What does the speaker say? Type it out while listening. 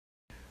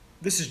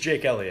This is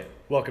Jake Elliott.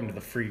 Welcome to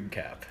the Freed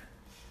Cap.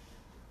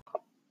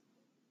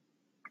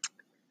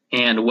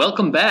 And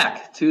welcome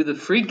back to the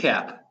Freed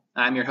Cap.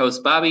 I'm your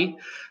host, Bobby.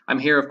 I'm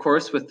here, of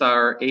course, with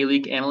our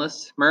A-League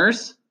analyst,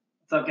 Mers.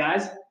 What's up,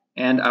 guys?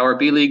 And our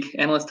B-League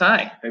analyst,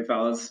 Ty. Hey,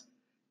 fellas.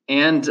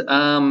 And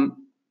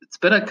it's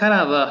been a kind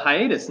of a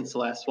hiatus since the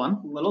last one.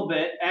 A little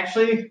bit.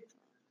 Actually,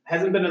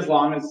 hasn't been as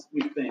long as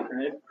we think,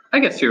 right? I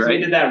guess you're right.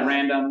 We did that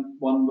random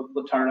one with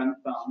Latard on the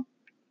phone.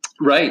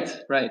 Right.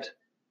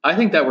 I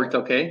think that worked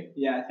okay.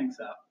 Yeah, I think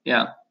so.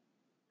 Yeah.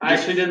 I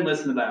actually didn't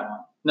listen to that one.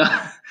 No,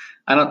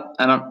 I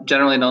don't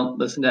generally don't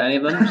listen to any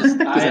of them just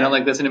because I don't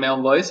like listening to my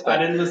own voice. But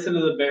I didn't listen to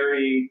the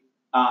Barry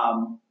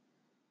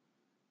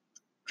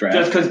Draft.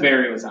 just because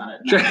Barry was on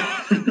it.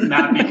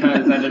 Not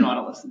because I didn't want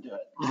to listen to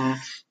it. Mhm.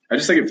 I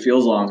just think it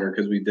feels longer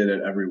because we did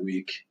it every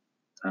week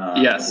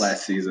Yes.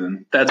 last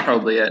season. That's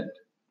probably it.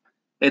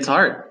 It's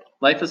hard.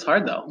 Life is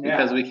hard, though, Yeah.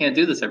 because we can't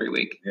do this every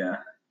week. Yeah.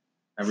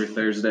 Every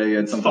Thursday you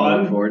had something Fun.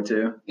 to look forward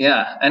to.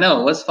 Yeah, I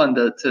know. It was fun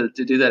to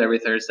do that every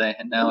Thursday,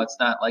 and now it's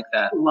not like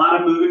that. A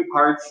lot of moving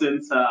parts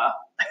since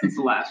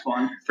the last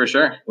one. For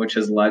sure. Which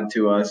has led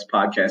to us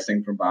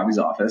podcasting from Bobby's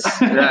office.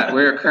 Yeah,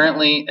 we're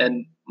currently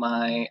in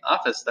my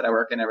office that I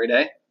work in every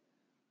day,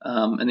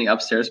 in the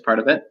upstairs part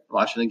of it,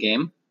 watching the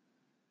game,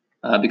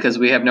 because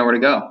we have nowhere to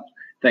go.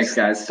 Thanks,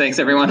 guys. Thanks,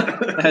 everyone.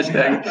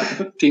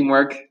 Hashtag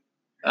teamwork.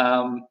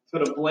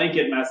 Put a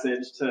blanket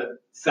message to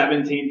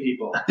 17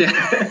 people. Yeah.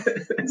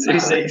 Not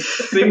Seriously. a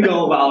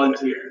single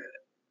volunteer.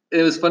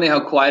 It was funny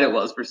how quiet it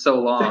was for so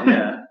long.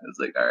 Yeah. It was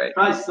like, all right.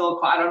 Probably still,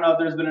 I don't know if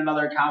there's been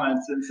another comment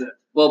since it.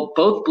 Well,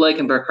 both Blake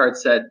and Burkhart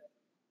said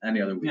Any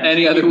other week. Yeah.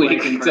 any other Blake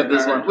week and except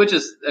this Burkhart. one, which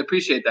is, I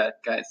appreciate that,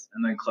 guys.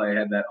 And then Clay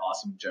had that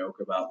awesome joke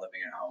about living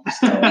at home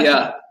still.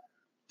 Yeah,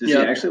 Does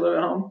Yeah. he actually live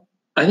at home?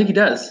 I think he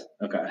does.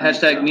 Okay.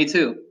 Hashtag me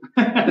too,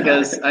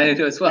 because I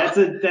do as well. That's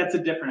a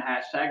different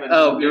hashtag. That's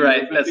Oh, you're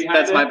right. movement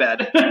That's behind my it.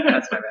 bad.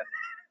 That's my bad.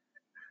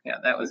 Yeah,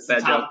 that was a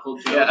It's a bad joke. topical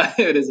joke. Yeah,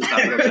 it is a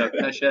topical joke.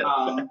 No shit.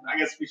 I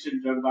guess we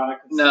shouldn't joke about it.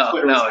 'Cause No,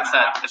 Twitter was no, kinda it's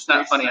not. hot It's not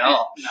this funny at week.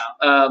 all.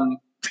 No.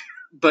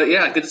 But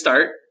yeah, good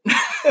start.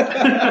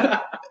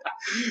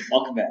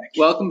 Welcome back.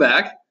 Welcome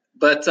back.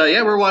 But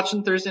yeah, we're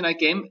watching Thursday night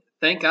game.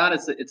 Thank God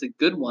it's a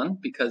good one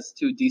because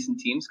two decent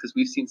teams. Because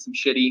we've seen some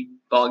shitty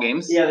ball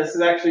games. Yeah, this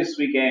is actually a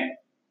sweet game.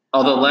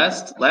 Although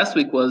last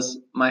week was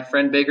my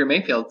friend Baker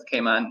Mayfield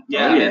came on.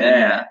 Yeah. And,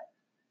 Yeah.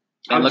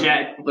 and looked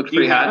Jack, looked do you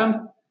pretty have hot.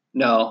 him?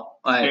 No,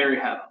 Barry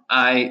have him.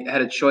 I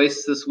had a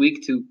choice this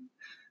week to.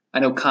 I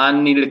know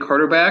Khan needed a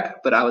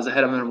quarterback, but I was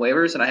ahead of him in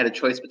waivers, and I had a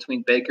choice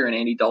between Baker and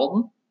Andy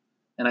Dalton,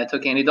 and I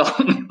took Andy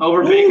Dalton.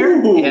 Over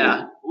Baker?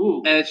 Yeah,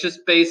 Ooh. and it's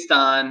just based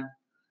on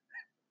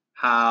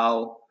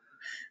how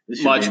This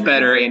should much be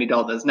better Andy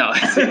Dalton is. No,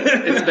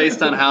 it's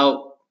based on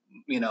how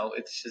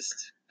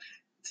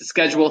it's a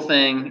schedule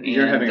thing.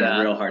 You're and, having a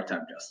real hard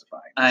time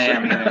justifying. I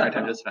am having a hard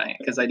time justifying it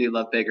because I do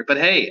love Baker. But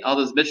hey, all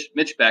those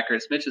Mitch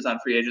backers, Mitch is on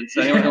free agent,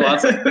 so anyone who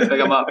wants it, pick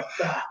him up.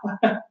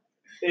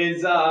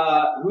 Is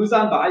who's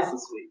on buys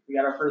this week? We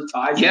got our first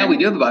buys. Yeah, we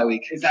do have a bye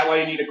week. Is that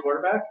why you need a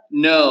quarterback?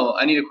 No,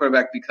 I need a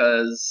quarterback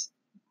because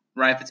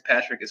Ryan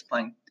Fitzpatrick is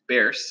playing the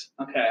Bears,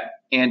 Okay.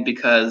 and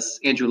because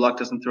Andrew Luck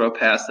doesn't throw a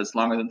pass that's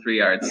longer than 3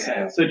 yards.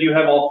 Okay. So do you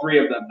have all three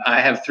of them? I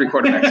have 3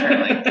 quarterbacks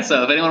currently.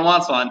 So if anyone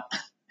wants one,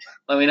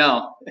 let me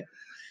know.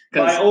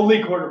 My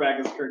only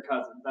quarterback is Kirk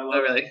Cousins. I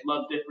really?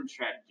 love different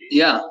strategies.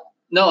 Yeah.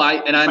 No,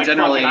 I'm Like,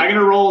 generally fuck it, I'm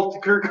gonna roll to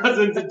Kirk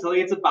Cousins until he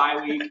gets a bye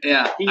week.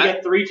 yeah. He can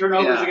get 3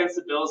 turnovers yeah. against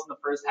the Bills in the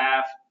first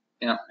half.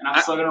 Yeah. And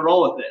I'm still gonna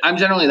roll with it. I'm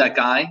generally that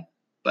guy,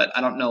 but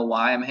I don't know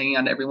why I'm hanging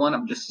on to everyone.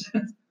 I'm just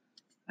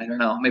I don't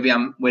know. Maybe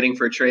I'm waiting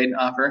for a trade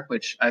offer,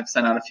 which I've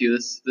sent out a few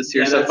this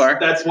year so far.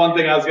 That's one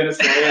thing I was gonna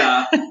say.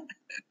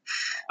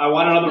 I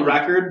want it on the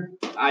record.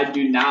 I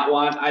do not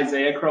want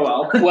Isaiah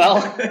Crowell. Well,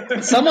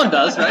 someone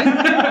does, right?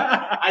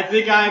 I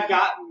think I've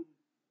gotten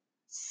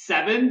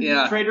 7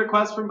 Yeah. trade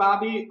requests from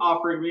Bobby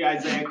offering me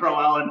Isaiah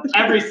Crowell in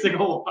every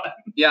single one.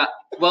 Yeah.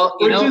 Well,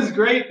 Which is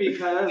great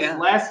because Yeah.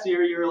 last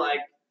year you were like,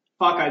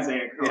 fuck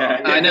Isaiah Crowell.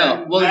 Yeah, I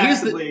know. And Well,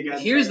 massively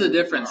against here's the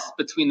Isaiah difference Crowell.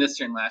 between this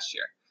year and last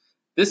year.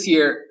 This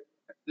year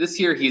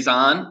he's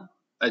on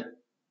a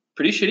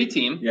pretty shitty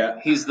team. Yeah.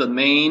 He's the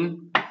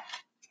main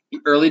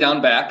early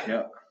down back,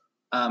 Yeah.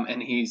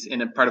 and he's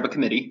in a part of a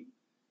committee.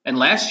 And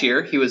last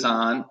year he was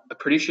on a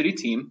pretty shitty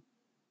team.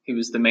 He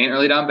was the main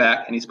early down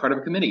back, and he's part of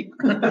a committee.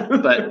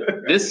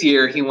 But this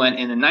year he went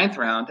in the 9th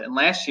round, and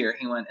last year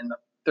he went in the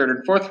 3rd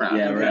and 4th round.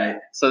 Yeah, right.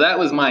 So that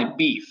was my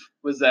beef.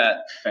 Was that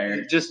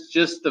Fair. just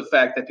the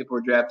fact that people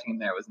were drafting him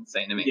there was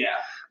insane to me. Yeah.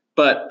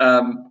 But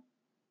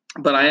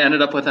I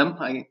ended up with him.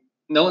 I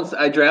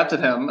drafted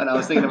him, and I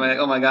was thinking,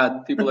 oh my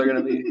God, people are going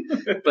to be.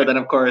 But then,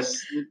 of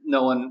course,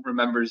 no one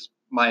remembers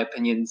my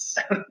opinions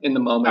in the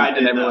I moment, did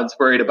and everyone's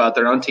worried about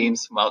their own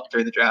teams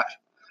during the draft.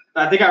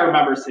 I think I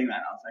remember seeing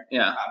that. I was like,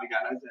 Yeah. Bobby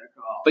got Isaiah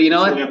Crowell. But you know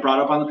This what? will get brought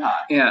up on the pod.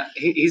 Yeah,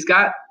 he's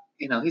got,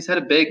 he's had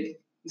a big.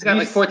 He's got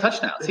like 4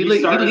 touchdowns. He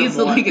started leads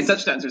him the league in once.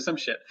 touchdowns or some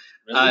shit.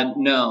 Really?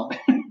 No,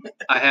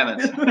 I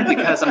haven't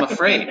because I'm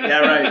afraid. Yeah,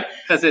 right.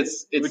 Because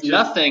it's Which is-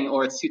 nothing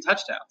or it's 2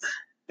 touchdowns.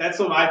 That's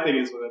what my thing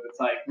is with him. It's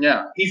like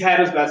Yeah. he's had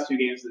his best 2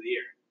 games of the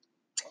year.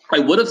 I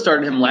would have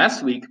started him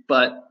last week,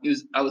 but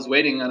I was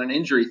waiting on an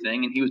injury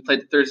thing, and he was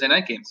played the Thursday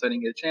night game, so I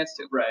didn't get a chance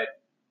to. Right.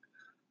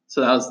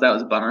 So that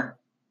was a bummer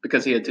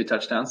because he had 2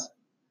 touchdowns,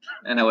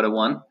 and I would have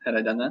won had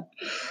I done that.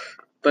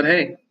 But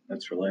hey,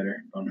 That's for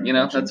later.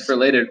 that's for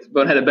later.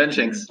 Boneheaded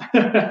benchings.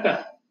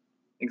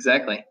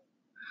 Exactly.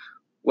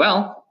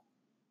 Well,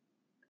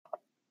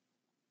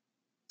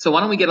 so why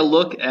don't we get a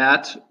look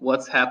at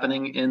what's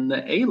happening in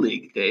the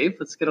A-League, Dave?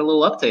 Let's get a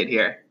little update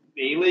here.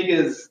 The A-League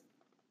is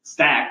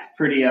stacked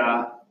pretty.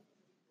 Yeah.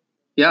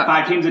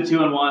 5 teams at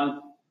 2-1,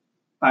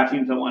 5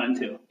 teams at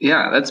 1-2.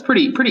 Yeah, that's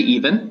pretty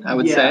even, I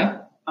would say.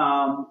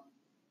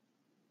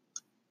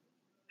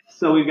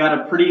 So we've got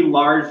a pretty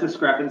large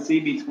discrepancy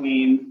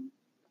between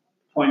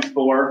points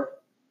for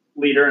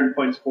leader and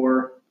points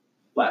for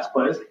last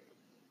place.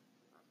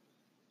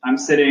 I'm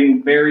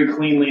sitting very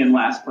cleanly in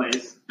last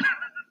place.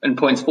 And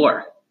points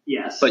for.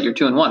 Yes. But you're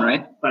 2-1,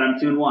 right? But I'm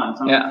 2-1,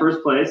 so I'm Yeah. in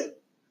first place.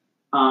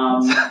 I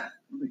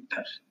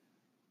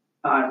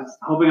was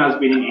hoping I was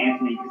beating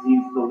Anthony because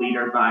he's the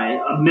leader by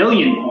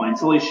 1,000,000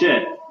 points. Holy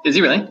shit. Is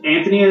he really?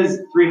 Anthony has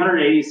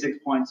 386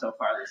 points so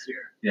far this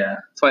year. Yeah.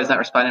 That's why he's not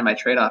responding to my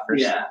trade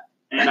offers. Yeah.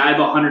 And I have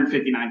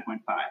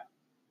 159.5.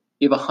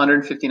 You have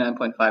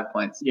 159.5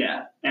 points.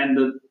 Yeah. And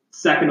the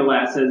second to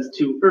last has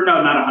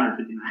not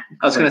 159.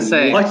 I was going to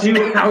say, What? How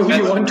that's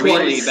you won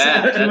really twice?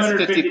 bad. That's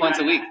 50 points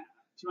a week.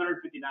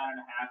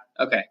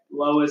 259.5. Okay.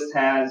 Lowest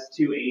has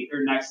 280,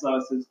 or next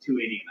lowest is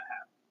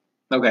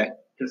 280.5. Okay.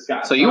 To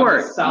Scott. So you I'm are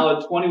a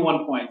solid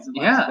 21 points in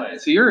last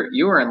place. So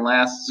you were in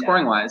last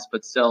scoring wise,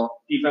 but still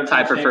Defensive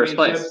tied for first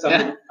place.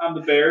 championships. I'm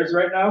the Bears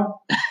right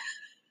now.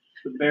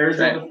 The Bears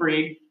Right. are the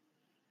freak.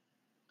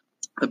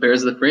 the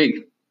Bears of the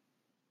Freak.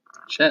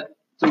 Shit.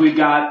 So we've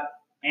got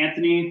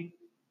Anthony,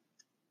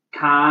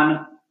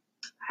 Con,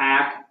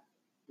 Hack,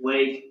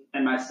 Blake,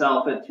 and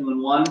myself at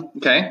 2-1.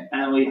 Okay.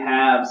 And then we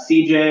have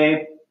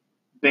CJ,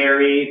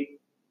 Barry,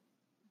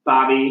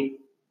 Bobby,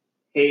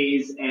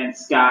 Hayes, and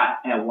Scott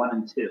at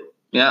 1-2.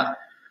 Yeah.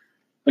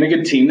 Any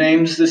good team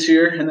names this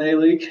year in the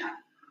A-League?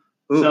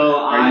 Ooh. So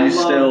Are you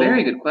still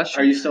Very good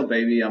question. Are you still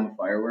baby? I'm a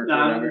firework or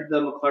whatever.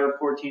 the McClure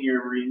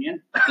 14-year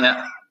reunion.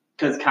 Yeah.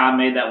 Because Con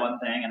made that one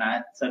thing, and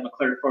I said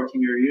McClure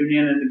 14-year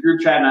reunion in the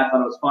group chat, and I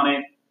thought it was funny.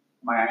 I'm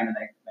like, I'm going to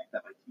make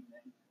that my team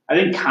name. I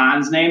think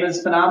Con's name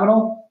is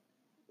phenomenal.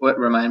 What?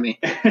 Remind me.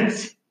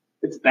 It's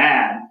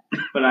bad,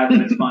 but I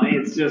think it's funny.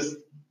 It's just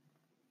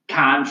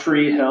Con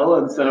Tree Hill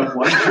instead of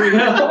One Tree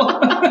Hill.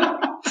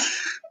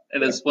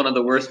 It is one of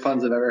the worst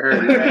puns I've ever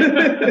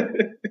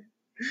heard.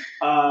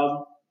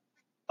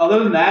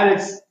 Other than that,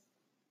 it's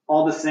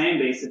all the same,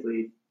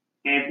 basically.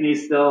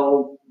 Anthony's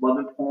still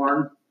loving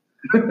porn.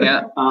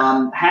 Yeah.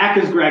 Hack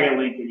is Greg at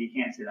Lincoln. You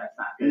can't say that's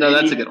not good. No,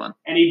 that's a good one.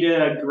 And he did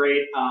a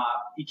great,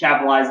 he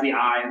capitalized the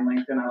I in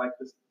Lincoln. I like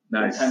this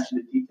Nice. attention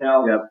to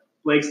detail. Yep.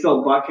 Blake's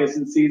still butt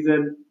kissing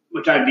season,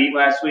 which I beat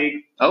last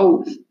week.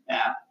 Oh.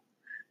 Yeah.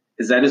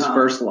 Is that his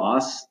first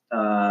loss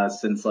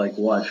since like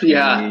what?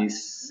 Yeah.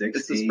 2016?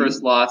 It's his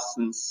first loss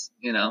since,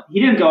 He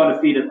didn't go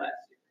undefeated last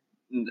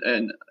year.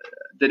 and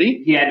did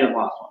he? He had to have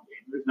lost one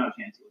game. There's no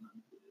chance he was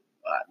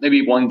undefeated.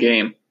 Maybe one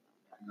game.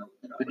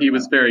 But he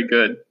was very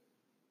good.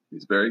 He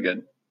was very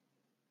good.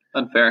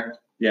 Unfair.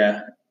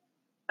 Yeah.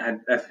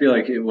 I feel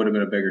like it would have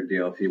been a bigger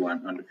deal if he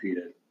went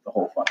undefeated the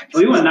whole fucking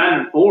Well, he season.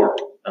 went 9-4.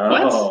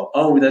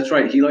 Oh, that's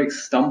right. He like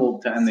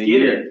stumbled to end the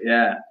year.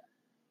 Yeah.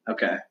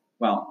 Okay.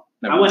 Well,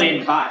 I went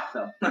 8-5,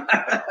 so.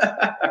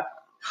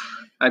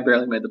 I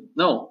barely made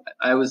No,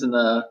 I was in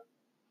the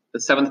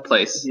 7th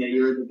place. Yeah,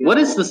 you were the good What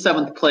is one. the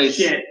 7th place?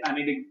 Shit, I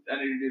need to do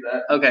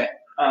that. Okay.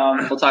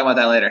 We'll talk about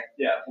that later.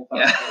 Yeah, we'll talk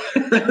Yeah.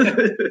 about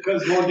it.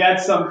 Because we'll get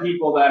some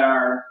people that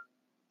are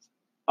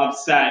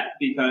upset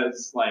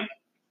because, like,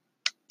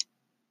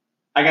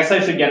 I guess I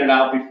should get it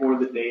out before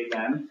the day's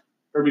end,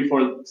 or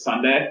before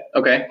Sunday.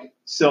 Okay.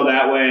 So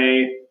that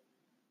way,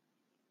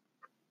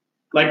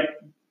 like,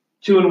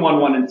 2-1,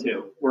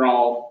 1-2. We're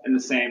all in the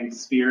same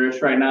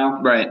sphere-ish right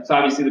now. Right. So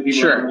obviously the people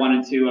Sure. that are 1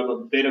 and 2 have a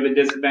bit of a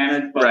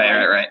disadvantage. But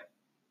Right.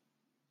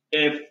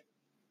 if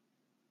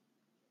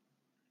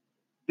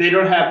they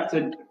don't have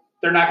to,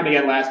 they're not going to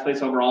get last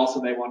place overall, so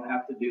they won't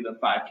have to do the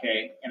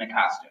 5K in a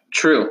costume.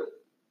 True.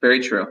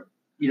 Very true.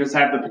 You just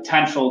have the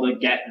potential to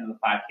get into the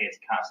 5K as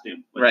a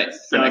costume. Which Right.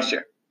 For next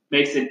year.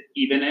 Makes it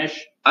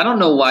even-ish. I don't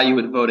know why you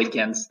would vote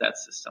against that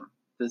system.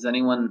 Does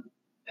anyone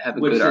have a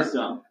Which good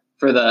system?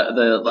 for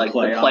the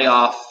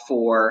playoff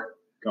for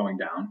going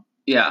down.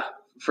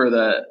 for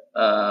the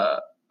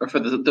or for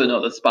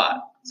the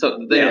spot.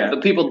 So Yeah.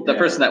 the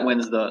person that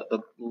wins the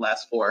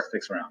last 4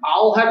 Sticks around.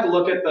 I'll have to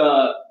look at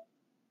the.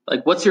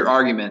 Like, what's your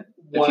argument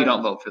if What you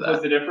don't vote for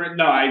Was that? it different?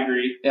 No, I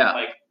agree. Yeah.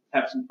 Like,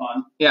 have some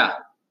fun. Yeah.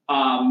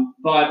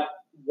 But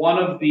one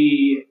of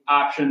the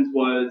options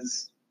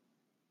was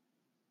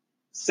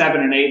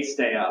 7 and 8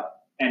 stay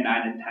up and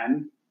 9 and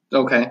 10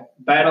 Okay.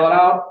 battle it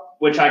out,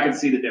 which I could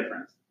see the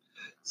difference.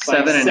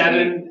 7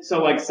 and 8.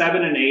 So like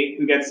 7 and 8,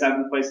 who gets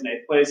 7th place and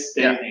 8th place,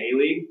 stay in the A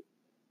League.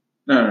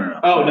 No.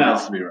 Oh, no. That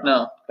has to be wrong.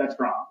 No, That's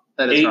wrong.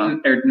 That is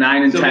wrong.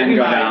 9 and So 10 maybe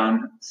go by-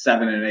 down.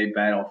 7 and 8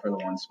 battle for the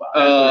 1 spot.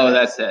 Oh,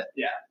 that's it.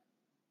 Yeah.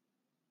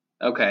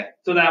 Okay.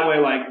 So that way,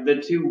 like,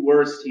 the 2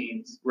 worst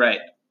teams Right.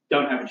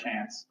 don't have a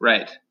chance.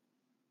 Right.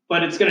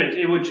 But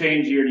it would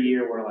change year to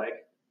year where,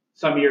 like,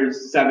 some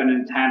years 7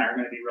 and 10 are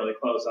going to be really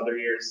close. Other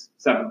years,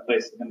 7th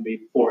place is going to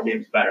be 4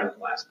 games better than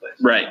last place.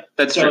 Right.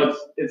 That's So true.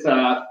 it's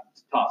a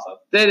toss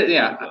up.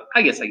 Yeah,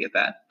 I guess I get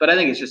that. But I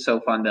think it's just so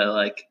fun to,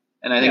 like,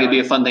 and I think it'd be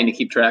a fun thing to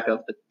keep track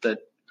of, the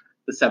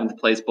 7th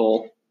place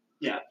bowl.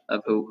 Yeah.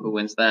 Of who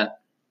wins that.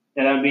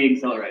 Yeah, that would be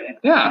exhilarating.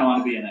 Yeah. I don't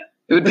want to be in it.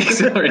 It would be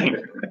exhilarating.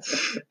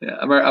 Yeah,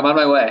 I'm on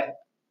my way.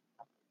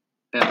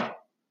 Yeah.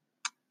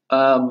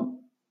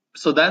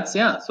 So that's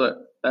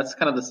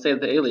kind of the state of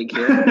the A-League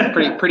here.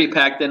 Pretty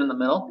packed in the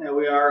middle. Yeah,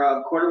 we are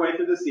a quarter way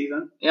through the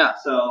season. Yeah.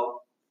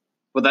 So.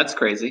 Well, that's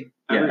crazy.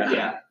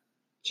 Yeah.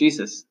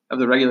 Jesus. Of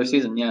the regular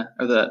season, yeah.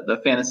 Or the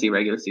fantasy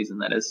regular season,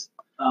 that is.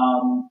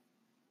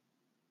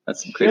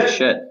 That's some crazy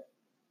shit.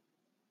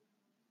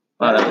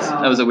 Wow,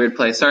 that was a weird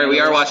play. Sorry,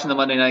 we are watching the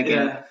Monday night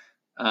game.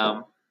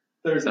 Yeah.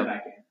 Thursday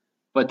night game.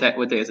 What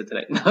day is it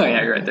today? No,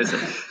 yeah, you're right.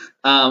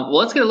 Well,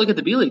 let's get a look at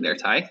the B League there,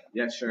 Ty.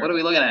 Yeah, sure. What are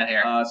we looking at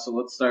here? So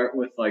let's start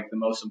with like the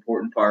most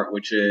important part,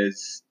 which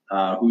is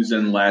who's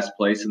in last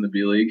place in the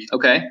B League.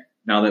 Okay.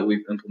 Now that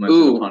we've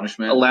implemented the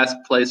punishment. A last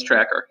place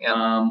tracker.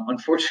 Yeah.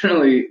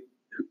 Unfortunately,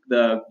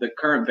 the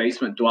current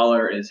basement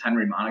dweller is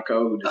Henry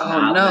Monaco, who does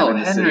not live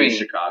in the city of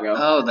Chicago.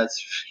 Oh, that's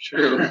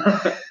true.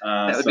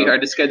 That would be so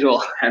hard to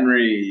schedule.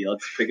 Henry,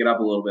 let's pick it up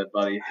a little bit,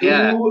 buddy.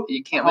 Yeah,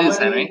 you can't lose,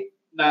 Henry.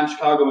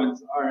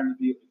 Non-Chicagoans are in the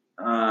B League.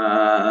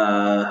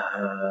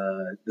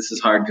 This is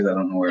hard because I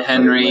don't know where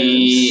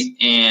Henry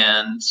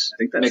and I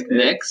think that's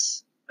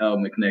McNix. Oh,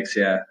 McNix,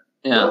 yeah.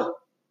 Yeah.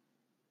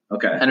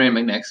 Okay. Henry and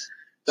McNix.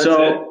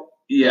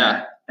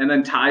 Yeah. And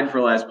then tied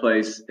for last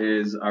place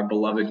is our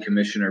beloved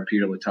commissioner,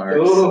 Peter Letarte.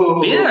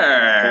 Oh,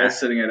 Peter. Both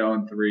sitting at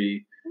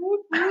 0-3.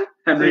 So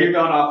Henry, you're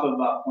going off of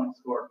points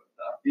scored.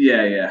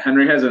 yeah.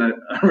 Henry has a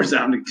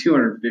resounding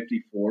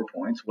 254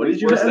 points. What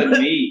did you worse have?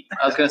 than me?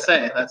 I was going to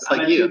say, that's I'm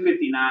like at you.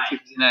 259.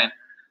 259.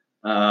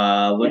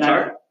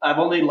 Letarte. I've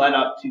only led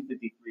up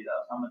 253 though,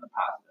 so I'm in the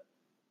positive.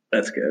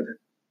 That's good.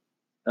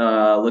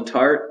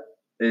 Letarte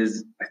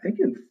is, I think,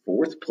 in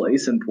 4th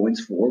place in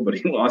points for, but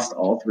he lost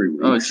all 3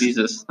 weeks. Oh,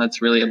 Jesus.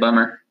 That's really a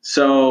bummer.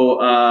 So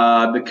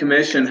the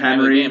commission,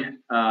 Henry,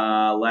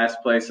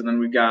 last place. And then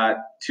we got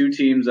 2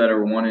 teams that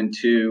are 1 and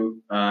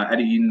 2,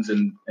 Eddie Edens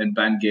and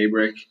Ben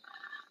Gabrick.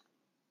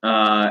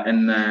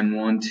 And then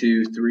 1,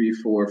 2, 3,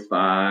 4,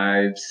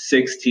 5,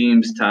 6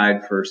 teams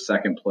tied for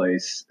 2nd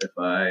place, if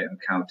I am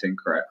counting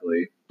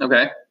correctly.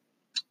 Okay.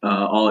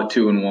 All at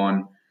 2 and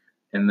 1.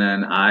 And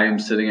then I am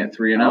sitting at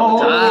 3 and 0.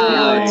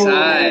 Ty.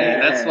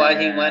 That's why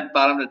he went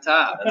bottom to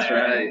top. That's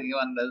right. He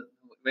wanted to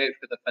wait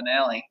for the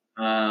finale.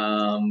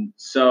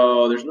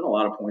 So there's been a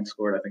lot of points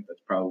scored. I think that's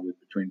probably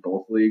between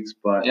both leagues,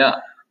 but Yeah.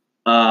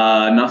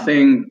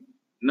 nothing.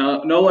 No,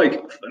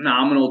 like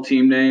phenomenal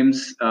team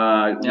names.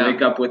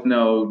 Wake Up With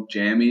No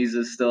Jammies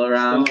is still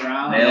around. Still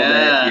around. Nailed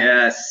Yeah. it.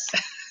 Yes.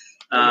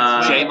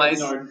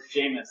 Jameis. Or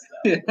Jameis,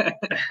 though.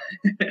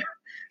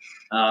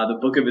 The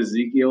Book of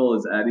Ezekiel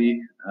is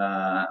Eddie.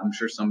 I'm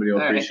sure somebody will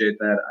All right. appreciate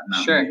that.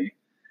 Not Sure. me.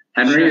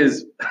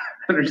 Henry's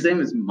name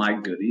is My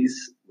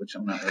Goodies, which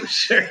I'm not really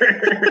sure.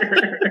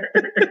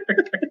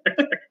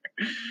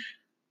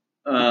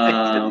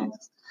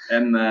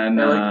 And then,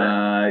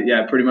 I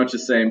like pretty much the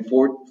same.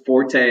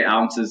 Forte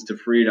ounces to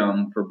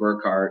freedom for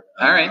Burkhart.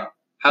 All right.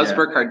 How's yeah.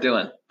 Burkhart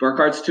doing?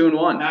 Burkhart's 2 and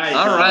 1. Nice.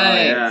 All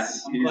right. Yeah,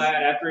 I'm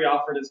glad after he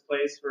offered his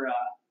place for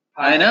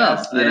I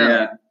know.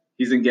 yeah.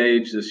 He's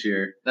engaged this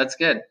year. That's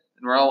good. And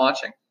we're all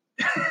watching.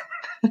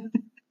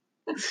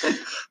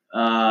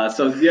 That's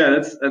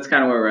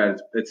kind of where we're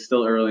at. It's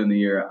still early in the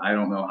year. I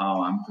don't know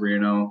how I'm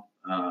 3-0.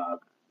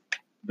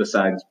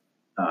 Besides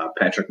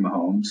Patrick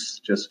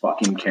Mahomes just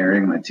fucking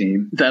carrying my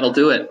team. That'll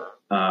do it.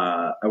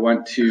 I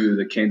went to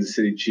the Kansas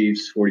City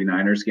Chiefs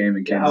 49ers game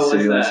in Kansas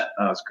City. How was That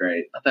was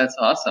great. That's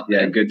awesome.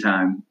 Yeah, man. good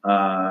time.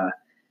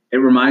 It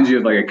reminds you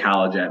of like a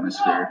college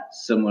atmosphere,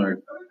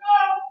 similar.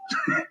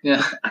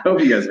 Yeah. I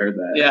hope you guys heard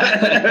that.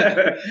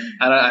 Yeah.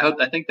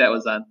 I think that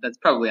was on. That's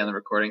probably on the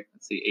recording.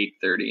 Let's see,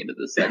 8:30 into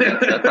the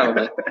segment. So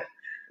probably.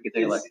 We can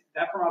take a look.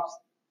 That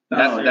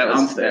from That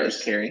downstairs.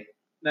 was scary.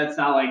 That's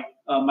not like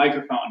a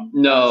microphone.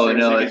 No, Downstairs,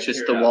 they it's can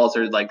just hear the it walls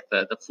are like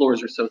the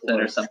floors are so thin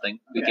or Floors. something.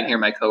 We Okay. can hear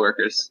my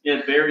coworkers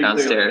Yeah, very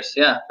downstairs.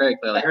 Yeah, very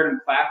clearly. I clearly. heard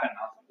him clapping.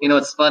 You know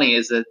what's funny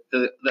is that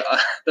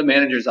the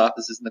manager's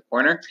office is in the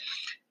corner,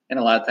 and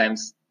a lot of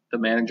times the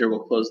manager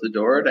will close the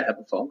door to have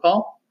a phone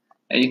call,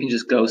 and you can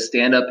just go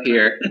stand up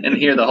here and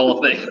hear the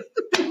whole thing.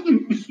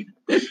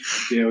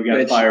 Yeah, we got to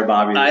Which fire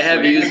Bobby. I this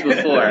have week. used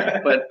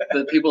before, but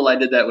the people I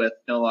did that with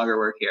no longer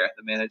work here.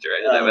 The manager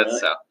I did that with, really?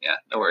 so yeah,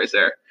 no worries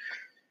there.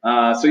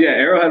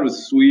 Arrowhead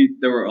was sweet.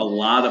 There were a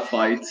lot of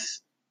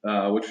fights,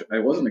 which I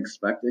wasn't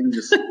expecting.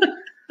 Just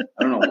I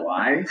don't know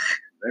why.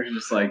 They're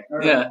just like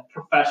Yeah.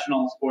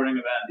 Professional sporting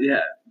event.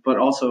 yeah, but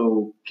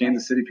also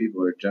Kansas City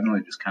people are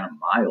generally just kind of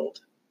mild,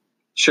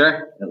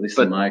 Sure, at least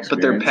but in my but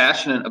experience. they're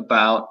passionate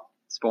about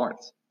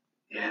sports.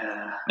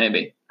 Yeah.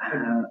 Maybe. I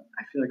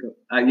feel like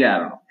I don't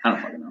know. I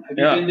don't fucking know. Have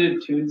you been to a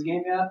Tunes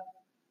game yet?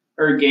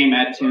 Or a game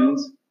at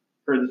Tunes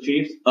for the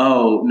Chiefs?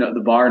 Oh no, the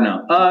bar no.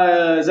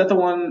 Is that the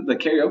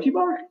karaoke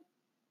bar?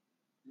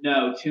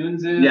 No,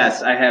 Tunes is.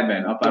 Yes, I have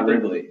been up by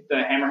Wrigley. The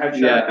Hammerhead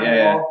Shark on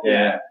the wall?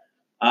 Yeah,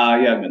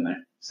 I've been there.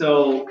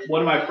 So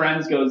one of my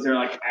friends goes there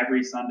like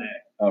every Sunday.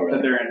 Oh, really?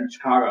 But they're in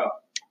Chicago,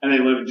 and they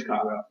live in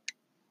Chicago.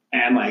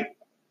 And like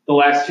the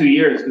last 2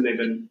 years, because they've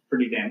been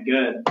pretty damn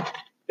good,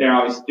 they're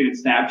always doing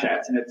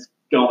Snapchats, and it's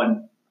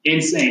going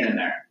insane in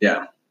there.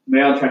 Yeah.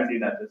 Maybe I'll try to do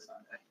that this Sunday.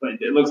 But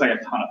it looks like a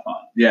ton of fun.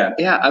 Yeah.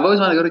 Yeah, I've always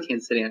wanted to go to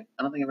Kansas City. I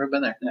don't think I've ever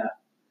been there. Yeah.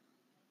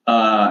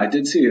 I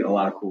did see a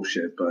lot of cool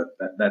shit, but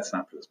that's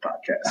not for this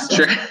podcast.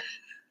 Sure.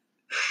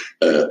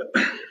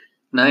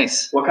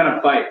 Nice. What kind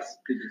of fights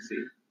did you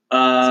see?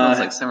 Smells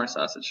like summer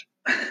sausage.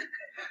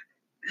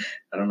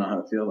 I don't know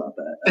how to feel about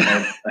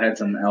that. I had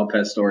some El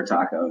Pastor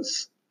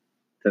tacos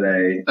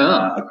today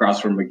across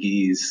from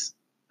McGee's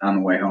on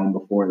the way home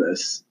before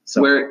this.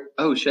 So Where?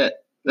 Oh shit!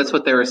 That's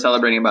what they were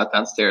celebrating about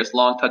downstairs.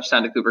 Long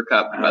touchdown to Cooper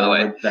Kupp, by the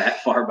way. We're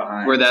that far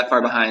behind. We're that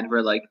far behind.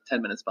 We're like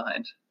 10 minutes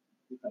behind.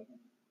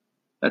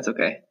 That's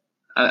okay.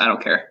 I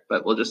don't care,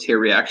 but we'll just hear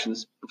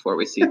reactions before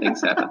we see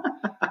things happen.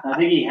 I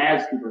think he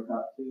has Cooper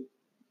Kupp too.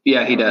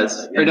 Yeah, he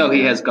does. Or no,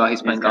 he has golf.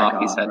 He's playing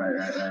golf. He said.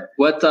 Right.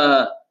 What?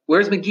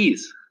 Where's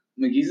McGee's?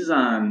 McGee's is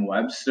on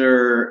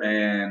Webster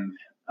and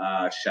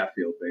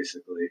Sheffield,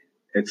 basically.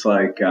 It's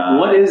like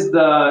what is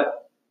the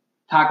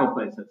taco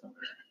place that's over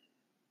there?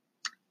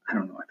 I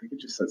don't know. I think it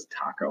just says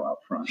taco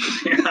out front.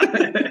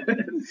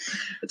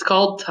 It's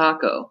called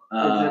Taco.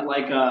 Is it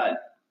like a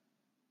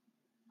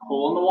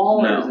hole in the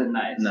wall, or is it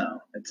nice?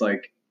 No, it's nice.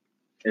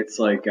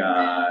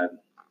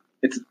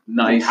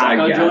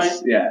 Taco I guess.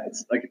 joint? Yeah,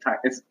 it's like a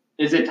taco.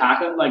 Is it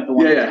taco? Like the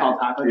one that's called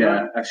taco Yeah,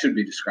 joint? I should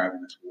be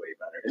describing this way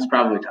better. It's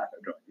probably taco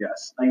joint.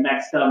 Yes. Like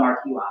next to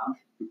Marquee Lounge.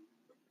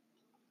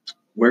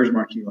 Where's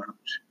Marquee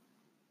Lounge?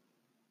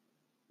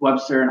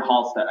 Webster and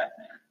Halstead, I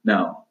think.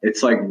 No,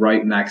 it's like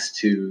right next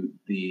to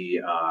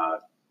the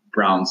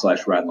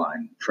Brown/Red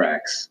Line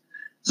tracks.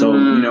 So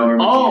you know where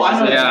Oh, I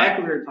know Yeah.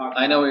 exactly what you're talking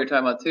about. I know what you're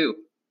talking about too.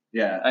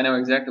 Yeah. I know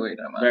exactly what you're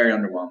talking about. Very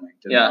underwhelming.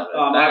 Didn't Yeah.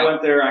 love it. I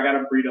went there. I got a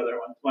burrito there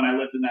once when I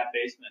lived in that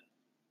basement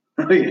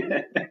Oh,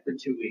 yeah. for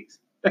 2 weeks.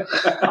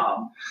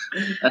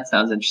 That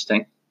sounds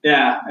interesting.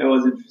 Yeah, it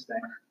was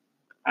interesting.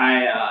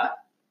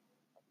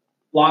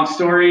 Long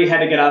story, had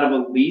to get out of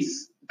a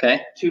lease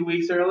Okay. 2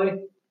 weeks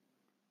early.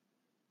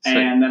 So-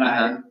 And then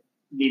I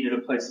needed a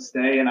place to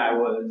stay, and I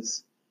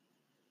was,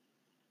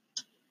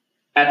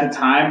 at the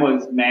time,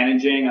 was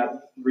managing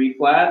a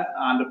 3-flat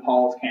on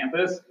DePaul's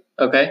campus,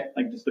 Okay.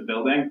 like just a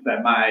building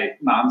that my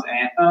mom's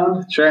aunt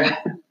owned. Sure.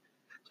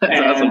 That's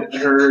And awesome.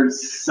 her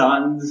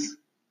sons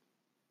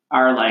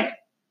are like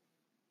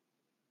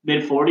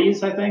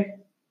mid-40s, I think.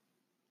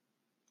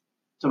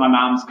 So my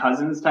mom's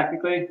cousins,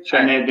 technically. Sure.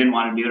 And they didn't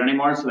want to do it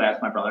anymore, so they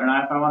asked my brother and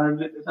I if I wanted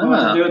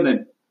to do it, and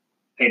they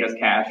paid us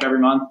cash every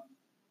month.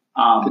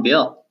 Good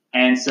deal.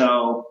 And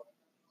so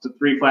it's a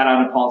 3-flat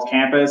on DePaul's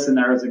campus, and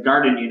there was a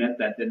garden unit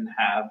that didn't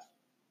have,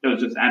 it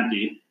was just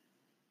empty.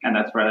 And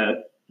that's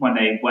where when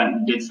they went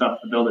and did stuff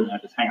in the building, I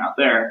just hang out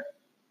there.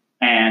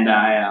 And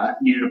I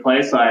needed a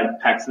place, so I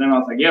texted him. I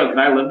was like, yo, can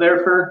I live there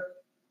for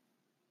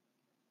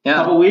a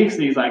couple weeks?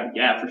 And he's like,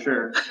 yeah, for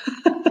sure.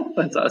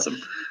 That's awesome.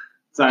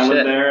 So I Shit.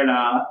 lived there, and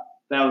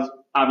that was,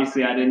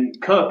 obviously I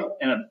didn't cook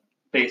in a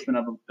basement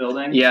of a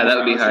building. Yeah, that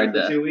would be I was there hard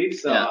for to- 2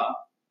 weeks, so yeah.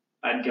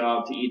 I'd go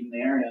out to eat in the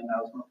area, and that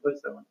was one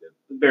place I went to. It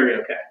was very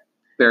okay.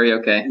 Very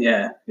okay.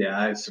 Yeah,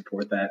 I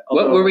support that.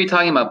 What were we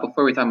talking about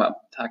before we talking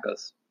about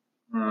tacos?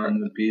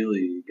 The B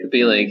League? The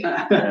B League.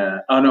 Yeah.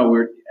 Oh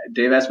no,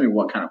 Dave asked me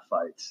what kind of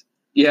fights.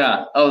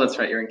 Yeah. Oh, that's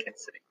right. You're in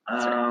Kansas City.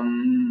 That's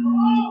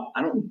right.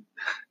 I don't.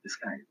 This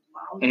guy is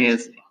loud. He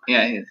is.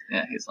 Yeah,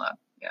 he's loud.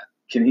 Yeah.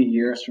 Can he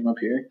hear us from up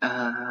here?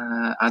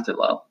 Odds are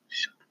low.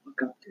 Shut the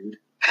fuck up, dude.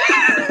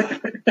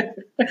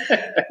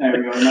 There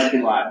we go. It might be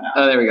live now.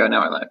 Oh, there we go.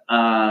 Now we're live.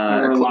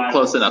 We're live.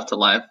 Close enough to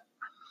live.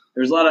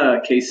 There's a lot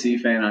of KC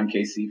fan on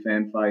KC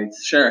fan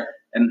fights. Sure.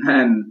 And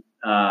then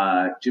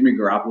Jimmy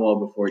Garoppolo,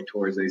 before he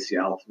tore his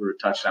ACL, threw a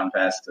touchdown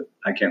pass to,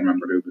 I can't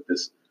remember who, but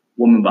this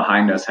woman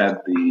behind us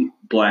had the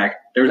black.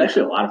 There was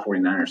actually a lot of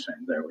 49ers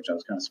fans there, which I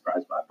was kind of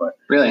surprised by. But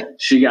Really?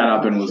 she got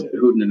up and was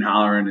hooting and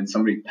hollering, and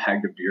somebody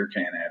pegged a beer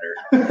can at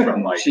her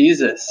from like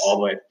Jesus. all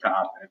the way to the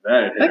top. And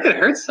that That could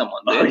hurt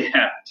someone, dude. Oh,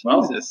 yeah.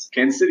 Well, Jesus.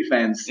 Kansas City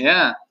fans.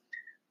 Yeah.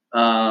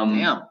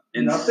 Damn.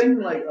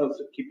 Nothing like, oh,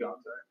 so keep going,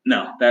 sorry.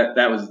 No,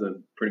 that was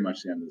pretty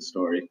much the end of the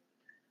story.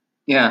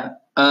 Yeah.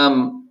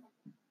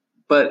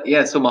 But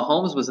yeah, so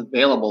Mahomes was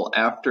available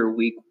after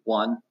week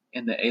 1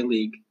 in the A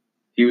League.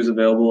 He was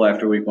available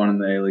after week 1 in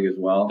the A League as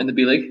well. In the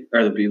B League?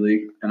 Or the B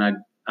League.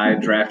 And I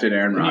drafted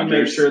Aaron Can you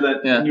Rodgers. make sure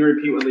that, can you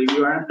repeat what league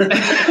you are in?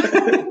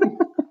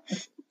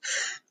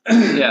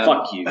 Yeah.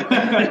 Fuck you.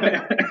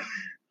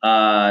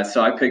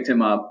 So I picked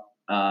him up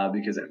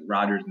because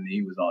Rodgers'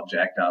 knee was all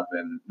jacked up.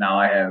 And now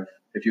I have,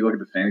 if you look at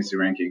the fantasy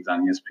rankings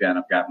on ESPN,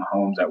 I've got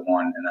Mahomes at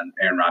 1, and then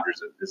Aaron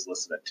Rodgers is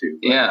listed at 2.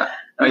 But Yeah.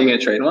 Are you going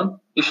to trade one?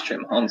 You should trade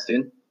Mahomes,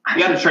 dude. You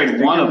got to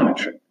trade one of them.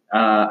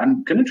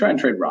 I'm going to try and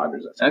trade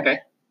Rodgers. Okay.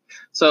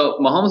 So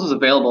Mahomes was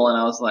available, and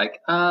I was like,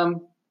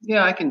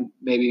 yeah, I can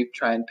maybe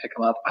try and pick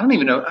him up. I don't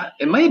even know.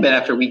 It might have been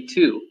after week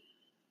 2.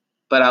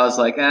 But I was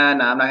like, no, I'm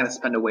not going to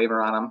spend a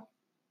waiver on him.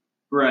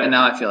 Right. And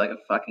now I feel like a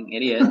fucking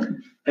idiot.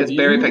 Because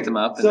Barry picked him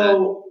up.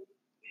 So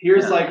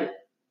here's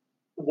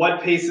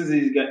what pace is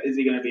he going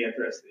to be at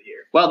the rest of the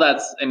year? Well,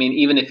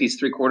 even if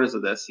he's 3/4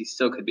 of this, he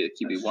still could be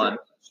the QB1.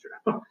 That's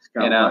true. He's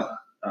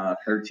got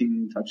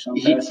 13 touchdown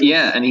passes.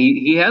 And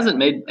he hasn't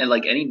made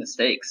any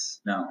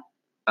mistakes. No.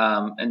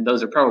 And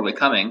those are probably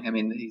coming. I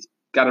mean, he's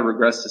got to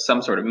regress to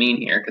some sort of mean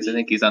here because I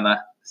think he's on the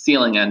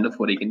ceiling end of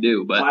what he can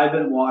do. But I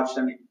haven't watched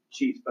any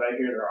Chiefs, but I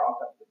hear their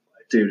offensive play.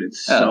 Dude,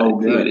 it's so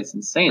good. Dude, it's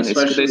insane.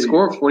 They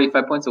score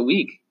 45 points a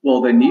week.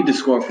 Well, they need to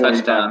score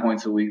 45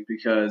 points a week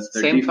because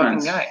their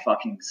defense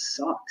fucking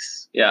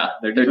sucks. Yeah,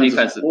 their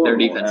defense is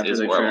horrible. After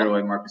they traded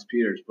away Marcus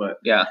Peters, but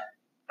yeah,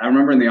 I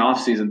remember in the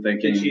offseason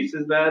thinking the Chiefs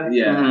is bad.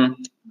 Yeah,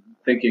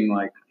 thinking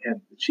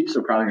the Chiefs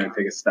are probably going to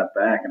take a step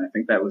back, and I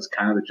think that was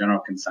kind of the general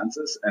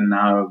consensus. And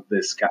now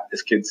this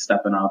kid's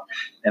stepping up,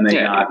 and they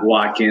got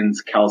Watkins,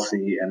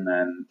 Kelsey, and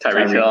then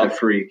Tyreek the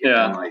Freak.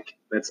 Yeah, and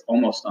that's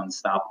almost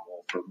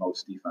unstoppable for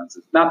most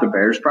defenses. Not the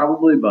Bears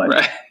probably,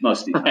 but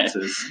most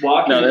defenses.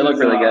 Watkins they look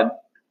really good.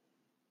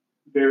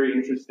 Very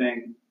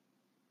interesting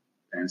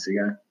fantasy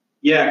guy.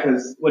 Yeah,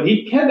 because when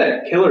he had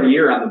that killer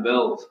year on the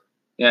Bills.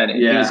 Yeah,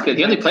 he was good.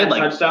 He only played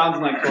touchdowns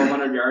and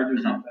 1,200 yards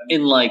or something.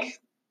 In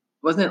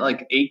wasn't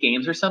it 8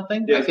 games or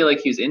something? Yeah. I feel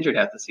like he was injured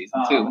half the season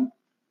too.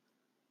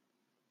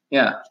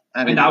 Yeah,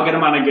 I mean, now get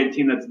him on a good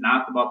team that's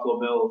not the Buffalo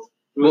Bills.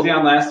 Who was he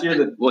on last year? He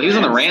was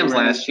on the Rams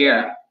last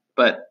year,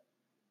 but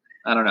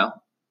I don't know.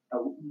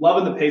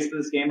 Loving the pace of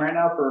this game right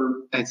now.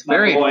 It's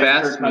very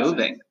fast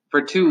moving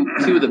for two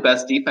of the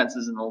best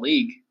defenses in the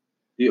league.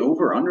 The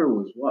over/under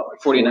was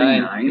what,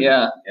 49?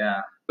 Yeah.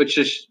 Which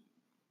just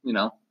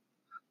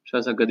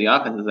shows how good the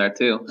offenses are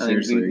too. I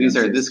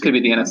think this could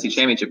be the NFC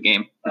Championship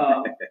game.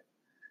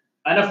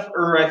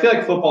 I feel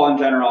like football in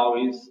general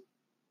always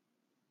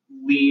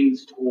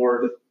leans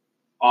toward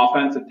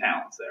offensive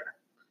talents there.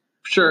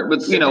 Sure,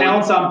 but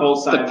talents on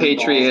both sides. The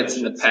Patriots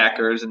and the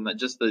Packers and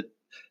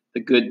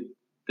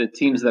the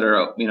teams that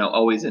are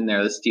always in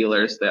there. The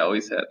Steelers, they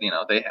always have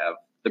they have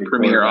the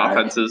premier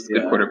offenses,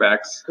 good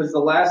quarterbacks. Because the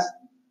last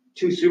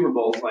 2 Super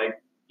Bowls,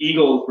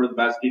 Eagles were the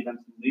best defense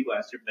in the league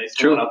last year. But they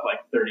split up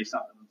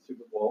 30-something in the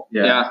Super Bowl.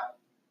 Yeah.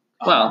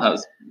 Well, that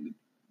was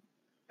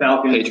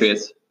Falcons.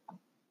 Patriots.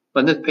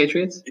 Wasn't it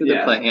Patriots? Who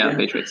did play? Yeah,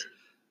 Patriots.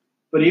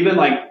 But even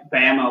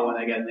Bama, when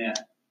they get in the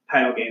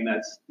title game,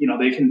 that's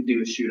they can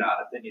do a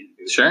shootout if they need to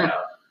do a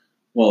shootout.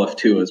 Well, if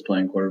Tua is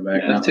playing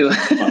quarterback, not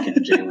fucking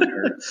Jalen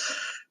Hurts.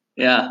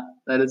 Yeah,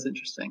 that is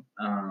interesting.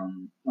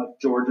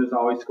 Georgia's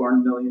always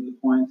scoring millions of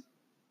points.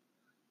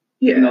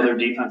 Yeah. Even though their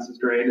defense is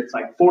great. It's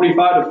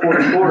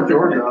 45-44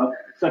 Georgia,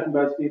 second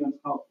best defense.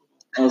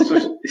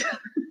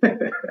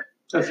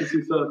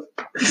 SEC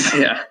sucks.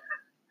 Yeah.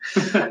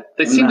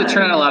 They seem to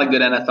turn out a lot of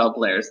good NFL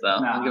players, though.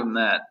 I'll give them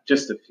that.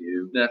 Just a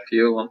few. Yeah, a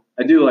few of them.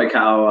 I do like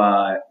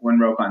how when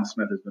Roquan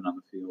Smith has been on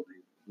the field,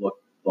 he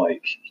looked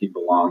like he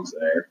belongs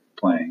there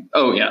playing.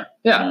 Oh, yeah.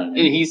 Yeah. And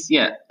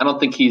I don't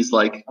think he's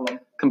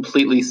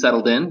completely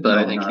settled in, but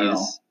I think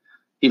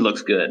he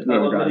looks good. I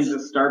love that he's a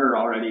starter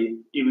already,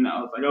 even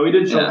though it's he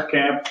did show up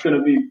camp.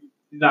 He's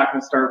not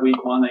going to start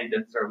week 1. He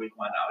didn't start week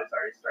 1. Now he's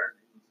already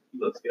starting. He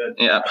looks good.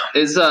 Yeah.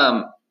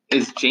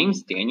 Is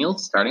James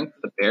Daniels starting for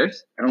the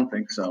Bears? I don't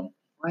think so.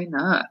 Why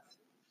not?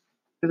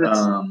 I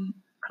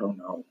don't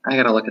know. I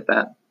got to look at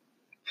that.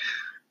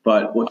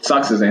 But what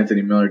sucks is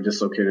Anthony Miller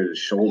dislocated his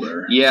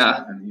shoulder.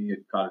 Yeah. And he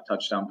had caught a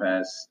touchdown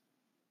pass.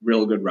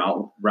 Real good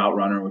route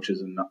runner, which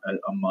is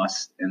a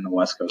must in the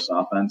West Coast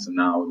offense. And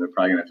now they're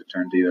probably going to have to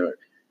turn to either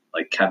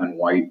Kevin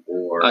White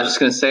or... I was just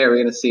going to say, are we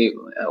going to see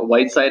a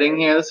White sighting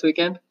here this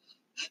weekend?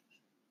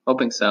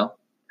 Hoping so.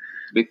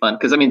 It'll be fun.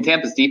 Because,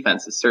 Tampa's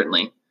defense is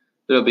certainly...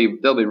 There'll be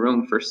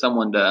room for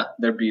someone to...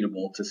 They're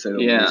beatable, to say the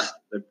least.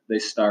 They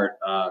start...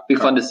 It'll be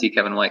fun to see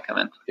Kevin White come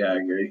in. Yeah, I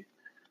agree.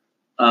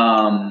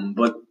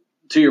 But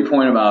to your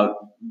point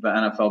about the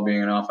NFL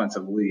being an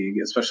offensive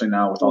league, especially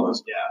now with all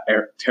those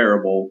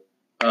terrible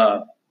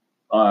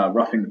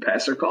roughing the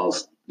passer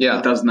calls,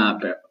 it does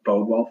not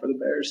bode well for the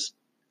Bears,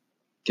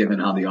 given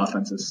how the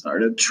offense has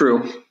started.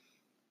 True.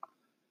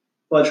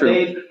 But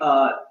they...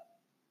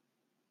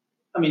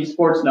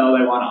 sports know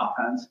they want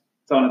offense.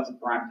 So when it's a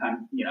prime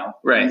time,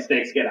 when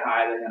stakes get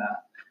high, they're gonna.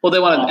 Well, they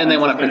want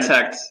to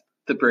protect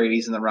the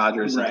Bradys and the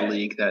Rodgers of the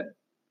league. That,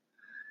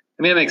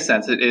 it makes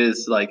sense. It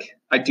is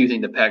I do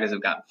think the Packers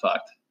have gotten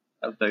fucked.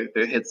 Of the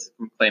hits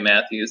from Clay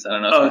Matthews. I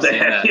don't know if you've seen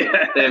that.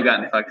 Yeah. They have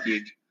gotten fucked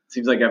huge.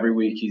 Seems like every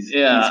week he's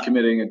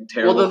committing a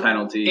terrible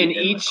penalty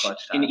in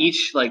clutch time. In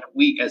each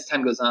week as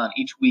time goes on,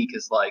 each week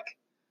is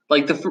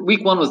the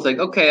week 1 was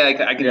okay,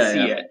 I can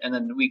see it, and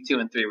then week 2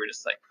 and 3 were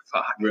just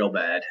fuck, real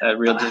bad,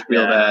 real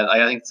bad.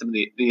 I think some of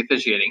the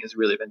officiating has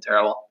really been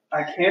terrible.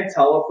 I can't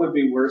tell if it would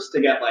be worse to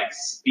get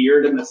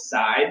speared in the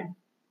side,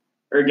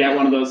 or get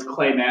one of those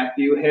Clay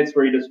Matthew hits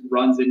where he just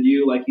runs into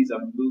you like he's a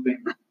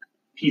moving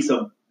piece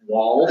of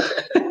wall.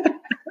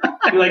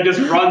 He like just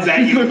runs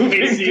at you and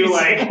hits you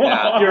like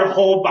your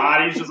whole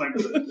body's just like.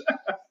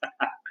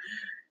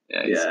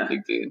 Yeah, he's a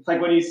big dude. It's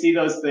like when you see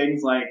those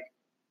things like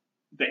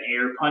the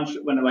air punch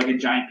when like a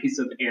giant piece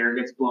of air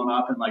gets blown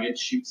up and like it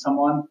shoots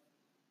someone.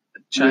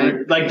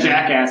 Giant, like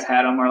Jackass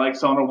had them, or like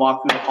someone would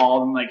walk through the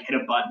hall and like hit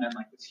a button and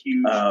like this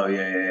huge,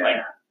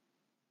 like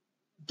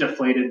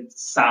deflated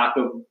sock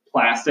of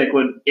plastic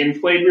would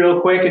inflate real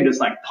quick and just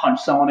like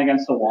punch someone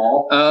against the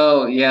wall.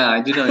 Oh yeah,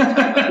 I do know what you're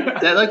talking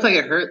about. That looked like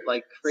it hurt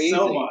like crazy.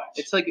 So much.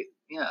 It's like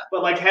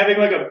But like having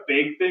like a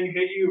big thing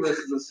hit you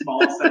versus a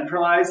small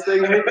centralized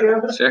thing hit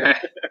you. Sure.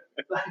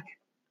 Like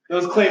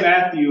those Clay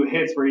Matthews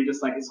hits where he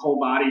just like his whole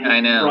body just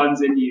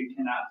runs into you,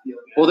 cannot feel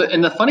good. Well,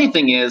 and the funny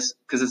thing is,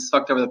 because it's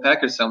fucked over the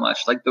Packers so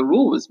much, like the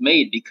rule was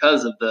made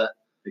because of the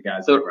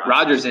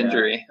Rodgers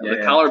injury of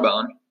the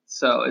collarbone.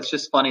 So it's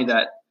just funny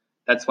that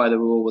that's why the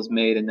rule was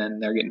made, and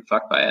then they're getting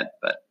fucked by it.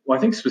 But I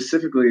think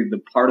specifically the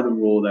part of the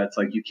rule that's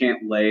like you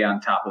can't lay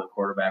on top of the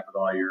quarterback with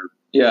all your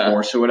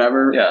force or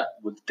whatever. Yeah,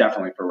 was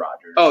definitely for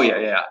Rodgers. Oh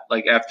yeah.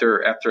 Like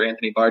after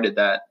Anthony Barr did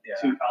that. Yeah.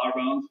 2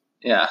 collarbones.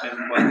 Yeah.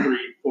 In what,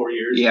 3-4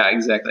 years. Yeah,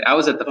 exactly. I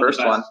was at the first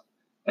one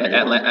at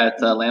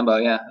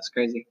Lambeau. Yeah, that's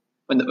crazy.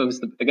 When it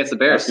was against the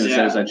Bears. I was going to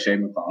say, was that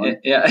Shane McCollum?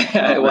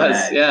 Yeah, it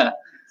was. Yeah.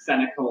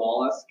 Seneca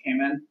Wallace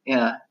came in.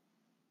 Yeah.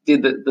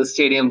 Dude, the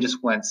stadium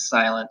just went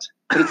silent.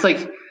 But it's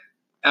like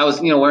I was,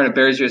 wearing a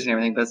Bears jersey and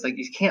everything, but it's like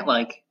you can't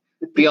like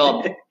be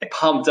all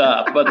pumped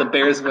up about the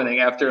Bears winning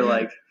after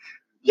like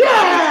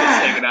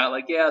hanging out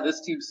like, this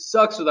team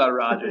sucks without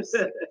Rodgers.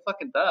 Like,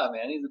 fucking duh,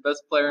 man. He's the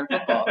best player in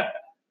football.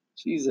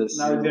 Jesus.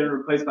 Now he's getting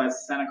replaced by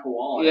Seneca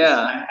Wallace.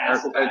 Yeah.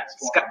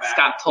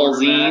 Scott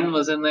Tolzien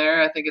was in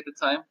there, I think, at the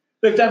time.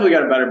 They've definitely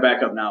got a better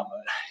backup now, but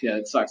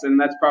it sucks. And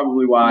that's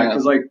probably why,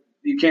 because like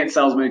you can't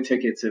sell as many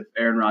tickets if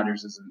Aaron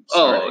Rodgers isn't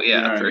starting. Oh,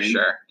 yeah, for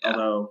sure. Yeah.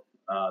 Although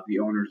the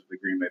owners of the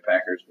Green Bay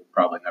Packers will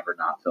probably never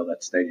not fill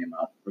that stadium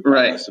up,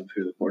 regardless of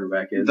who the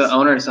quarterback is. The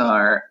owners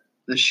are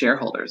the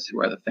shareholders who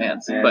are the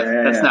fans, but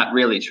that's not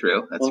really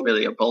true. That's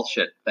really a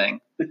bullshit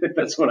thing.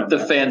 That's what the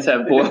fans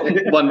have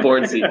one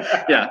board seat.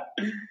 Yeah,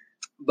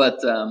 but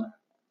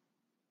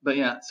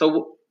yeah.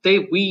 So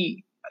Dave,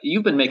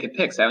 you've been making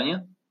picks, haven't you?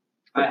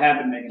 I have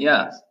been making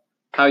picks.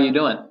 How are you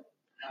doing?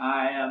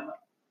 I am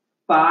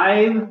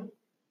 5.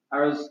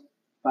 I was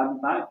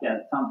 5-5. Yeah,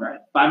 that sounds right.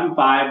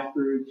 5-5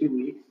 through 2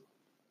 weeks.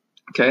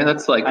 Okay,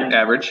 that's like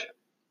average.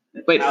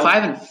 Wait,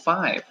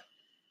 5-5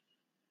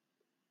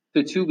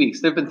 through 2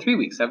 weeks. There've been 3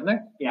 weeks, haven't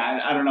there? Yeah,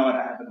 I don't know what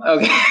happened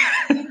last week.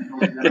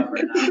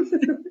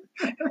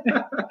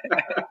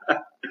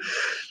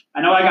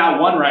 I know I got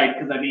one right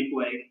because I beat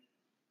Blake.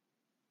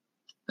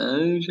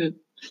 Oh shit!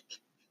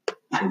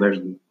 So there's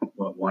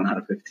 1 out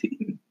of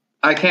 15.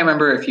 I can't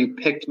remember if you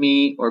picked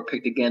me or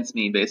picked against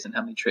me based on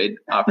how many trade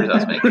offers I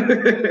was making.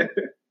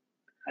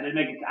 I didn't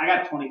make it. I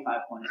got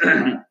 25 points.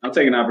 I'll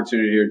take an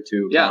opportunity here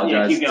to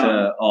apologize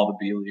to all the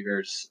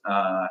B-leaguers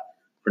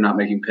for not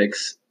making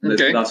picks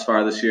thus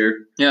far this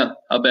year. Yeah.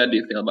 How bad do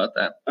you feel about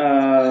that?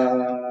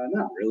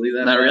 Not really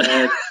that bad.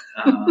 Really?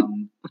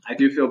 I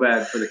do feel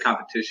bad for the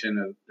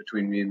competition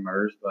between me and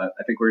Murs, but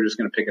I think we're just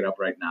going to pick it up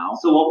right now.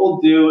 So what we'll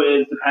do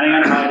is, depending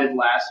on how I did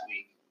last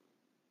week,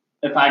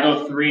 if I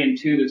go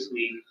 3-2 this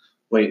week.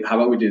 Wait, how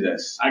about we do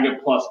this? I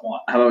get +1.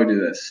 How about we do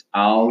this?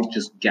 I'll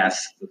just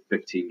guess the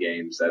 15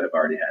 games that have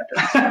already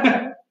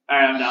happened. All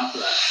right, I'm down for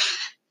that.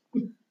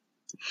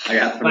 I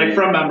got 3. Like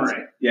from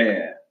memory.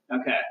 Yeah.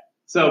 Okay.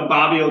 So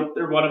Bobby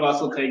or one of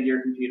us will take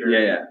your computer.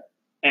 Yeah.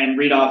 And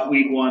read off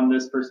week 1,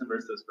 this person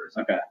versus this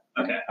person.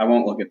 Okay. I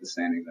won't look at the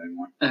standings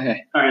anymore.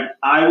 Okay. All right.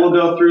 I will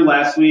go through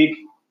last week.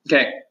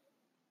 Okay.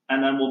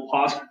 And then we'll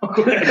pause real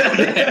quick.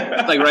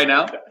 Like right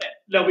now?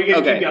 No, we can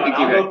keep going.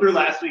 I'll go through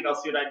last week. I'll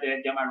see what I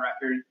did, get my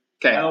record.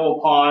 Okay. And then we'll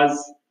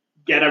pause,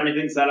 get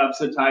everything set up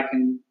so Ty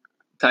can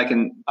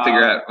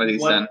figure out what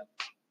he's done.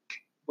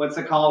 What's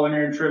it called when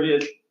you're in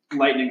trivia?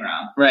 Lightning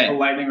round. Right. A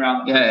lightning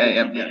round.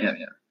 Yeah.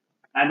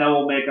 And then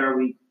we'll make our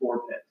week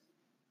 4 picks.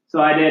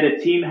 So I did a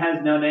team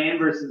has no name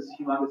versus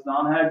humongous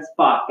non-heads.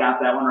 Fuck,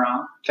 got that one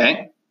wrong.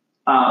 Okay.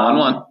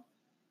 1-1.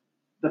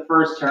 The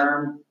first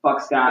term,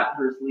 Fuck Scott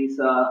versus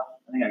Lisa.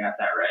 I think I got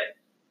that right.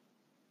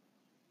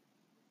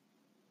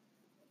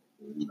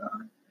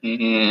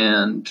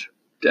 And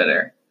dead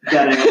air.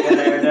 Dead air.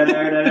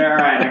 All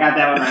right, I got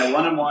that one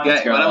right. 1-1.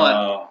 Okay,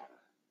 1-1.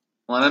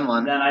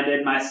 1-1. Then I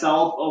did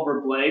myself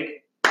over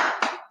Blake.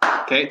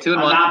 Okay, 2-1.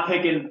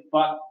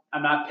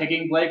 I'm not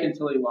picking Blake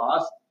until he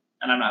lost,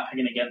 and I'm not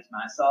picking against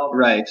myself.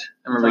 Right.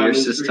 I remember your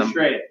system.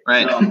 Straight.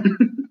 Right. So,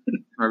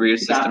 remember your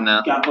system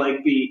now. Got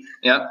Blake beat.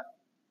 Yep.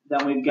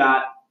 Then we've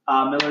got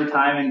Miller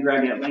Time and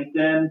Greg at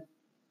LinkedIn.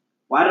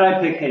 Why did I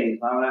pick Hayes?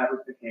 Why would I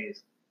ever pick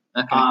Hayes?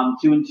 Okay.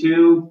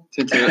 2-2.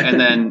 2-2, and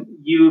then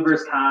you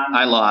versus Con.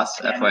 I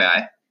lost.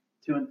 FYI.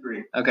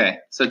 2-3. Okay,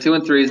 so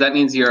 2-3. That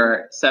means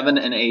you're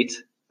 7-8.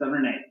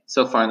 7-8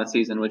 so far in the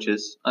season, which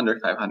is under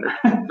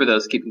 500 for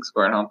those keeping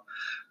score at home.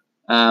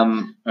 All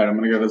right, I'm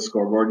going to go to the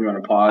scoreboard. You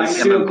want to pause?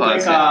 I'm going to do a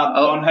quick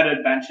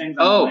boneheaded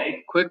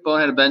benchings. Quick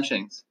boneheaded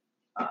benchings.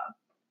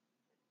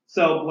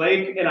 So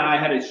Blake and I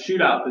had a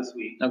shootout this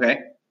week. Okay.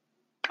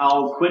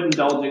 I'll quit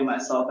indulging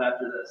myself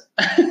after this.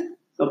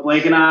 So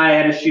Blake and I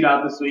had a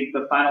shootout this week.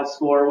 The final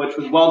score, which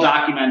was well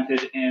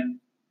documented in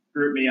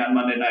GroupMe on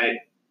Monday night,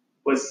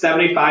 was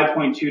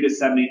 75.2 to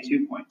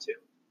 72.2.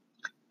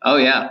 Oh,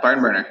 yeah.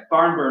 Barn burner.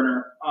 Barn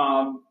burner.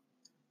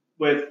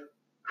 With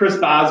Chris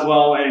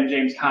Boswell and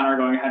James Conner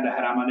going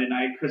head-to-head on Monday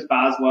night. Chris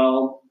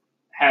Boswell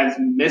has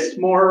missed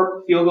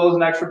more field goals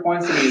and extra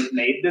points than he has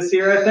made this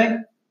year, I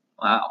think.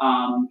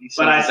 Wow.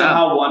 But I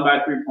somehow won by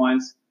 3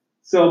 points.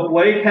 So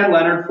Blake had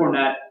Leonard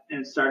Fournette in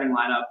his starting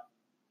lineup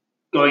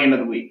going into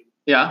the week.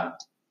 Yeah.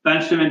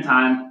 Benched him in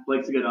time.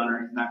 Blake's a good owner.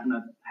 He's not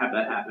going to have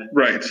that happen.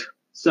 Right.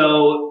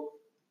 So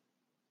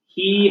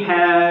he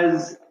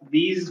has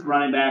these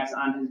running backs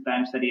on his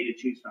bench that he had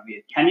to choose from. He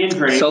had Kenyon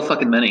Drake. So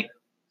fucking many.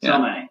 So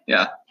many.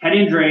 Yeah.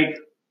 Kenyon Drake,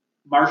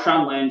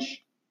 Marshawn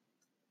Lynch,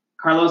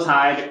 Carlos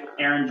Hyde,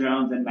 Aaron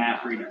Jones, and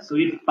Matt Breida. So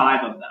he had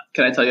 5 of them.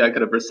 Can I tell you I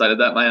could have recited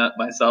that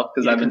myself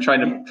because I've been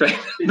trying to trade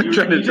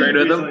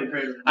with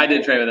him. I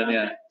did trade with him,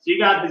 yeah. So you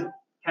got this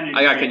Kenyon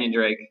I got Drake. Kenyon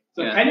Drake.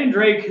 So Yeah. Kenyon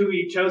Drake, who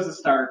he chose to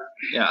start,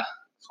 Yeah.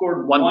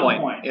 scored 1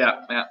 point. point. Yeah.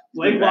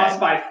 Blake lost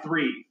by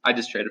 3. I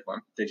just traded for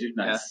him. Did you?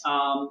 Nice.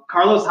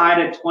 Carlos Hyde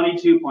had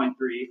 22.3.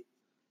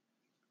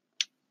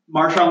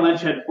 Marshawn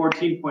Lynch had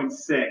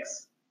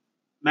 14.6.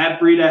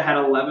 Matt Breida had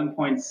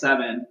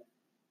 11.7.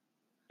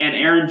 And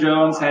Aaron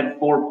Jones had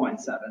 4.7.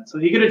 So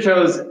he could have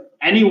chose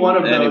any one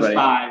of those Anybody.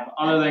 5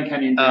 other than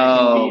Kenyon Drake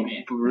Oh, and beat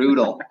me.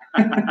 brutal.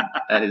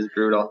 That is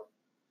brutal.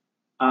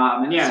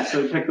 And yeah,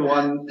 so he picked the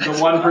one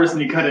person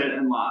he couldn't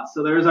and lost.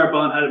 So there's our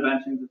boneheaded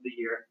benchings of the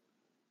year.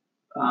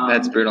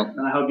 That's brutal.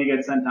 And I hope you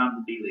get sent down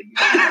to D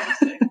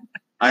League.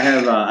 I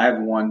have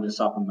one just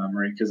off of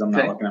memory because I'm not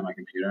Okay. looking at my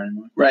computer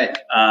anymore. Right.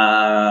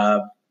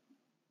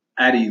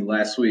 Eddie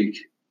last week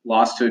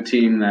lost to a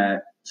team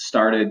that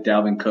started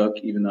Dalvin Cook,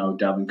 even though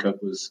Dalvin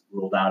Cook was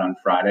ruled out on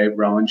Friday.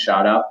 Rowan,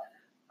 shout out.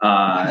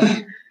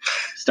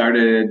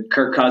 Started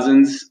Kirk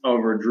Cousins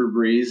over Drew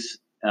Brees.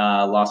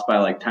 Lost by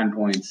like 10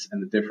 points,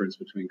 and the difference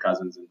between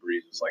Cousins and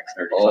Brees was like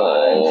 35.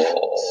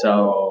 Oh.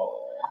 So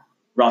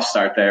rough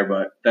start there,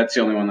 but that's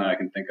the only one that I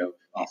can think of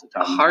off the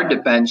top of my Hard head.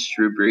 to bench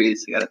Drew Brees,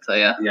 I got to tell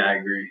you. Yeah, I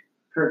agree.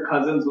 Kirk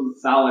Cousins was a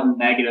solid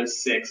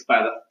 -6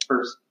 by the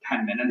first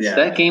 10 minutes. Yeah.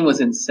 That game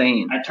was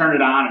insane. I turned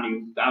it on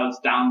and I was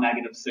down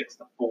 -6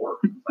 to 4.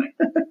 Like,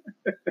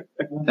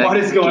 That what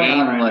is going game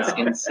on right was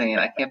now? insane.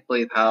 I can't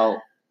believe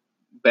how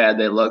bad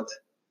they looked.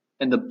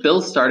 And the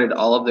Bills started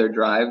all of their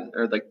drive,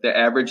 or like the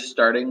average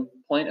starting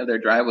point of their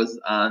drive was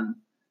on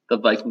the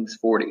Vikings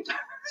 40.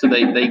 So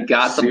they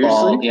got the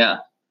ball. Seriously? Yeah.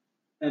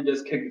 And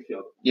just kick the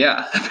field.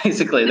 Yeah.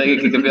 Basically, they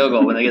could kick a field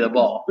goal when they get the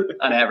ball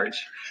on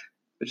average,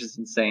 which is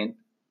insane.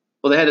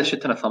 Well, they had a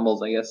shit ton of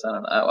fumbles, I guess. I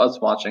don't know. I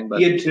was watching, but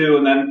He had 2,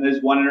 and then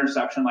there's one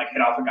interception like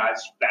hit off a guy's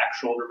back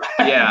shoulder.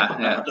 yeah.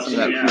 Some of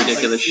that Yeah,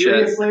 ridiculous like,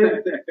 shit.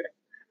 seriously?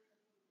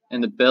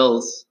 And the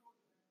Bills,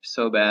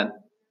 so bad,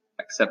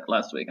 except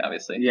last week,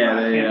 obviously. Yeah,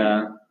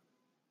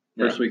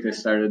 they first week they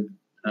started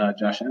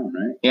Josh Allen,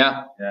 right?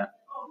 Yeah.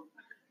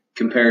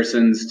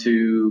 Comparisons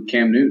to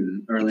Cam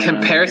Newton early on.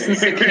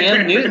 Comparisons to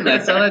Cam Newton. I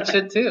saw that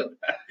shit too.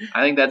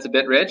 I think that's a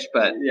bit rich,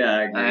 but Yeah,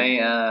 I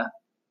agree.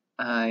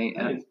 I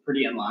think it's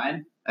pretty in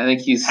line. I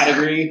think he's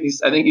Pedigree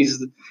I think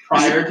he's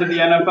prior to the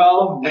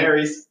NFL,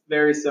 very,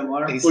 very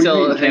similar. He's What do you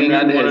still mean? Cam hanging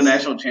on Newton to won a his.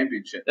 national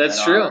championship. That's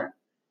at true. Auburn.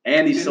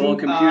 And he stole a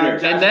computer.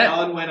 Josh And that-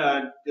 Allen win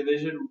a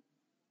Division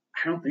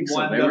I don't think so.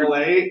 One They were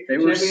AA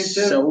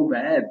championship. so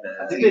bad.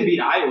 I think they beat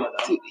Iowa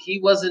though. Dude, he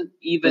wasn't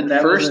even But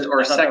that first wasn't- or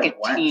I thought that was second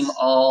West. team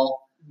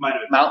all Might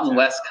have been Mountain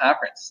West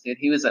Conference. Dude,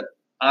 he was an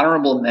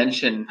honorable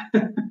mention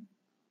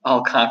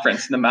all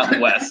conference in the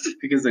Mountain West.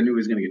 because they knew he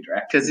was going to get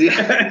drafted. Because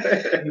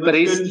He but looks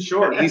he's- good and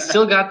short. he's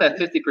still got that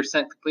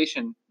 50%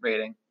 completion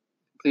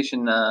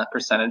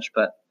percentage,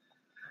 but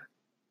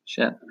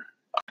shit.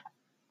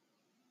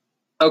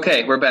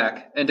 Okay, we're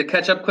back. And to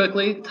catch up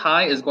quickly,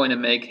 Ty is going to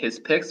make his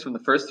picks from the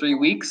first 3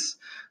 weeks,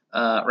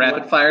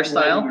 rapid fire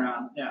style, Lightning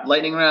round, yeah.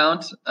 lightning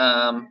round.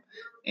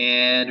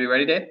 And we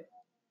ready, Dave?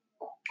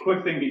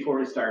 Quick thing before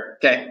we start.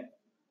 Okay.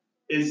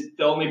 Is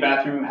the only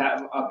bathroom you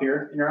have up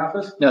here in your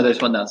office? No,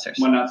 there's one downstairs.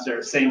 One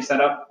upstairs. Same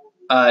setup?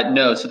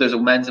 No, so there's a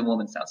men's and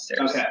women's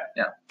downstairs. Okay.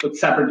 Yeah. With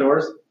separate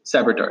doors?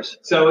 Separate doors.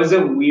 So is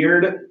it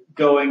weird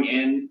going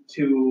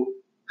into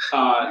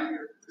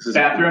This is-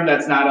 bathroom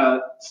that's not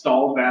a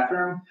stalled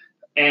bathroom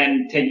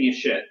and taking a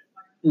shit?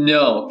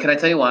 No. Can I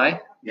tell you why?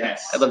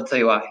 Yes. I'd love to tell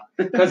you why.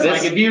 Because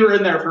This- like if you were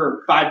in there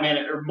for 5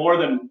 minutes or more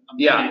than a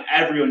Yeah. minute,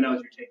 everyone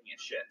knows you're taking a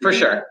shit. For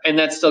sure. And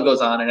that still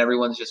goes on, and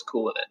everyone's just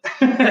cool with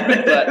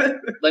it.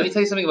 But let me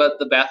tell you something about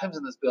the bathrooms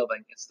in this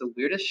building. It's the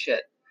weirdest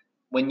shit.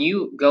 When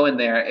you go in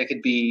there, it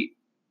could be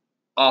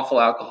awful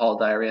alcohol,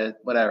 diarrhea,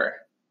 whatever.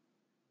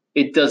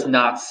 It does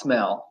not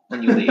smell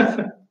when you leave.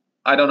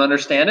 I don't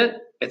understand it.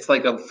 It's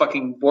like a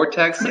fucking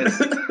vortex. It's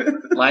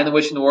line the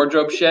witch in the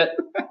wardrobe shit.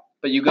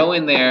 But you go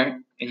in there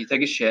and you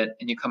take a shit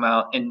and you come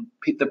out, and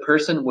the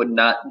person would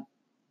not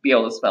be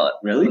able to smell it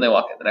Really? when they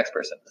walk in. The next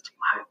person,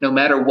 no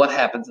matter what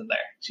happens in there.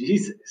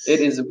 Jesus.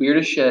 It is the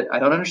weirdest shit. I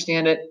don't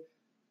understand it,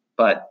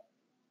 but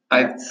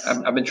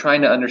I've been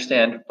trying to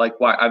understand like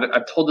why.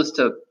 I've told this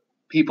to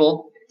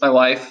people, my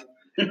wife,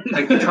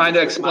 like trying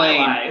to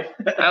explain.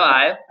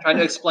 Trying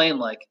to explain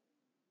like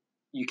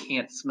you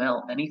can't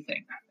smell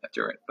anything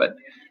after it, but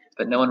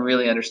no one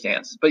really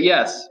understands. But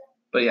yes,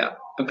 yeah,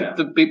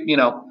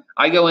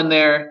 I go in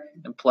there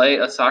and play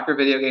a soccer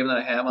video game that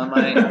I have on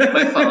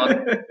my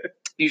phone,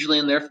 usually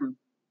in there from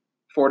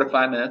 4 to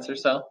 5 minutes or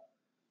so,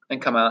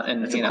 and come out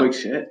and That's a quick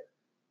shit.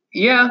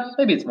 Yeah,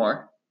 maybe it's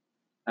more.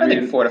 I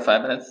think 4 to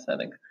 5 minutes. I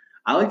think.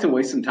 I like to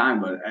waste some time,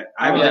 but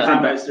I have have a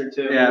different bathroom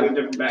too. Yeah, we have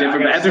different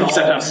bathroom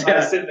setups. I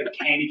sit in the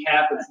candy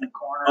cap that's in the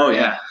corner. Oh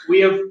yeah.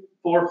 We have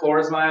 4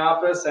 floors in my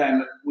office,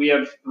 and we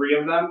have 3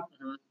 of them.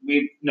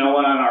 Mm-hmm. No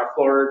one on our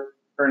floor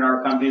or in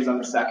our company's on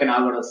the second.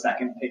 I'll go to the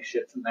second, take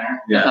shits in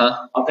there.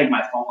 Yeah. I'll take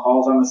my phone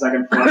calls on the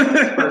second floor.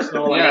 It's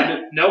personal.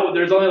 No,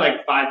 there's only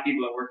like 5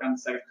 people that work on the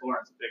second floor.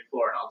 It's a big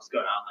floor, and I'll just go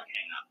down and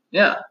hang out.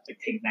 Yeah. Like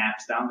take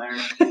naps down there.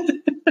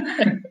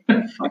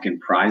 Fucking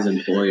prize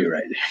employee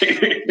right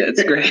there.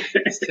 That's great.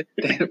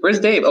 Where's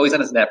Dave? Oh, he's on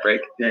his nap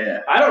break.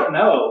 Yeah. I don't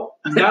know.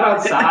 He's not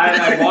outside.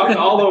 I walked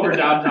all over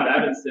downtown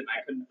Evanston.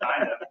 I couldn't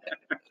find him.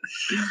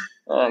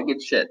 Oh,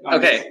 good shit. I'm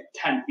Okay. just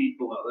 10 feet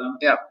below them.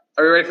 Yeah.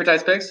 Are we ready for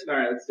Ty's picks? All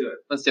right, let's do it.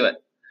 Let's do it.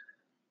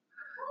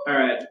 All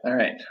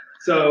right.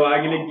 So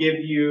I'm going to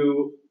give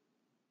you,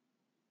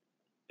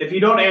 if you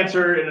don't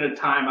answer in a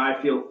time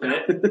I feel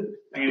fit,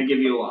 I'm going to give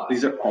you a loss.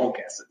 These are all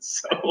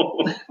guesses.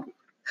 So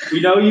we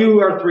know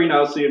you are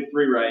 3-0, so you have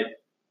 3 right.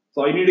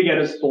 So all you need to get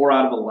is 4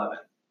 out of 11.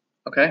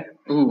 Okay.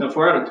 Ooh. No,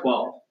 4 out of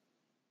 12.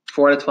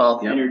 4 out of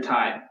 12. And you're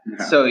tied.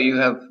 Okay. So you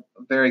have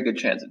a very good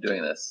chance of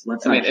doing this.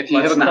 If you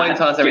have a not coin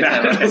toss every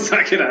time. Let's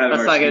not get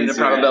into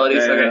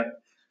probabilities. Yeah. Okay.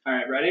 All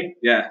right, ready?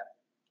 Yeah.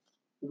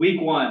 Week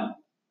 1,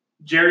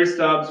 Jerry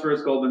Stubbs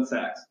versus Goldman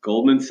Sachs.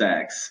 Goldman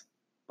Sachs.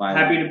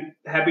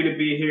 Happy to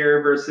be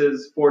here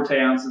versus 40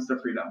 ounces to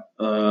freedom.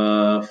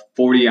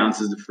 40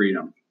 ounces to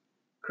freedom.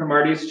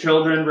 Cromartie's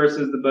Children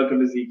versus the Book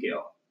of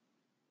Ezekiel.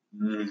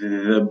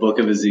 The Book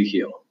of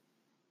Ezekiel.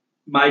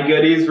 My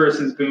Goodies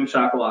versus Boom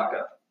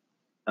Shakalaka.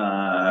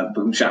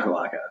 Boom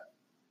Shakalaka.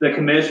 The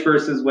Commish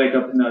versus Wake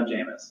Up with No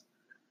Jameis.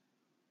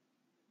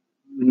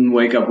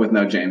 Wake Up with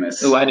No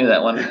Jameis. Ooh, I knew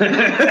that one.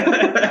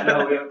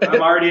 No,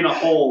 I'm already in a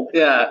hole.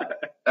 Yeah.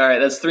 All right,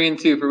 that's 3 and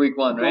 2 for week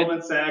 1, right?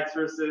 Goldman Sachs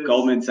versus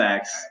Goldman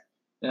Sachs.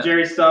 Yeah.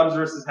 Jerry Stubbs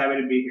versus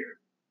Happy to Be Here.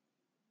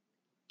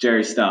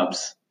 Jerry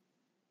Stubbs.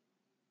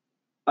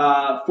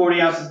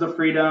 40 ounces to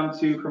freedom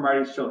to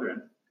Cromartie's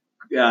Children.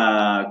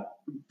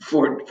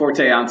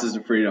 40 ounces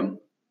to freedom.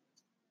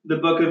 The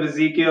Book of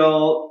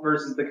Ezekiel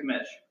versus the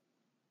Commish.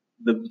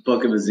 The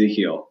Book of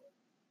Ezekiel.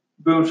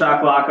 Boom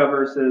Shakalaka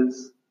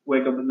versus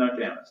Wake Up with No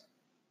Jameis.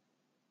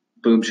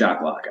 Boom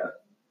Shakalaka.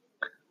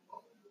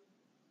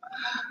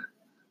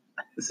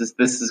 This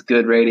is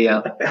good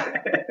radio.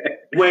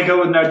 Wake Up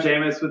with No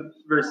Jameis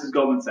versus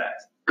Goldman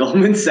Sachs.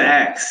 Goldman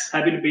Sachs.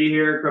 Happy to be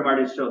here,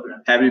 Cromartie's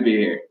Children. Happy to be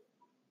here.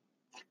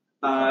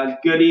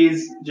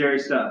 Goodies, Jerry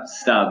Stubbs.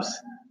 Stubbs.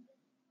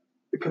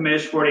 The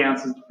Commish, 40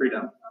 ounces to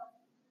freedom.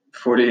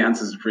 40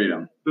 ounces of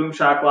freedom. Boom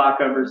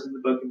Shakalaka versus the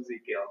Book of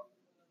Ezekiel.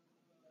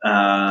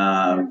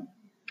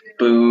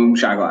 Boom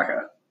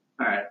Shakalaka.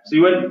 All right, so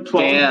you went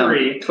 12 and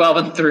 3. 12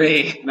 and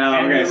 3 No,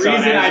 and okay. the So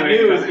reason I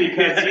knew is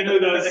because you knew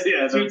those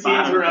 2 teams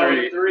were 0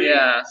 and 3.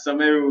 Yeah. So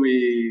maybe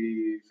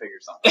we figure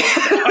something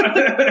out.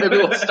 Maybe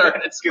we'll start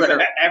it.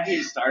 Because after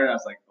you started, I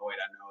was like, oh, wait,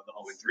 I know the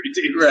whole 3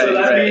 teams. Right, so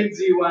that means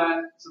you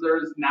went, so there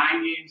was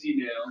 9 games you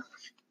knew.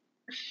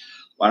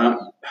 Why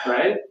don't,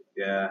 right?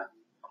 Yeah.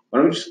 Why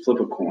don't we just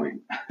flip a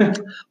coin?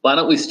 Why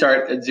don't we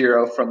start at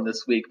 0 from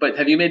this week? But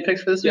have you made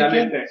picks for this week? Yeah, I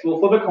made picks. We'll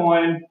flip a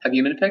coin. Have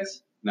you made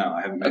picks? No,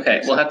 I haven't made Okay,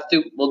 picks.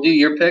 we'll do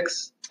your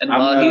picks, and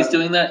while he's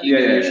doing that, you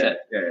do your shit.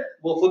 Yeah.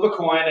 We'll flip a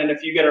coin, and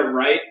if you get it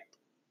right,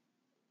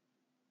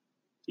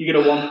 you get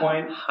a 1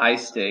 point. High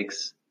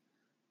stakes.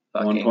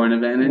 1 point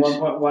advantage?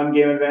 1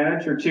 game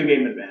advantage or 2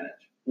 game advantage?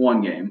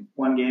 1 game.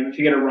 1 game. If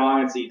you get it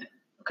wrong, it's even.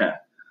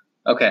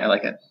 Okay, I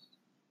like it.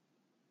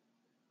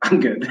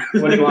 I'm good.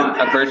 What do you want?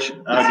 A virtue. Do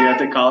you have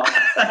to call?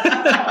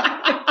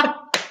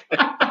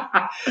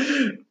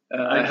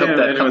 I hope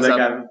that comes up.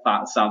 That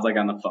guy sounds like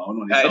on the phone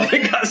when he's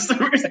selling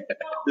customers.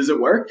 Does it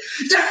work?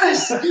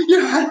 Yes!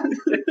 Yeah!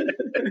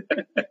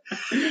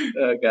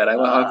 Oh, God.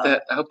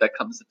 I hope that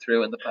comes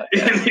through in the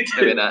podcast.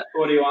 Maybe not.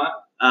 What do you want?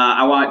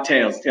 I want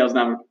tails. Tails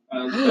number.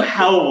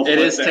 Hell of a It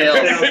is flip tails.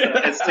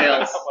 there. It's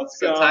tails. Let's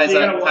So go. Ty's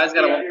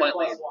got a 1 point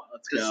plus lead. 1.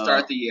 Let's To go.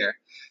 start the year.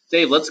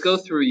 Dave, let's go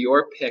through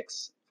your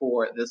picks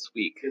for this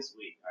week. This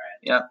week. All right.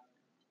 Yeah.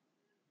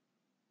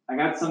 I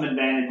got some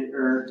advantage,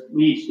 or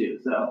we each do,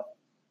 so.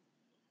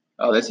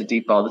 Oh, that's a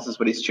deep ball. This is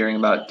what he's cheering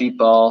about. Deep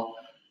ball.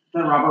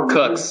 Then Robert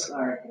Cooks.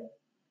 All right.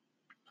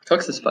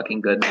 Cooks is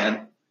fucking good,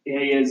 man. Yeah,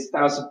 he is.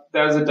 That was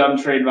a dumb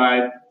trade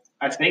by,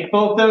 I think,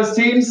 both those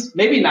teams.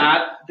 Maybe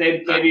not.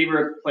 They maybe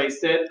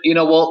replaced it.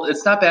 Well,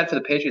 it's not bad for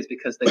the Patriots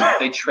because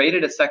they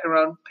traded a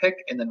second-round pick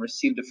and then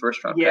received a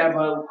first-round Yeah, pick.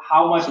 but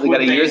how much So they would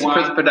got a they year's want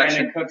worth of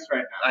production. Brandon Cooks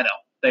right now? I know.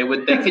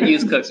 They could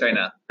use Cooks right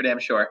now, for damn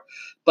sure.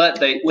 But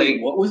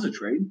what was the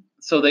trade?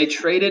 So they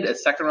traded a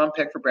second-round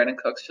pick for Brandon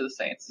Cooks to the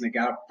Saints. And they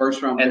got a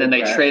first-round pick. And then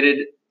they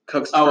traded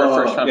Cooks for a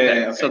first-round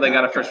pick. Okay, so they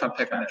got a first-round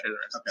pick when they traded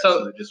the rest.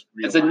 Okay, so just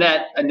it's a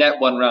net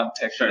one-round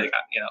pick that they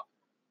got,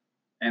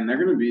 And they're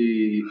going to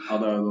be,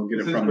 although they'll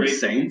get it from the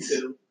Saints.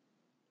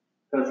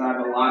 Because I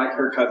have a lot of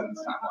Kirk Cousins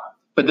time left.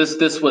 But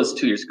this was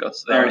 2 years ago,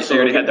 so they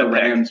already had the that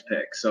Rams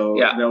pick. So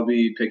they'll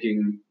be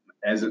picking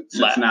as it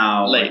sits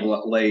now, late,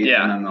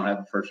 and then they'll have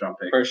a first-round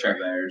pick for sure.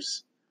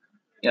 Theirs.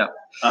 Yeah.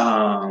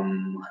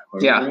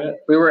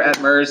 We were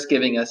at Murs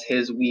giving us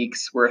his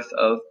week's worth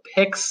of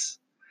picks,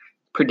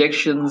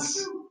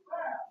 predictions,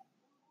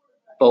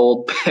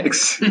 bold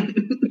picks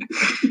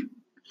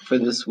for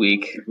this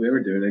week. If we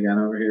ever do it again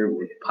over here,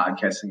 we're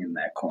podcasting in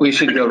that corner. We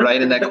should go right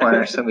in that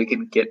corner so we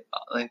can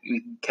we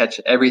can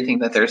catch everything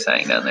that they're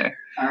saying down there.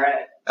 All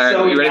right.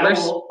 So you ready, got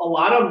Murs? a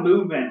lot of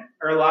movement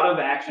or a lot of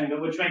action,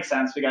 which makes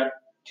sense. We got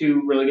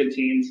 2 really good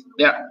teams.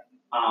 Yeah.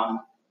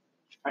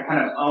 I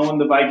kind of own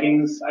the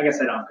Vikings. I guess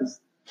I don't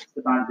because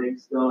Stephon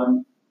Diggs still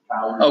in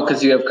power. Oh,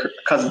 because you have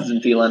Cousins and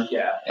Thielen.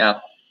 Yeah.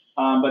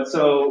 But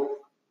so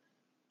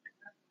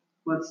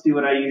let's do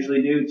what I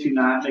usually do to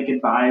not make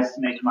it biased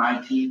to make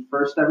my team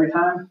first every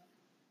time.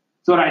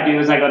 So what I do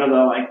is I go to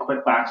the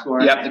quick box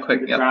score. Yep, the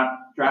quick.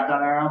 Drop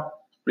down arrow.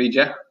 Read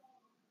ya.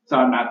 So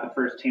I'm not the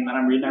first team that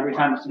I'm reading every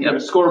time. So you go to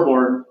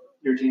scoreboard.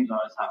 Your team's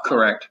always top.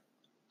 Correct.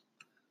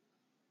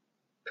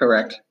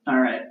 All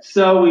right.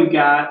 So we've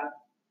got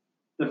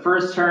the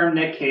first term,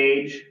 Nick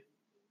Cage,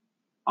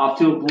 off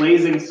to a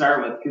blazing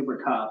start with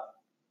Cooper Kupp.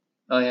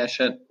 Oh, yeah,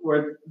 shit.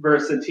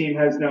 Versus a team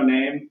has no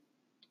name.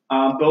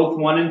 Both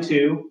 1 and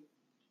 2.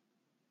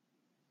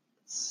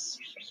 So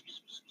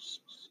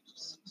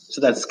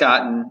that's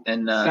Scott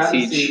and Scott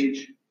Siege. And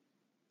Siege.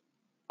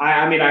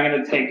 I mean, I'm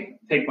going to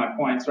take my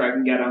points where I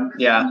can get them.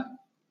 Yeah.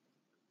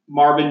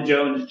 Marvin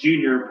Jones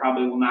Jr.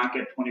 probably will not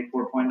get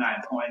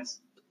 24.9 points.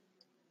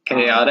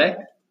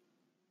 Kenyatte?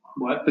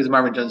 What? Who's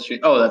Marvin Jones Jr.?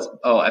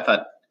 I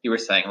thought you were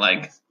saying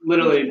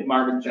literally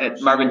Marvin Jones.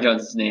 Marvin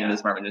Jones' name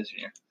is Marvin Jones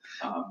Jr.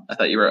 I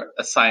thought you were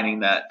assigning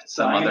that to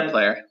some other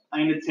player.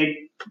 I'm going to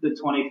take the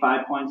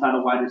 25 points out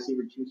of wide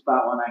receiver 2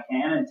 spot when I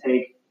can and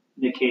take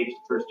Nick Cage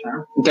first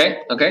term.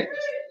 Okay. And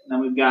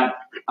then we've got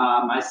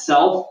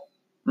myself,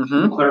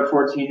 Claire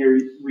 14-year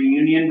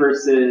reunion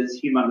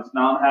versus Humongous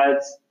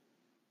Mountainheads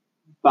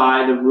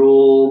by the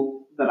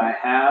rule that I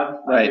have.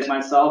 I did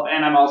myself,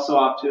 and I'm also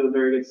off to a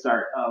very good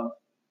start of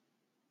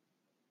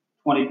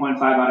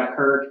 20.5 out of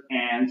Kirk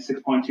and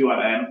 6.2 out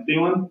of Adam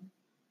Thielen.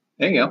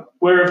 There you go.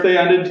 Where if they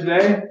ended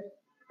today,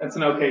 that's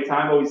an okay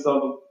time, but we still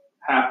have a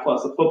half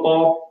plus of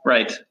football.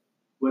 Right.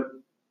 With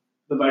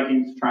the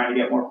Vikings trying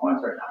to get more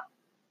points right now.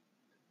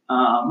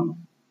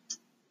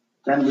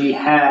 Then we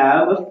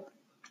have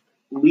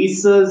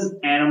Lisa's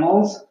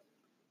Animals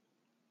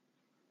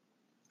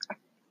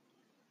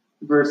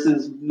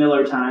versus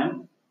Miller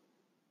Time.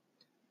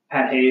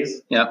 Pat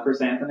Hayes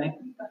versus Anthony.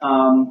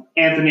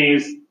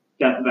 Anthony's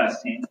got the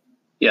best team.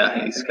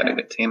 Yeah, he's got a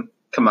good team.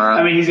 Kamara.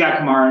 I mean, he's got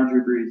Kamara and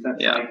Drew Brees.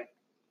 That's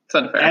it's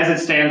unfair.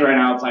 As it stands right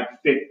now,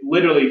 it's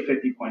literally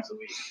 50 points a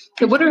week.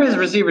 Okay, what are his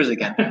receivers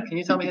again? Can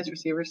you tell me his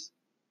receivers?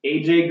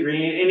 AJ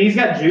Green, and he's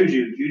got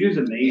Juju. Juju's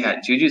amazing. Yeah,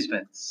 Juju's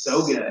been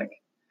so good. Sick.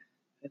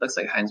 It looks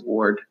like Hines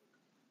Ward.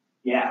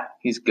 Yeah.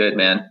 He's good,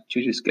 man.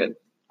 Juju's good.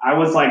 I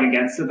was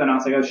against it, then I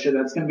was like, oh shit,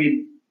 that's going to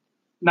be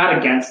not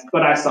against,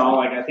 but I saw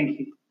I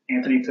think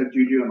Anthony took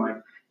Juju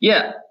in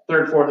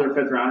third, fourth, or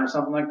fifth round or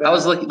something like that. I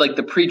was looking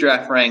the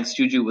pre-draft ranks.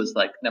 Juju was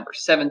number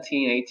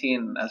 17, 18.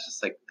 And I was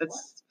just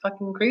that's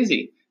fucking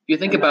crazy. If you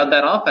think about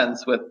that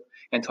offense with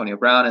Antonio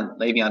Brown and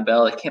Le'Veon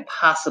Bell, it can't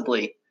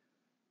possibly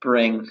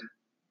bring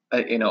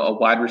a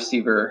wide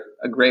receiver,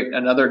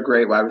 another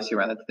great wide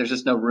receiver. There's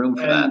just no room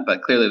for that,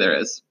 but clearly there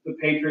is. The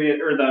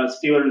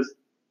the Steelers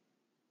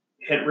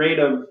hit rate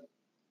of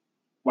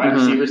wide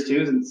receivers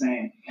too is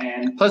insane.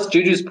 And plus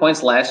Juju's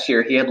points last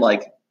year, he had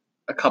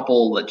a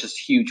couple just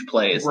huge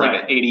plays, an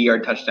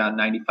 80-yard touchdown,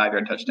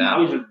 95-yard touchdown.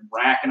 Now he's just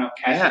racking up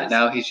catches. Yeah,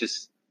 now he's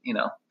just, if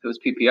it was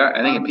PPR,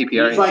 I think in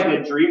PPR. He's like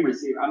a dream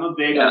receiver. I'm a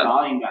big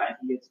volume guy.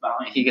 He gets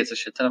volume. He gets a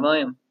shit ton of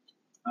volume.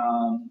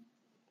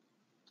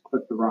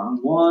 Click the wrong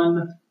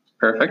one.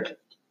 Perfect.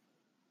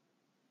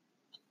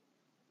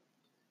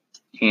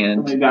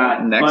 And we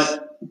got next.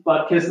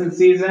 Butt kissing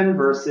season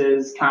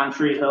versus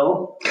Country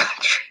Hill.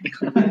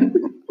 And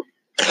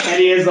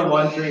he has the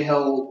One Tree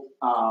Hill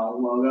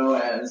logo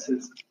as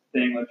his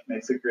thing, which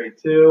makes it great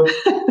too.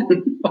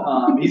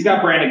 He's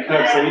got Brandon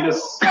Cooks, so he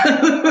just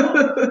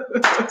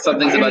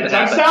something's about to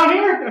happen. Touchdown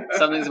here.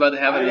 Something's about to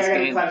happen in this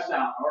game.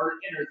 Touchdown or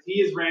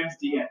he is Rams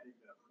D. I think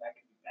that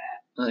could be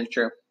bad. That's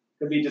true.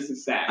 Could be just a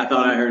sack. I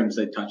thought I heard him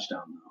say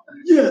touchdown.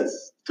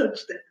 Yes,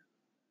 touchdown.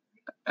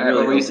 All right,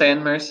 what were you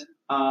saying, Mers?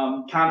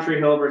 Country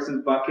Hill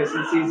versus Butt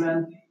kissing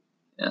season.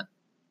 Yeah.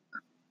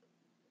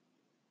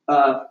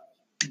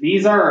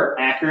 These are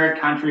accurate.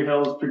 Country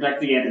Hill is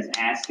projected to get his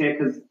ass kicked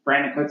because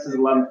Brandon Cooks is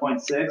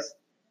 11.6,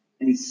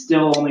 and he's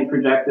still only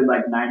projected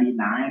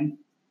 99.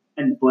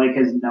 And Blake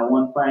has no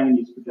one playing, and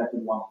he's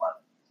projected 111.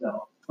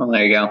 So. Well,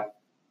 there you go.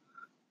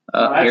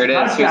 Here it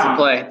is. Here's the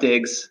play.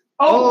 Diggs.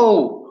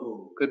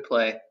 Oh, good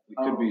play. We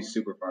could be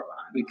super far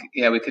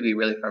behind. We could be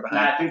really far behind.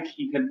 I think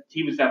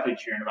he was definitely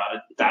cheering about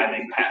a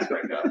diving pass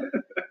breakup.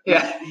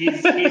 Yeah.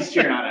 He's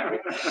cheering on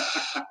everything.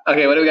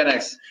 Okay, what do we got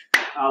next?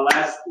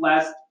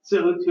 Last. So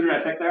Luke, who did I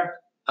pick there?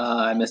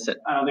 I missed it.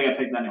 I don't think I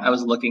picked anyone. I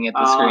was looking at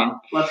the screen.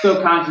 Let's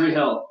go Country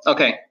Hill.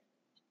 Okay.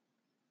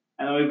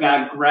 And then we've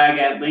got Greg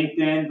at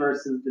LinkedIn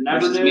versus the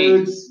Never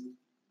Nudes.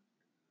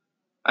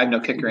 I have no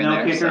kicker in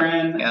there. No kicker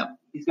in. Yeah.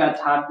 He's got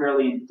Todd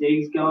Gurley and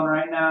Diggs going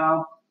right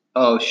now.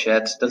 Oh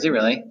shit! Does he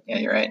really? Yeah,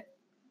 you're right.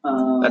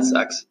 That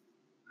sucks.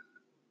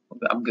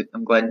 I'm good.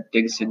 I'm glad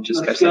Diggs didn't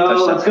just catch that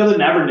touchdown. Let's go the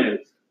Never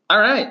Nudes. All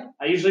right.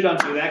 I usually don't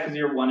do that because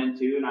you're 1 and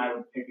 2, and I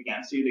would pick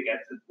against you to get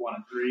to 1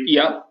 and 3.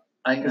 Yep.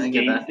 I get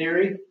game that.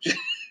 Theory.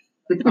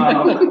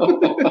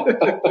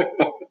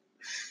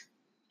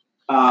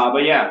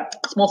 But yeah.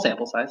 Small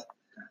sample size.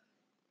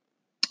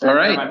 All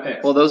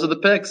right. Well, those are the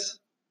picks.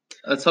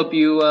 Let's hope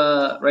you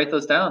write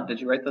those down. Did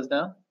you write those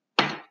down?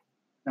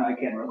 No, I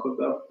can real quick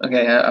though.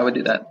 Okay, I would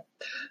do that.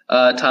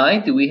 Ty,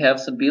 do we have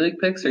some B-League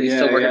picks, or are you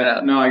still working it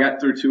out? No, I got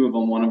through 2 of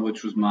them, one of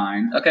which was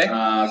mine. Okay.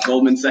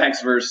 Goldman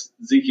Sachs versus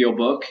Ezekiel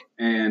Book,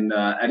 and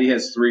Eddie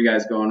has 3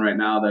 guys going right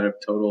now that have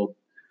totaled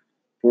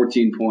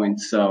 14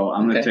 points, so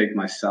I'm going to take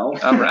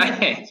myself. All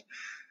right.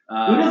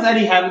 Who does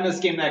Eddie have in this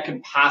game that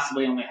could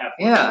possibly only have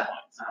 14 points?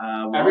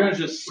 Everyone's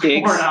just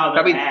scoring out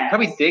of their ass.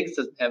 Probably Diggs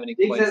doesn't have any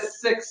points. Diggs has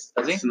 6.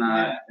 Does he? It's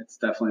not. Yeah. It's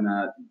definitely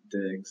not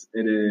Diggs.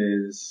 It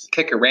is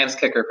kicker, Rams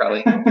kicker,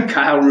 probably.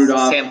 Kyle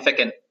Rudolph, Sam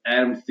Ficken,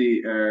 Adam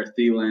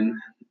Thielen,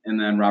 and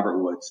then Robert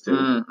Woods too.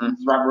 Mm-hmm.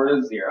 Robert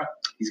Woods is 0.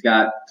 He's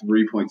got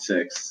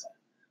 3.6.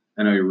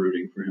 I know you're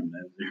rooting for him to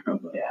have 0,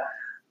 but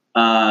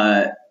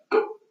yeah.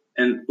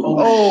 And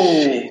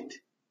shit.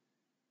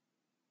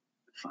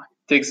 Fuck.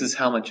 Diggs'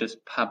 helmet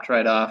just popped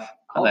right off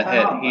on that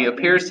hit. He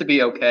appears to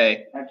be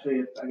okay.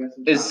 Actually, I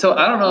guess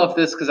I don't know if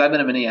this, because I've been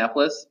in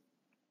Minneapolis,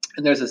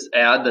 and there's this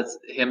ad that's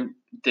him,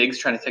 Diggs,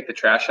 trying to take the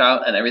trash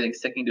out, and everything's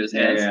sticking to his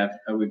hands. Yeah,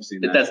 we've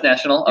seen that. That's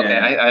national? Okay,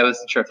 yeah. I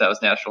wasn't sure if that was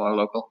national or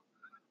local.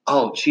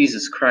 Oh,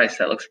 Jesus Christ,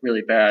 that looks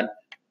really bad.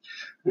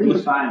 He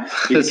was fine.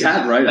 He's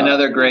got right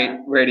another great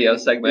radio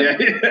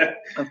segment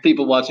of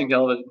people watching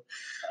television.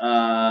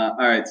 All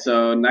right,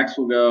 so next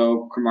we'll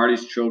go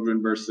Cromartie's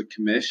Children versus the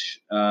Commish.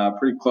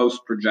 Pretty close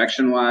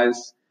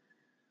projection-wise.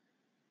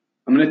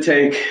 I'm going to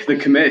take the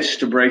Commish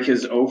to break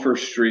his 0-for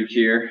streak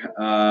here,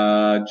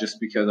 just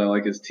because I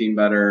like his team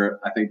better.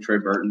 I think Trey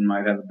Burton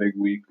might have a big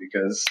week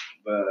because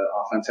the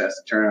offense has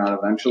to turn out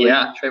eventually.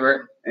 Yeah, Trey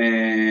Burton.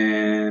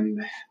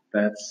 And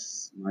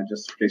that's my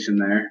justification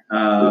there.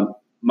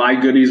 My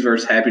goodies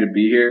versus happy to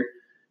be here.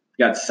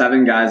 Got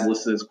 7 guys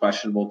listed as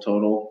questionable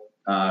total.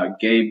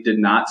 Gabe did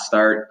not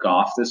start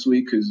Goff this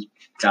week, who's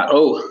got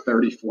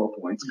 34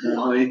 points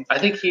currently. I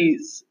think he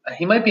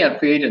might be on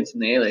free agents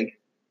in the A-League.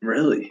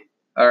 Really?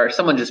 Or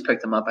someone just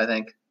picked him up, I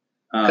think.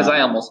 Because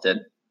I almost did,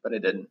 but I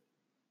didn't.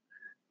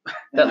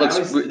 That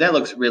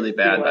looks really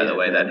bad, by the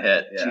way, that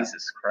hit. Yeah.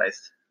 Jesus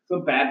Christ. It's a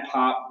bad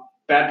pop.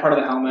 Bad part of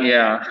the helmet.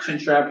 Yeah. Chin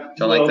strap.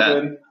 Don't like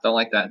that. Don't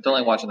like that. Don't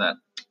like watching that.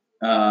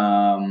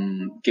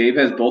 Gabe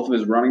has both of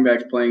his running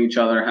backs playing each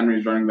other.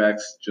 Henry's running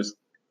backs just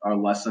are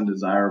less than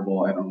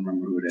desirable. I don't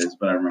remember who it is,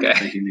 but I remember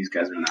thinking these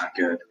guys are not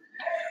good.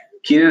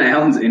 Keenan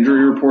Allen's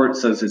injury report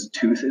says his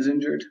tooth is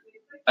injured.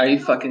 Are you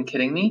fucking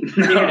kidding me?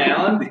 Keenan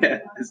Allen?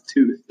 Yeah, his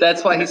tooth.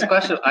 That's why he's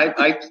questionable.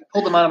 I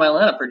pulled him out of my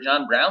lineup for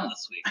John Brown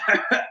this week.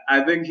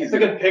 I think he's a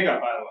good pickup,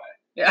 by the way.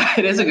 Yeah,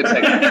 it is a good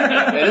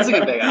pickup. It is a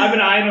good pickup. I've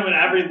been eyeing him in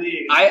every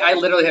league. I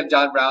literally have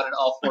John Brown in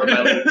all 4 of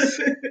my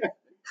leagues.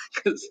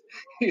 Because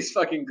he's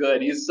fucking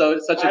good. He's such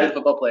a good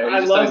football player. I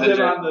loved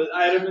him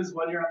I had him as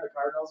 1 year on the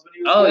Cardinals when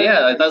he was good.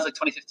 Yeah, that was like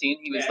 2015.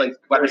 He was like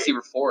wide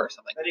receiver 4 or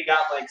something. Then he got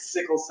like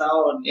sickle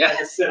cell and had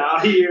to sit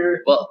out a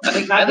year. Well, I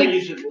think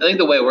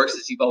the way it works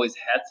is you've always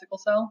had sickle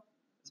cell.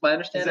 Is my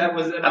understanding.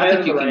 I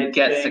don't think you can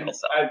get sickle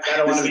cell.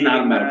 This is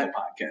not a medical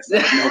podcast. I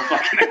have no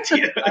fucking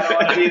idea. I don't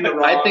want to be in the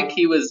wrong. I think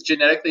he was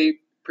genetically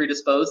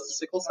predisposed to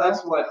sickle cell.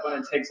 That's when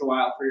it takes a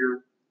while for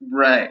your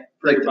body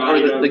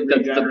to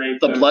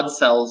regenerate. The blood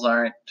cells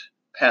aren't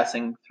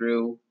passing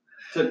through.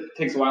 So it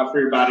takes a while for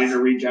your body to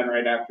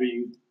regenerate after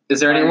you. Is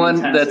there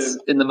anyone that's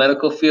in the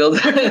medical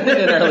field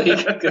in our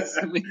league? Because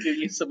we can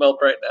use some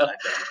help right now. I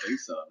don't think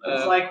so.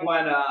 It's like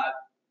when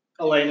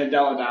Elena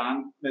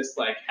Deladon missed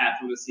like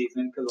half of the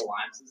season because of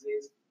Lyme's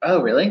disease.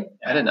 Oh, really?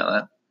 Yeah. I didn't know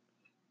that.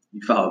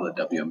 You follow the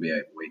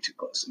WNBA way too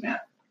close, man.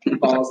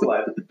 Ball is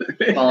life.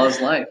 Ball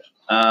is life.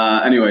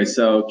 Anyway,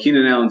 so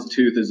Keenan Allen's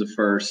tooth is a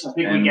first. I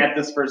think we get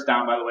this first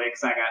down, by the way,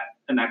 because I got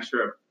an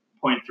extra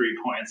 0.3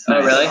 points.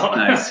 Oh, really?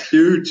 Nice.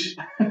 Huge.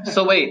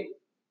 So, wait.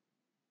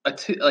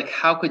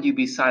 How could you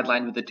be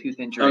sidelined with a tooth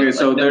injury? Okay,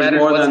 so no matter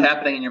what's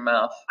happening in your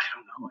mouth. I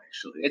don't know,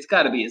 actually. It's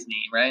got to be his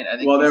knee, right? I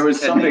think well, there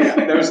was something.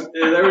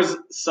 there was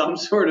some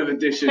sort of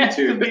addition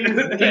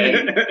to.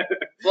 Okay.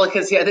 Well,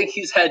 because I think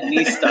he's had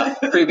knee stuff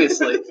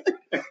previously.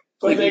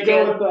 But they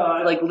go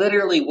with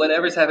literally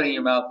whatever's happening in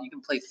your mouth, you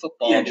can play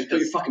football. Yeah, just put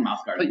your fucking mouth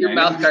guard. Put your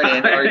mouth guard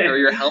in or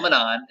your helmet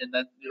on, and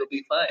then it'll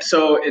be fine.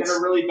 So it's a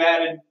really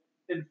bad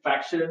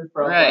infection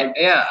from Right. like.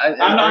 Yeah. I'm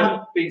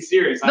not being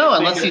serious. No, I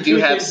think unless a you do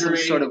tooth have some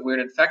injury sort of weird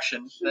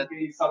infection. should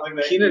be something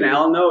that Keenan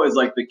Allen though is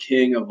like the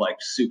king of like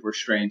super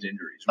strange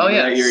injuries. Oh,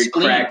 yeah, Remember that year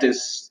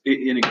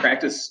spleen. he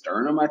cracked his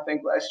sternum, I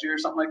think, last year or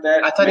something like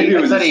that. I thought Maybe he.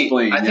 it was I, his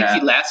spleen. think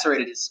he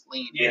lacerated his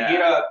spleen.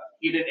 Yeah,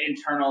 he had an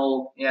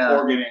internal Yeah.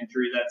 organ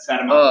injury that set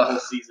him out the whole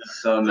season.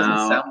 So Doesn't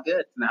now sound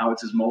good.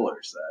 it's his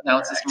molars. Now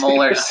it's his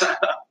molars.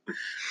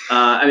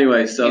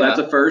 Anyway, so Yeah. that's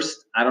a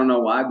first. I don't know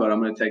why, but I'm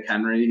going to take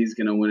Henry. He's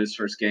going to win his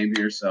first game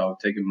here, so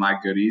taking my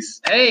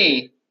goodies.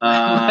 Hey,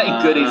 my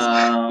goodies.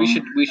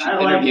 We should I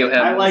like interview it.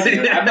 him. I like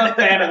it. I'm a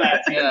fan of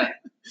that team. Yeah.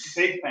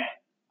 Big fan.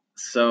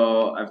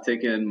 So I've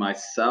taken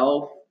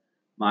myself,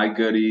 my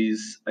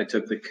goodies. I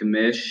took the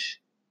commish,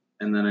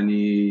 and then I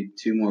need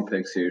 2 more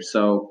picks here.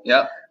 So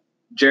Yep.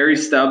 Jerry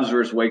Stubbs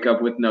versus Wake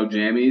Up with No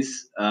Jammies.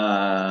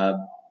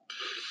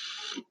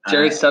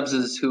 Jerry Stubbs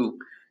is who?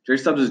 Jerry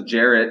Stubbs is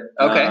Jarrett,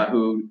 Okay.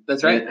 who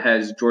That's right.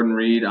 has Jordan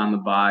Reed on the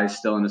bye,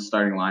 still in the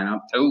starting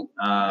lineup. Oh,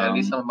 gotta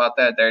do something about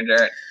that there,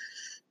 Jarrett.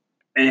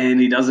 And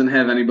he doesn't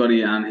have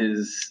anybody on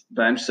his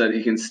bench that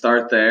he can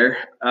start there.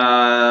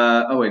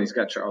 Oh, wait, he's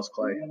got Charles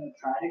Clay. We're gonna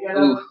try to get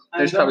Ooh, him.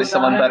 there's probably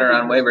someone better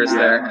on waivers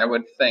there, I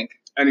would think.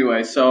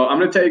 Anyway, so I'm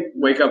going to take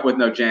Wake Up with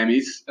No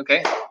Jammies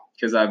Okay.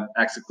 because I've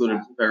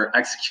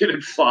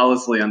executed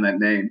flawlessly on that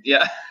name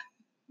Yeah.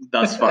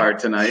 thus far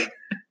tonight.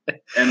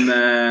 And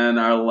then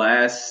our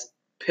last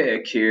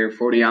pick here,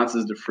 40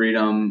 Ounces to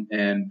Freedom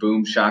and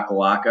Boom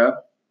Shakalaka.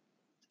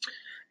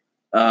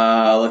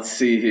 Let's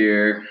see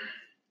here.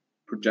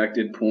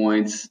 Projected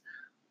points.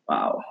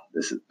 Wow,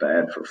 this is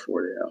bad for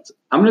 40 ounces.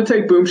 I'm going to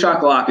take Boom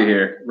Shakalaka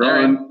here.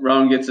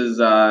 Rowan gets his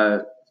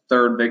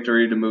third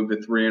victory to move to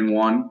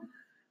 3-1.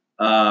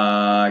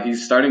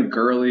 He's starting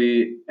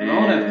Gurley. We're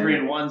all at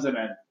 3-1s and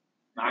an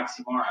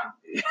oxymoron.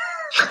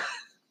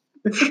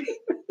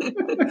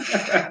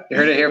 You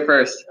heard it here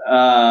first.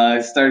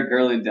 He started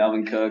Gurley and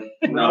Dalvin Cook.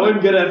 Rowan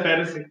good at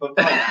fantasy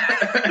football.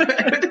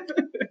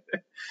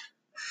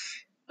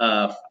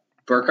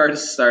 Burkhardt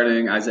is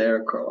starting Isaiah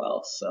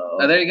Crowell. So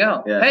Oh, there you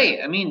go. Yeah.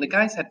 Hey, I mean, the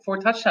guy's had 4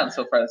 touchdowns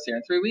so far this year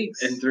in 3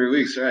 weeks. in 3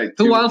 weeks, right?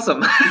 Who wants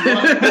him? What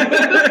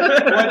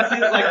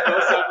seems like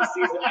first half of the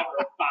season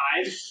ever?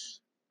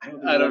 5?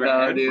 I don't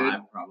know, Had dude. 5,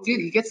 probably.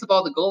 Dude, he gets the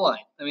ball to the goal line.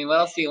 I mean, what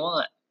else do you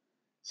want?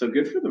 So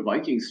good for the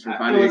Vikings for It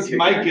finding a was kicker.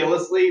 Mike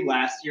Gillisley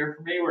last year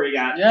for me, where he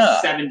got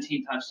Yeah.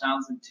 17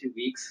 touchdowns in 2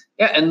 weeks.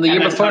 Yeah, and the and year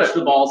then before, touched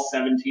the ball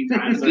 17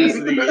 times the rest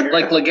of the year.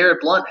 like LeGarrette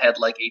Blount had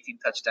like 18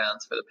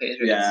 touchdowns for the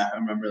Patriots. Yeah, I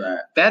remember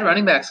that. Bad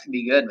running backs can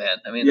be good, man.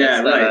 I mean,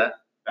 Yeah, that's not right.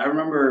 I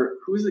remember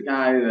who's the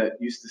guy that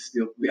used to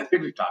steal. I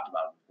think we've talked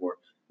about it before.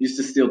 Used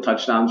to steal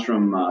touchdowns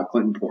from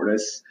Clinton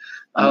Portis.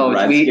 Oh, we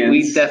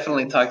Redskins.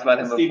 definitely talked about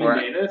him Stephen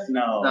before. Davis?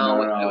 No.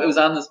 It was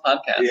on this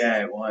podcast.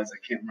 Yeah, it was. I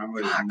can't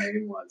remember what his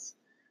name was.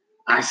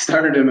 I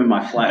started him in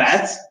my flex.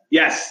 Bats?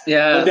 Yes.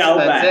 Yeah, Liddell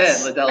that's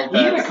Betts. it. Liddell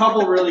He had a Betts.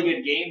 couple really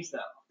good games, though.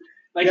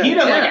 Like, Yeah. he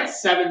had Yeah. like a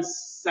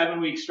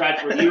 7-week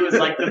stretch where he was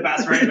like the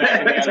best running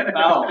back in the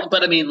NFL.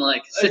 But I mean,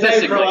 like, Isaiah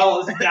statistically, Crowell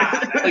is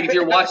not. like if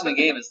you're watching the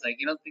game, it's like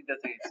you don't think that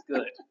thing's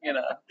good, you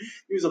know?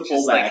 He was a Just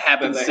fullback. like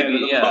happens that to they be,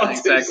 handed the yeah, ball to.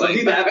 exactly. So Was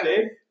he that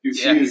big? he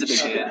was Yeah, he's a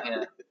huge. big kid.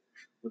 Yeah.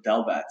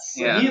 Liddell Betts.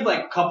 Yeah. He had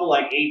like a couple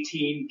like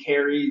 18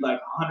 carry, like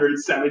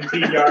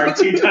 117 yard,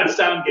 2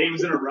 touchdown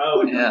games in a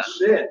row. And you're like,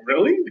 shit,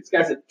 Really? this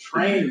guy's a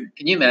train.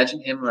 Can you imagine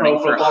him running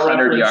for Football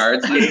 100 Reference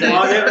yards these game days?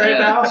 on it right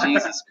Yeah, now.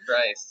 Jesus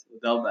Christ.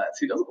 Liddell Betts.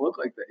 He doesn't look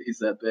like that. He's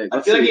that big. I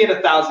Let's feel like see. he had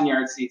a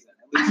 1,000-yard season.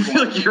 At I least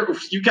feel one.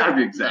 like you gotta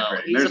be No,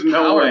 exaggerating. he's There's a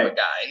no power way.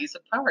 guy. He's a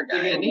power I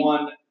guy, think isn't he he? had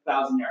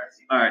 1,000-yard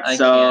season. All right, I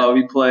so can't.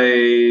 we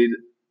played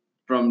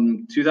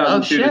from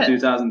 2002 Oh, to shit.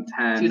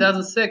 2010.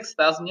 2006,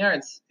 1,000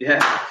 yards.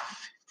 Yeah,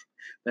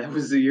 that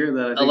was the year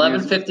that I think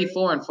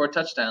 1154 and 4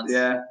 touchdowns.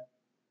 Yeah,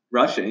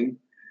 rushing.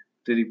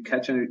 Did he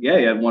catch any? Yeah,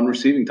 he had 1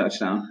 receiving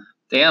touchdown,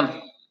 Damn.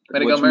 Way to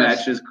go, which Merce.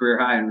 matched his career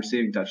high in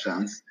receiving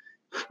touchdowns.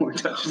 4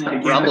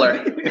 touchdowns.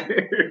 Rumbler.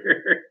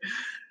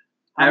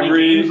 How many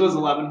Every games was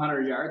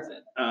 1,100 yards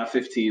in?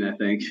 15, I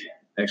think.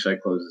 Actually, I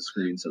closed the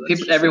screen, so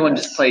that's Everyone a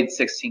just played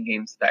 16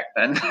 games back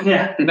then.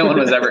 Yeah. No one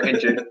was ever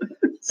injured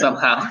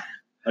somehow.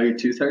 Oh, your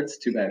tooth hurts?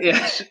 Too bad.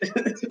 Yeah.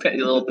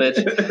 You little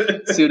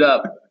bitch. Suit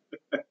up.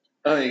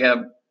 Oh, you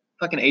got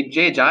fucking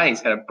AJ Ajayi.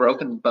 He's got a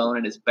broken bone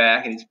in his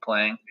back, and he's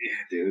playing. Yeah,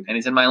 dude. And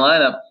he's in my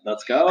lineup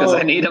Let's go. because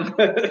I need him.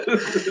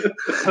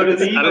 So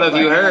does he I don't know if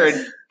you like-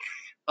 heard.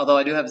 Although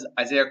I do have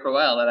Isaiah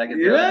Crowell that I could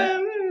throw in there.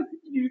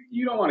 Yeah,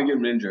 you don't want to get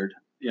him injured.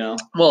 You know,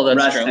 Well, that's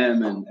rest true.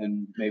 him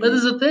and maybe. But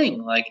this is the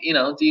thing. Like, you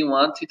know, do you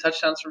want 2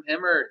 touchdowns from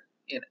him? Or,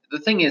 you know, the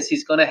thing is,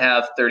 he's going to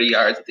have 30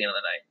 yards at the end of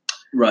the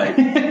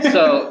night. Right.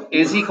 So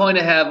is he going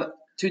to have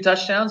 2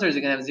 touchdowns or is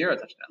he going to have 0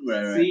 touchdowns?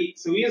 Right. See,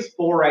 so he has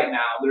 4 right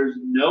now. There's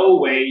no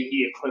way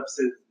he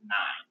eclipses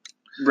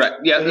 9. Right.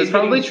 Yeah, So that's he's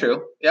probably getting-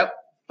 true. Yep.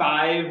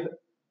 5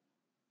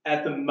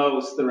 at the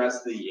most the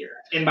rest of the year.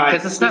 In my,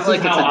 Because it's not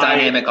like it's a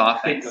dynamic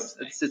offense.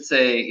 things. It's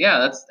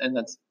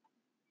that's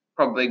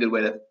probably a good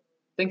way to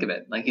think of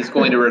it. Like he's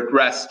going to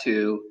regress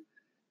to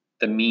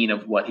the mean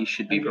of what he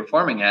should be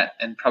performing at,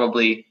 and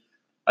probably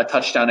a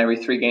touchdown every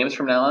 3 games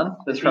from now on.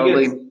 That's If he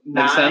probably gets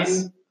makes 9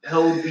 sense.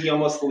 he'll be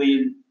almost the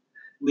lead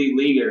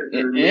leaguer.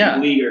 Or Yeah.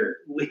 leader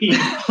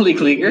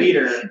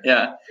leader.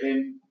 Yeah.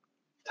 in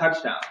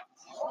touchdowns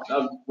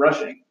of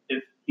rushing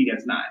if he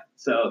gets 9.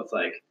 So it's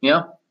like,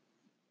 Yeah.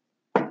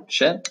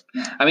 Shit.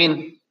 I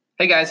mean,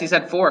 hey guys, he's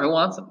had 4. Who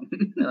wants him?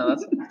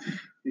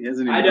 He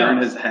hasn't I even don't.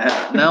 earned his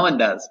hat. No one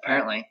does,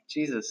 apparently.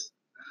 Jesus.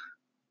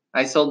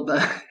 I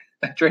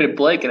traded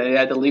Blake and I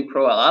had to leave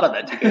Crowell out of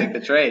it to make the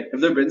trade.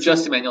 Have there been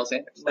Just Emmanuel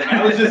Sanders. like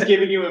I was just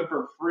giving you him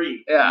for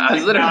free. Yeah, I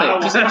was literally No.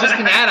 just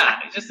an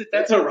add-on.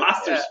 That's a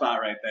roster Yeah.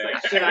 spot right there.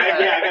 Like, should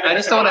I I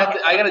just don't have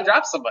to. I got to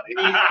drop somebody.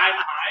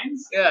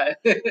 Hines Yeah.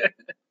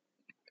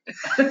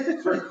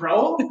 for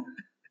Crow?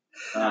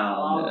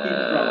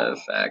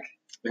 Fuck.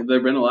 Have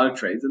there been a lot of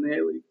trades in the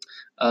A-League?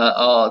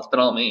 It's been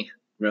all me.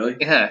 Really?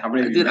 Yeah. How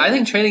many have you Dude, made? I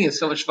think trading is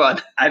so much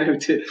fun. I do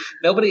too.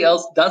 Nobody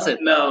else does it.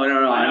 No.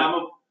 I'm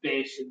a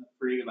bitch and a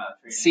freak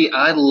about trading. See,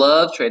 I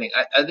love trading.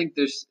 I think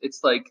it's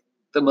like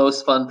the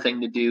most fun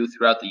thing to do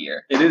throughout the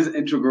year. It is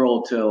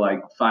integral to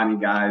like finding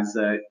guys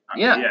that.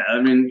 Yeah. Yeah.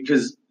 I mean,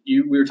 because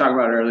we were talking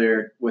about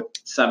earlier with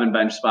 7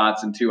 bench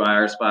spots and 2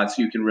 IR spots,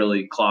 you can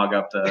really clog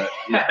up the.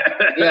 Yeah.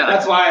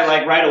 That's why,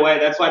 like, right away,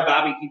 that's why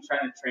Bobby keeps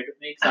trying to trade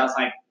with me, because I was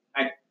like,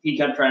 he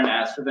kept trying to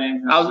ask for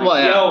things. And I was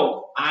like,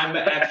 yo, I'm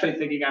actually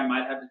thinking I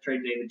might have to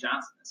trade David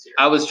Johnson this year.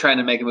 I was trying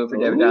to make a move for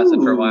David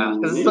Johnson for a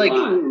while because it's like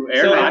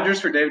Aaron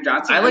Rodgers for David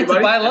Johnson. I like to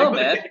Anybody? buy low,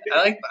 man.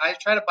 I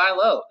try to buy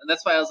low, and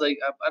that's why I was like,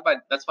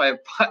 that's why I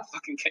bought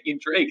fucking Kenyon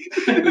Drake.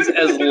 He's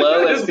as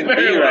low as can be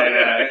right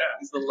now.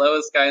 He's the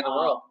lowest guy in the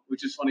world.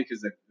 Which is funny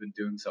because they've been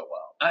doing so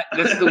well.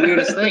 That's the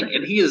weirdest thing,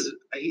 and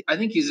I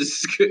think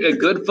he's a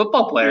good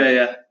football player.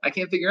 Yeah. I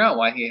can't figure out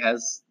why he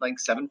has like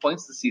 7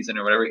 points this season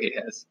or whatever he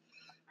has.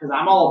 Because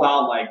I'm all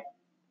about, like,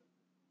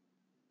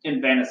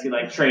 in fantasy,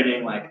 like,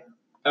 trading, like,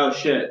 oh,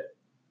 shit,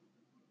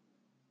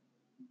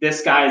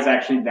 this guy is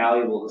actually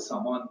valuable to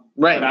someone.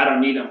 Right. But I don't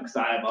need him because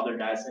I have other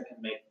guys that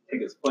can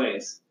take his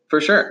place.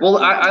 For sure. Well,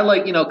 I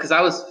like, because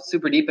I was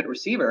super deep at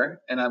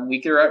receiver, and I'm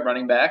weaker at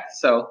running back,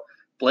 so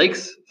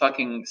Blake's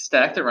fucking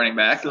stacked at running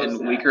back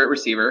and weaker at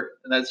receiver,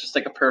 and that's just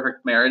like a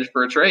perfect marriage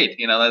for a trade.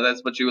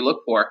 That's what you would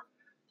look for.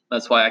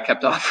 That's why I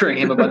kept offering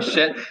him a bunch of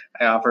shit.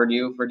 I offered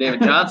you for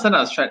David Johnson.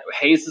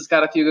 Hayes has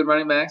got a few good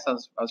running backs. I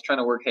was trying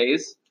to work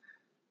Hayes,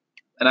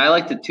 and I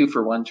like the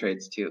 2-for-1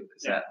 trades too.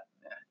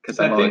 Because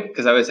I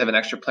always have an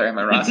extra player in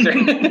my roster. I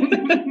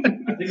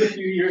think a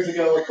few years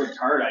ago with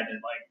Ricard,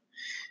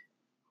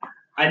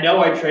 I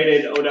know I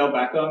traded Odell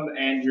Beckham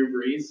and Drew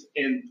Brees,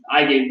 and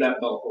I gave them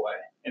both away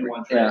in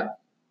one trade. Yeah.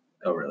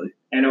 Oh, really?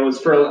 And it was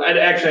for,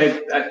 I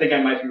think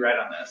I might be right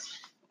on this.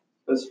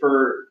 It was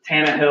for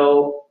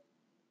Tannehill,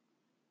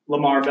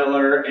 Lamar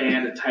Miller,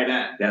 and a tight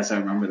end. Yes, I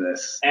remember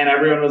this. And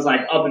everyone was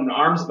like up in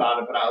arms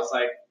about it, but I was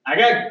like, I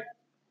got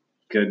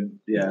good,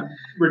 yeah.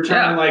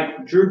 Returning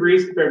like Drew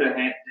Brees compared to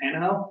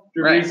Tannehill.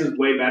 Drew Brees is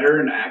way better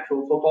in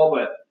actual football,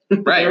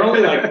 but they're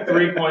only like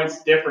 3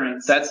 points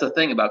difference. That's the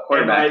thing about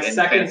quarterback in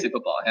fantasy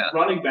football. Yeah.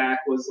 Running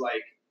back was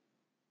like,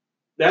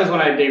 that was when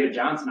I had David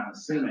Johnson, I'm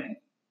assuming.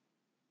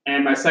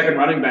 And my second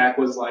running back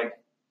was like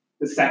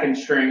the second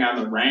string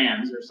on the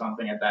Rams or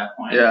something at that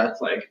point. Yeah.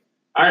 It's like,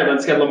 all right,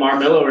 let's get Lamar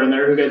Miller in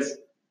there who gets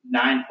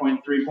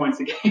 9.3 points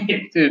a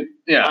game. Dude,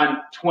 yeah. On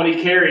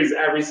 20 carries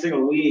every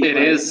single week. It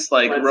is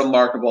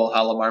remarkable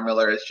how Lamar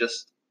Miller is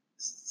just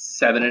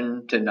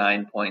 7 to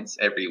 9 points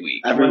every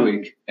week. Every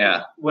week.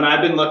 Yeah. When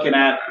I've been looking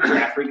at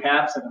draft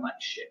recaps, I've been like,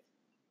 shit,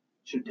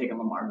 should have taken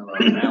Lamar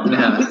Miller now.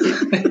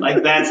 Yeah.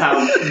 Like, that's how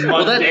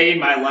mundane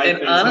my life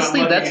is. And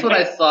honestly, that's what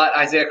I thought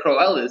Isaiah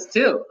Crowell is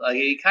too. Like,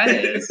 he kind of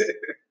is.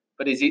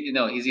 But he's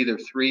either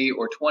 3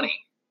 or 20.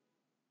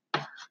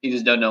 You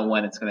just don't know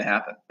when it's going to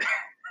happen.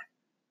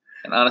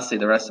 And honestly,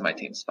 the rest of my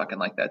team's fucking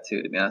like that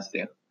too, to be honest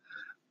with you.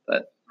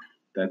 But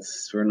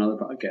that's for another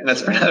podcast.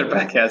 That's for another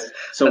podcast.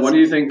 So when do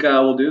you think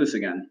we'll do this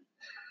again?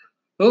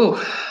 Ooh.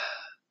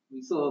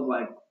 We still have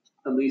like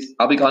at least.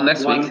 I'll be gone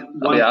next week.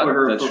 I'll be out.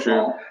 That's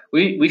true.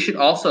 We should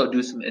also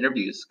do some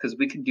interviews because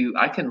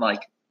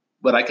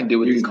what I can do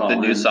with the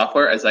new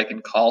software is I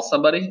can call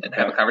somebody and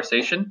have a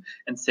conversation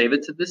and save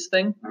it to this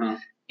thing. Uh-huh.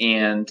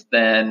 And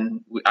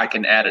then I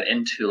can add it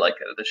into like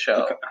the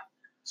show. Okay.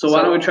 So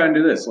why don't we try and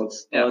do this?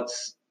 Let's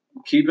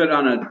keep it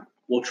on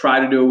we'll try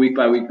to do a week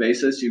by week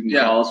basis. You can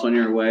call us when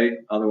you're away.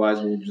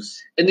 Otherwise we'll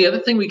just. And the other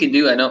thing we can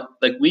do, I know,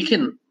 like we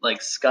can like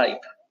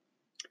Skype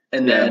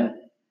and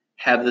then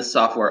have the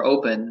software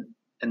open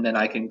and then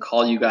I can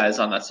call you guys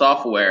on that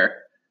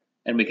software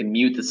and we can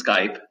mute the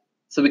Skype.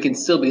 So we can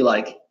still be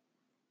like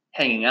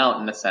hanging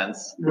out in a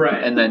sense.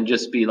 Right. And then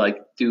just be like,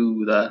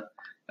 do the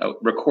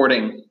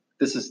recording.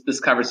 This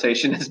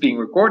conversation is being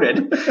recorded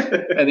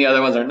and the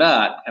other ones are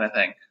not, kind of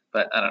thing.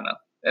 But I don't know.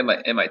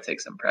 It might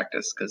take some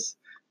practice because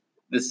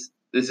this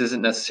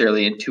isn't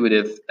necessarily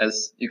intuitive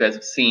as you guys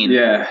have seen.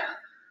 Yeah.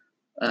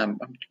 I'm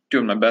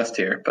doing my best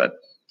here, but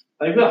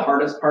I think the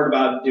hardest part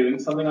about doing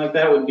something like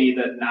that would be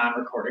the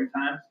non-recording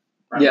time.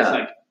 Where I'm just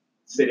like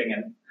sitting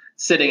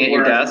at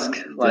your desk,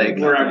 like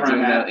wherever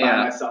I'm at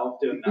by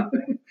myself doing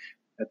nothing.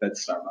 At that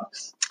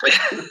Starbucks.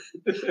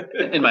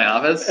 in my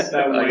office.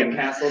 That White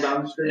Castle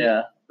down the street.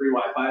 Yeah. free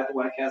Wi-Fi at the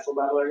White Castle,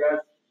 by the way,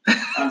 guys.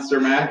 On Sir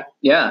Mac.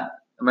 Yeah.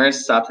 America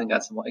stopped and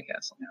got some White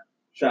Castle. Yeah.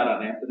 Shout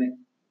out Anthony.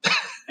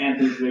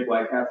 Anthony's a big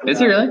White Castle. Is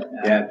he really?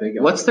 Yeah, they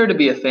got. What's there to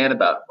be a fan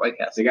about White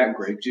Castle? They got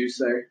grape juice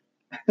there.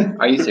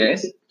 Are you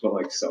serious? But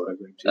like soda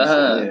grape juice.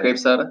 Yeah. Grape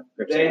soda?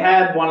 They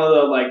had one of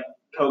the like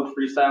Coke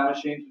freestyle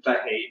machines, which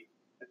I hate.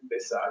 I think they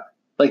suck.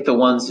 Like the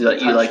ones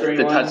that you like, the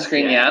Touchscreen ones?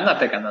 touchscreen. Yeah, I'm not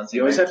picking on those.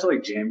 You always either. have to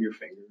like jam your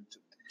finger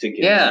to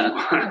get.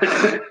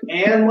 Yeah.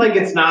 And like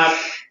it's not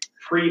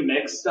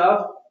pre-mixed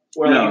stuff.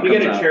 Where No, like if you it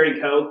get a comes out. cherry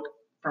Coke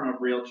from a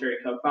real cherry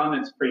Coke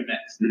fountain, it's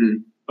pre-mixed.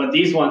 Mhm. But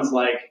these ones,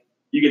 like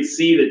you could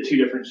see the two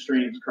different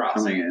streams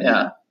crossing. Coming in.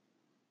 Yeah.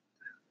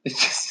 It's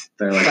just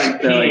They're Like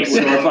like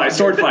peeing.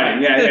 sword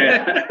fighting.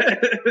 Yeah.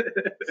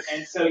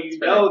 And so you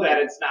know that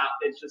it's not.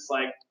 It's just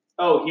like,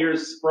 oh,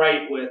 here's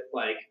Sprite with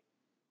like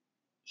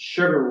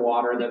sugar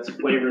water that's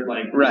flavored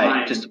like right,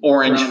 lime just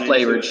orange thrown into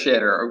flavored it.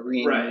 shit or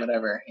green Right.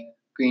 whatever. Yeah.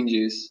 Green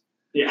juice.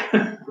 Yeah,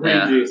 green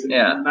Yeah, juice.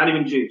 yeah. Not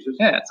even juice. Just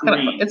Yeah, it's kind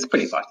of green. it's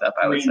pretty fucked up,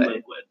 I would green say.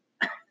 liquid.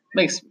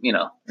 Makes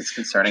it's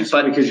concerning, Just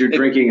but because you're it-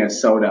 drinking a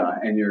soda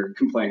and you're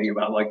complaining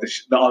about like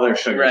the other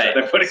sugars right. that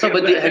they're putting. So, in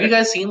but there. have you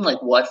guys seen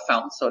like what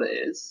fountain soda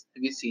is?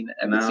 Have you seen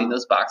No. seen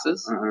those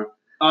boxes? Uh-huh.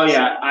 Oh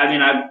yeah, I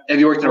mean I've Have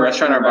you worked in a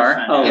restaurant or a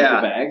bar? Oh, yeah.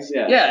 the bags.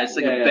 Yeah. Yeah, it's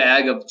like Yeah, a yeah.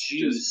 bag of Just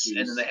juice, juice.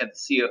 and then they have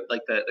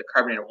the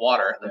carbonated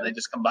water, and then Yeah. they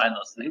just combine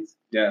those things.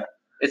 Yeah.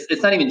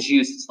 It's not even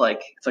juice. It's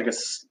like It's like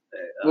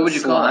What would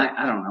you call slime?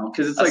 I don't know,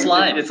 because it's A like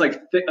slime. It's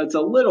like it's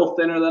a little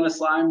thinner than a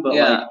slime, but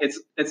Yeah. like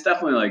it's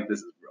definitely like this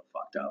is real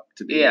fucked up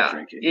to be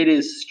drinking. it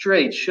is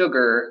straight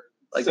sugar.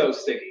 Like so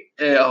sticky.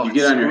 oh, You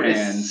get on your it's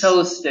hands.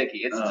 so sticky.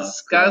 It's Oh,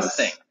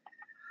 disgusting. gross.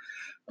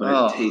 But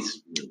Oh. it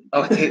tastes. Really Oh,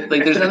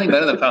 like there's nothing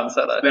better than fountain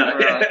soda. No.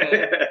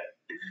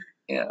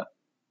 Yeah.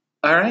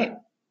 All right.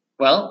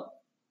 Well,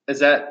 is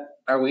that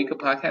our week of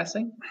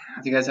podcasting?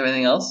 Do you guys have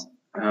anything else?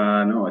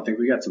 No, I think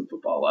we got some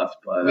football left,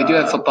 but We do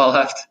have football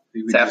left.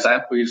 We It's just,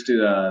 halftime. we just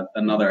do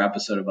another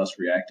episode of us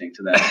reacting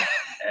to that.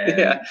 And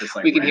Yeah. just,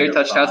 like, We can hear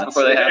random touchdowns thoughts.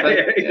 before they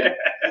happen. Yeah.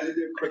 Can we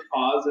do a quick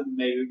pause and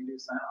maybe we can do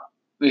sign off.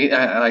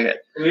 I like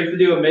it. We have to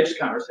do a Mitch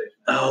conversation.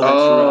 Oh, that's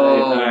Oh.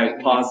 right. All right,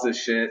 pause this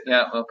shit.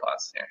 Yeah, we'll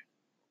pause here.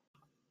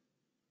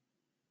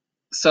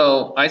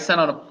 So I sent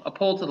out a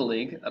poll to the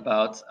league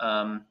about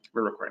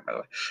we're recording by the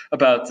way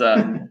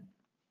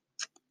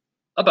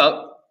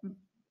about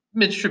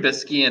Mitch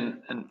Trubisky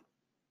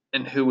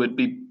and who would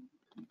be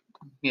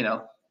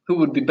who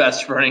would be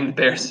best running the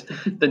Bears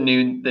the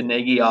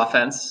Nagy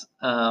offense.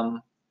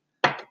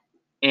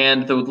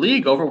 And the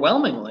league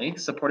overwhelmingly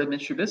supported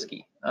Mitch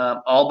Trubisky.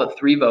 All but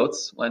 3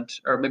 votes went,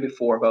 or maybe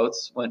 4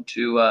 votes went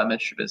to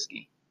Mitch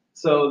Trubisky.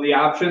 So the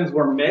options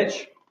were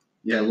Mitch,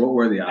 Yeah, what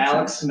were the options?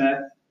 Alex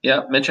Smith,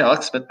 Yeah,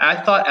 Alex Smith. I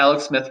thought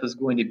Alex Smith was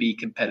going to be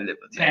competitive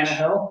with Mitch.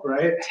 Tannehill,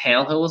 right?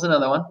 Tannehill was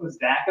another one. Was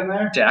Dak in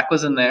there? Dak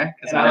was in there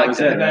because And I I liked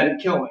said it. that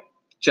kill me.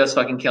 Just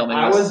fucking kill me.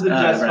 I was the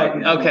just right.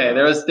 fucking kill me. Okay,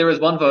 there was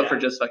one vote for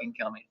Yeah. just fucking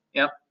kill me.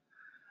 Yep.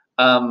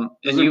 Those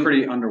And are you,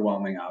 pretty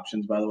underwhelming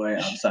options, by the way,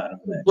 outside of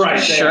Mitch. Right.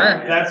 they Sure.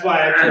 are. That's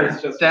why I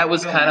chose just that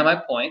was kill kind of me.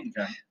 my point.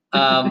 Okay.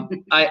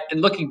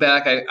 And looking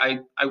back, I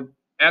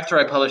after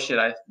I published it,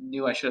 I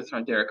knew I should have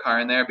thrown Derek Carr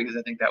in there because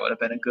I think that would have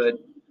been a good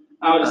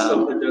I would have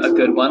still put this a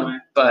good one.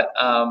 one. But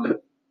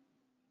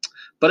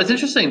it's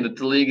interesting that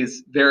the league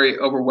is very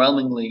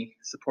overwhelmingly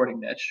supporting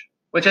Mitch,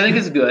 which I think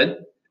is good.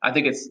 I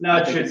think it's No, I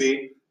it think should it's-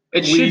 be.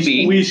 It should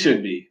be. We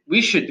should be.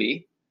 We should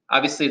be.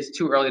 Obviously, it's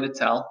too early to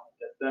tell.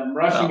 The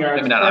rushing Well,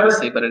 yards. maybe not are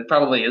obviously, but it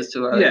probably is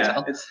too early to Yeah,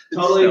 tell. it's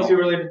totally still- too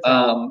early to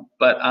tell.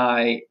 But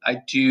I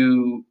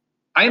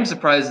am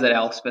surprised that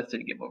Alex Smith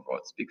didn't get more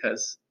votes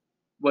because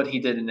what he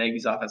did in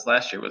Nagy's offense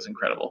last year was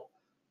incredible.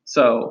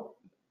 So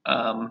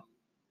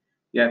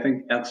Yeah, I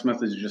think Alex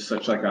Smith is just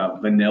such like a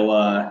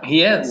vanilla.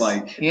 he is,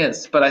 Like-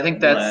 But I think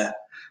that's, bleh.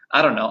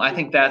 I don't know. I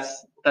think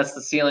that's the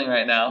ceiling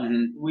right now.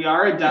 Mhm. We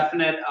are a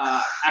definite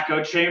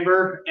echo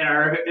chamber in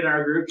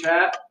our group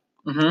chat.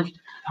 Mm-hmm.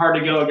 Hard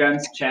to go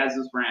against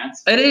Chaz's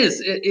rants. It is.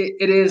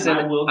 It is, and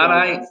I will go and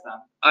against them.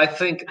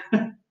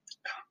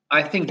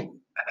 I think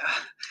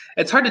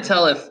it's hard to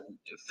tell if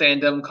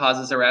fandom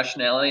causes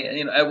irrationality.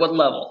 And, at what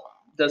level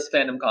does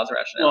fandom cause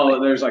irrationality?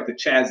 Well, there's like the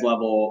Chaz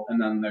level,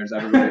 and then there's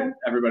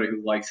everybody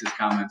who likes his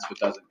comments but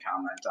doesn't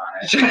comment on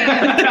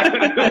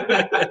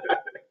it.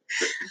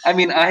 I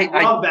mean, I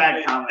Love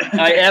that comment.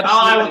 I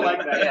absolutely I would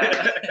like that.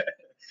 yeah.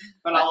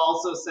 But I'll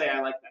also say I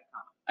like that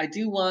comment.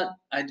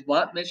 I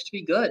want Mitch to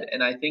be good,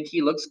 and I think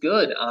he looks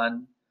good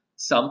on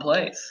some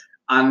plays.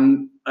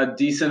 On a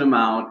decent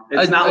amount,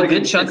 it's A- not a like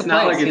good it's, chunk it's of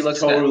not plays, like he it's looks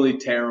good. totally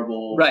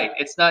terrible. Right.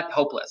 It's not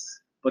hopeless.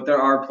 But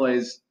there are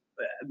plays.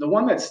 The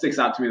one that sticks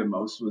out to me the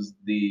most was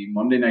the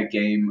Monday night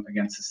game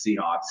against the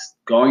Seahawks.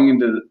 Going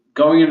into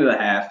the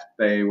half,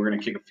 they were going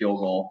to kick a field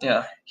goal.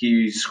 Yeah.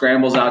 He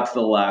scrambles out to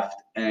the left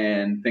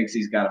and thinks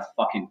he's got a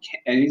fucking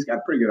and he's got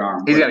a pretty good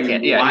arm. He's but got a he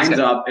can- yeah, he's lines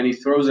got- up and he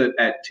throws it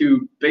at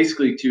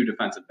basically two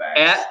defensive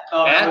backs.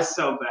 Oh, that At- was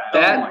so bad.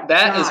 That my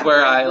that is God.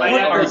 where I Right like.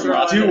 after what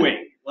are throwing you it.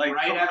 doing? Like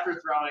right after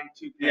throwing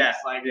 2 picks, Yeah,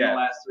 in yeah. the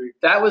last 3.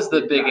 That was the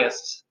Yeah.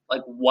 biggest.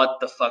 Like, what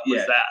the fuck was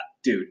Yeah. that?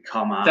 dude,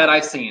 come on. That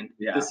I've seen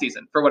Yeah. this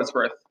season, for what it's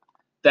worth.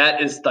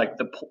 That is like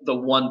the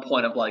one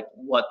point of like,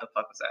 what the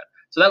fuck was that?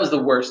 So that was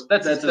the worst.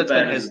 That's as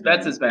bad as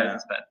it's been.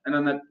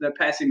 And then that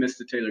pass he missed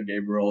to Taylor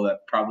Gabriel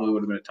that probably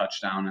would have been a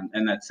touchdown,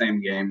 and that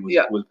same game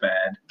was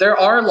bad. There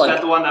are Is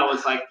that the one that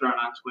was like thrown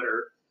on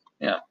Twitter?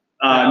 Yeah.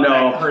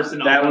 No,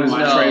 that was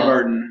Trey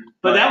Burton.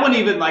 But that one,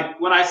 even like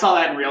when I saw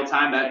that in real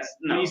time,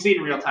 when you see it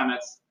in real time,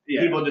 that's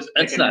people just.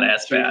 It's not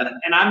as bad.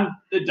 And I'm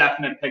the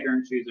definite picker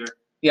and chooser.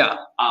 Yeah.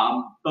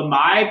 But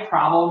my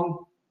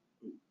problem.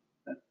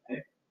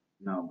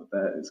 No, but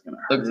that is gonna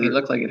hurt. He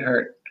looked like it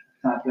hurt.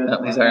 Not good.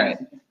 No, he's all right.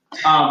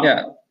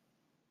 Yeah.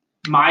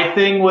 My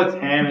thing with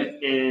him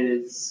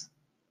is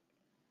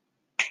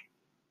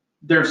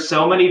there's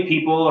so many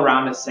people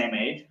around his same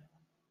age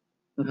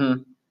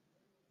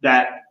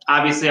that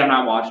obviously I'm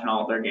not watching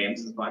all of their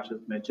games as much as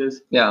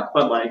Mitch's. Yeah.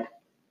 But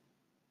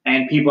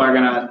and people are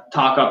gonna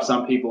talk up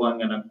some people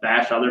and gonna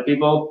bash other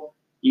people.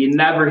 You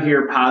never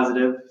hear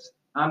positives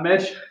on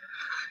Mitch.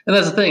 And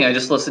that's the thing. I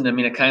just listened to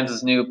Mina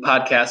Kimes' new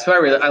podcast. Who I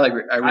really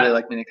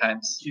like Mina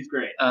Kimes. She's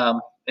great.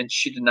 And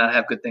she did not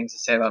have good things to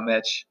say about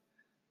Mitch.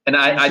 And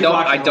I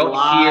don't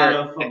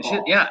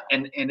hear.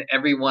 And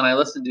everyone I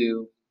listen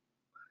to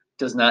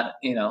does not.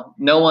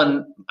 No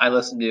one I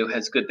listen to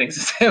has good things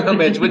to say about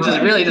Mitch, which is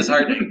really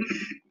disheartening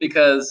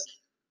because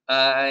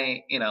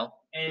I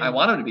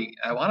want him to be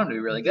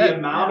really good. The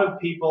amount of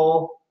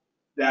people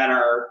that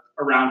are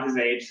around his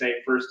age, say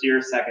first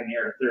year, second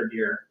year, third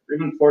year, or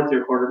even fourth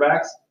year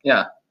quarterbacks.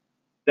 Yeah.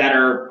 That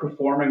are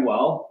performing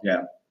well.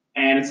 Yeah.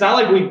 And it's not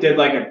like we did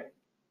like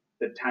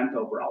the 10th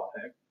overall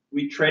pick.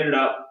 We traded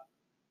up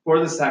for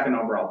the 2nd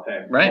overall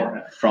pick.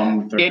 Right.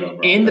 From the 3rd overall.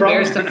 In the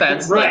Bears'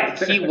 defense,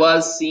 right. He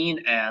was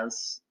seen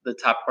as the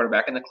top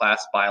quarterback in the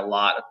class by a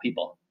lot of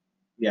people.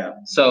 Yeah.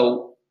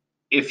 So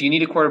if you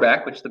need a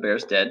quarterback, which the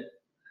Bears did,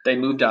 they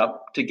moved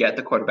up to get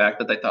the quarterback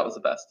that they thought was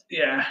the best.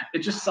 Yeah. It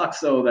just sucks,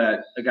 though,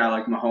 that a guy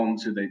like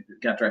Mahomes, who they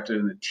got drafted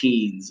in the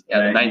teens.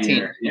 Yeah,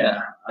 19.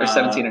 Year, or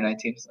 17 or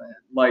 19.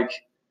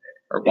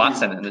 Or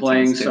Watson in the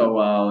playing teens, too. so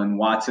well, and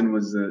Watson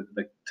was the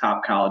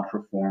top college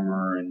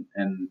performer,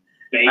 and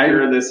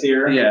Baker this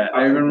year. Yeah,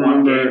 I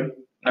remember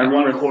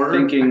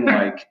thinking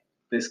like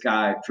this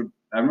guy.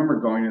 I remember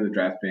going to the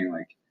draft being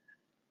like,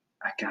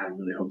 I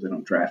really hope they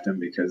don't draft him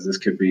because this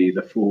could be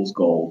the fool's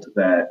gold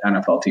that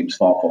NFL teams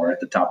fall for at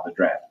the top of the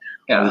draft.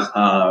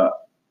 Yeah.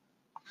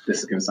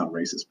 This is going to sound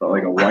racist, but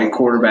like a white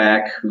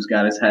quarterback who's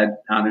got his head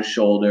on his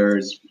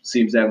shoulders,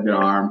 seems to have a good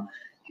arm.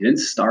 He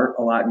didn't start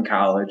a lot in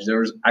college.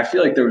 I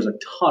feel like there was a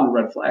ton of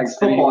red flags.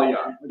 Football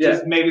young, which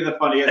is maybe the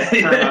funniest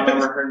term I've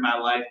ever heard in my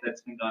life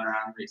that's been going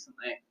around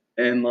recently.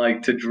 And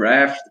like to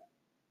draft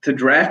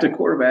a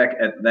quarterback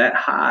at that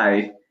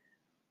high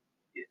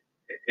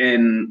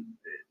and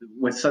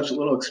with such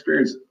little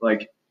experience,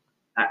 like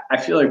I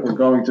feel like we're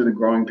going through the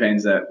growing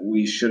pains that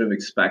we should have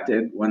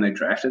expected when they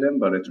drafted him,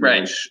 but it's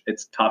really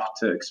it's tough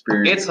to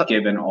experience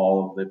given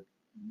all of the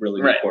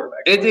really good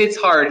quarterbacks. It's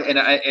hard, and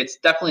it's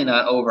definitely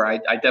not over. I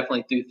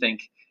definitely do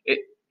think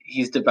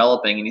he's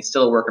developing, and he's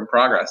still a work in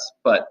progress.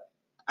 But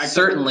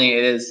certainly,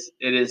 it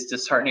is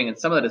disheartening in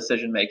some of the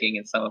decision making,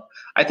 and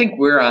I think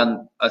we're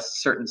on a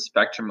certain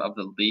spectrum of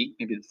the league,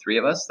 maybe the three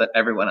of us, that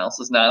everyone else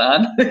is not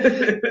on,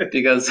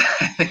 because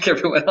I think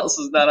everyone else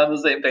is not on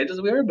the same page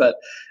as we are. But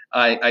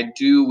I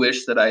do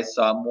wish that I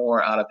saw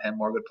more out of him,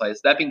 more good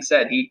plays. That being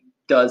said, he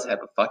does have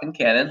a fucking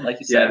cannon, like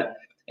you said,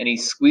 and he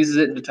squeezes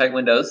it into tight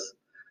windows.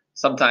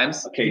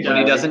 Sometimes when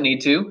he doesn't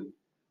need to,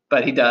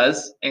 but he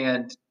does,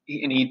 and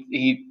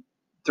he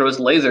throws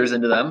lasers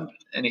into them,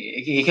 and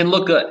he can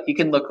look good. He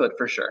can look good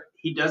for sure.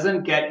 He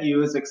doesn't get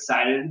you as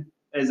excited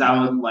as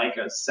I would like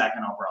a 2nd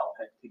overall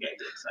pick to get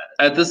you excited.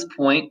 At this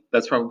point,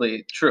 that's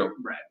probably true.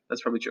 Right.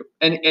 That's probably true.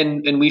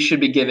 And we should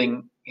be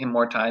giving him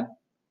more time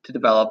to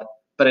develop,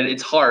 but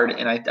it's hard.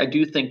 And I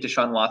do think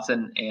Deshaun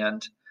Watson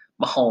and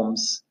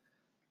Mahomes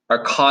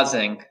are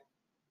causing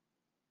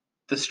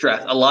the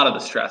stress, a lot of the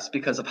stress,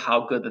 because of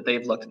how good that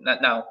they've looked.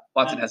 Now,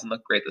 Watson hasn't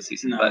looked great this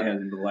season. No, but he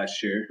hasn't the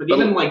last year. But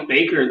even like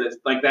Baker,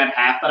 that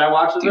half that I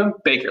watched of him,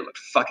 Baker looked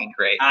fucking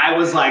great. I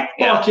was like,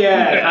 fuck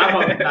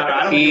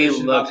yeah. He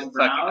looked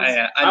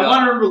fucking. I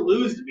want him to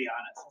lose, to be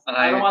honest.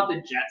 I don't want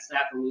the Jets to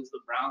have to lose the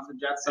Browns. The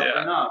Jets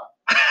something up.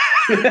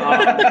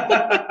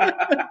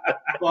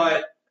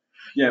 But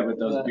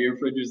those beer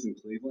fridges in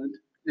Cleveland.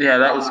 Yeah,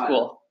 that was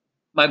cool.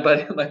 My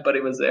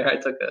buddy was there. I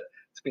took a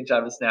screenshot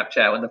of his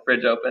Snapchat when the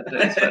fridge opened.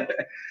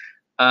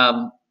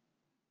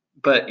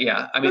 But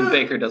yeah, I mean,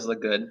 Baker does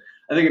look good.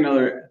 I think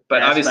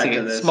but obviously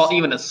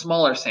even a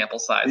smaller sample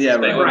size. Yeah,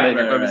 right.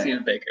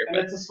 Baker. And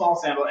it's a small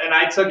sample. And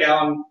I took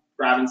Allen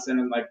Robinson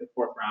in like the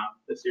 4th round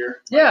this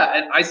year. Yeah,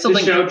 and I still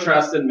think show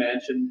trust in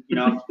Mitch, and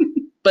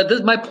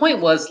But my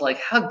point was, like,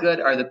 how good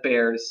are the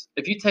Bears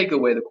if you take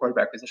away the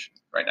quarterback position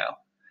right now?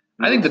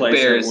 I think the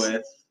Bears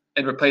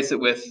and replace it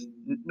with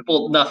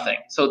nothing.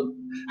 So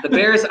the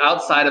Bears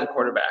outside of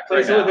quarterback.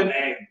 Replace it with an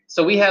A.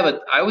 So we have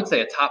I would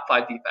say a top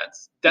 5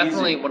 defense.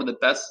 Definitely one of the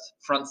best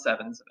front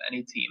sevens of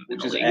any team in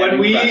the league. When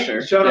we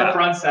showed up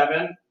front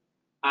 7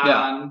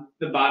 on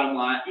the bottom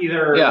line,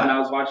 either when I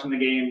was watching the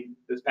game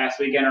this past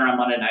weekend or on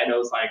Monday night, it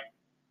was like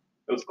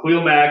It was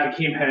Khalil Mack,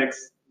 Akeem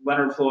Hicks,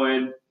 Leonard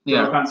Floyd,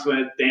 Yeah. Roquan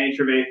Smith, Danny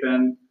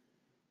Trevathan.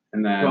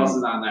 And then Who else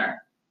is on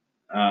there?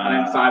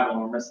 I think 5 of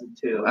them. We're missing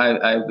 2.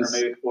 I or was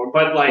maybe 4.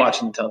 But like,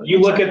 watching television. you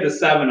look at the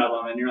 7 of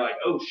them, and you're like,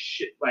 oh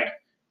shit! Like,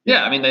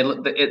 Yeah, I mean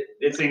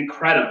it's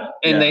incredible.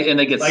 and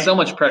they get Like, so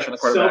much pressure on the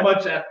quarterback. So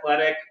much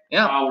athletic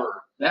Yeah.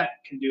 power Yeah. that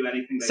can do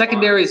anything. They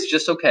Secondary want. is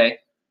just okay,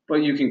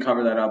 but you can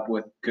cover that up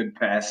with good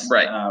pass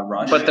Right.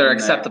 rush. but they're in there.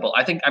 acceptable.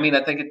 I think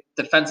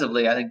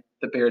defensively, I think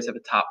the Bears have a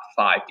top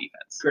 5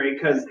 defense. Great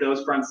because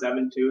those front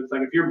 7 too. It's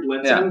like if you're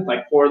blitzing, Yeah.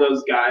 like 4 of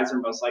those guys are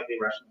most likely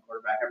rushing the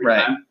quarterback every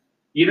Right. time.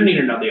 You don't need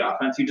to know the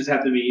offense. You just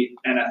have to be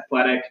an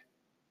athletic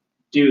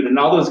dude, and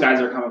all those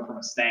guys are coming from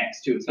a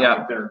stance too. It's not Yeah.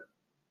 like they're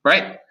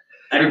Right?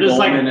 They're just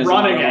like Goldman is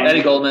running another at one.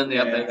 Eddie Goldman. Yep,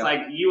 Yeah, there you It's go.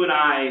 like you and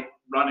I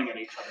running at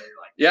each other.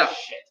 You're like, Yeah.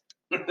 shit.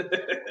 And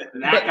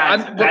But that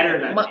guy's I'm- better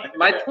than my- me.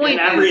 my point in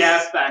every is-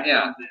 aspect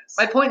yeah. of this.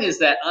 My point is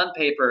that on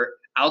paper,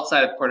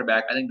 outside of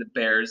quarterback, I think the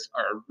Bears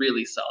are a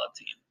really solid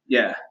team.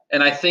 Yeah.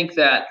 And I think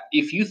that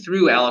if you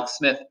threw Alex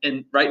Smith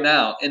in right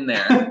now in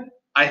there,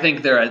 I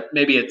think they're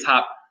maybe a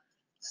top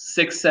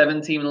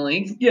 6-7 team in the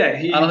league. Yeah.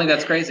 I don't think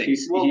that's crazy.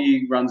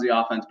 He runs the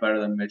offense better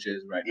than Mitch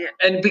is right now.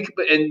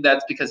 And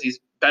that's because he's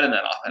been in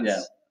that offense.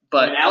 Yeah.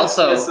 But And Alex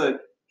also,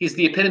 Smith's he's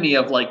the epitome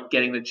of like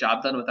getting the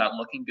job done without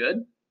looking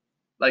good.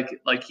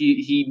 Like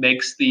he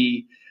makes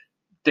the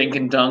dink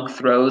and dunk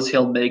throws.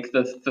 He'll make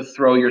the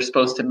throw you're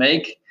supposed to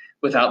make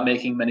without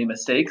making many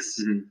mistakes.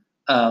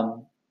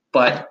 Mhm.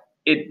 But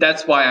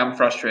that's why I'm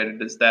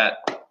frustrated is that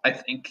I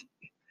think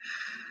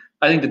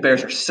the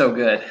Bears are so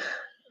good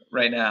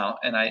right now,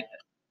 and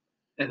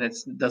it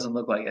doesn't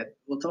look like it.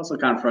 What's also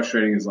kind of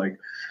frustrating is like,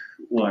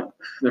 look,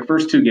 their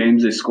first 2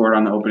 games they scored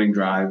on the opening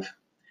drive.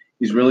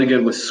 He's really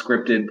good with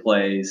scripted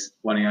plays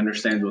when he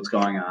understands what's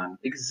going on.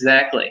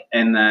 Exactly.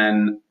 And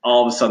then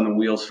all of a sudden the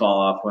wheels fall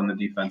off when the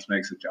defense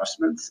makes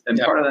adjustments. And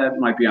Yep. part of that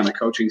might be on the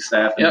coaching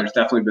staff. And Yep. there's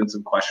definitely been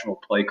some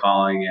questionable play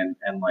calling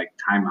and like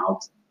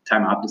timeout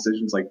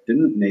decisions. Like,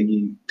 didn't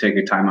Nagy take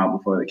a timeout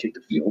before they kicked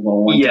a field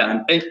goal one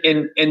time?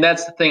 And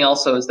that's the thing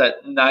also is that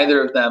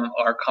neither of them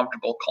are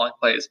comfortable calling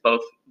plays, both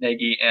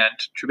Nagy and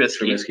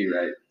Trubisky,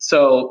 right?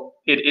 So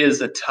it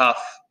is a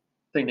tough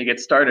thing to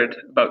get started.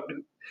 But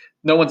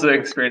no one's an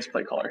experienced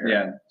play caller here.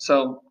 Yeah.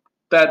 So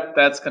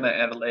that's going to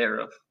add a layer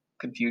of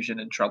confusion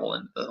and trouble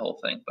into the whole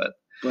thing. But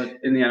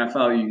in the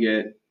NFL, you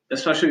get,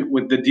 especially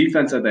with the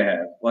defense that they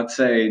have, let's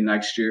say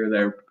next year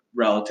they're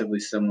relatively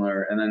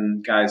similar, and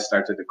then guys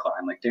start to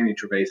decline. Like Danny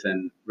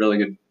Trevathan, really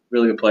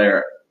good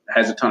player,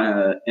 has a ton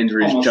of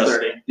injuries. Almost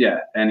 30. Yeah,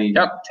 and he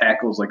Yep.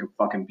 tackles like a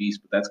fucking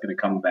beast, but that's going to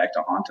come back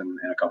to haunt him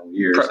in a couple of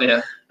years.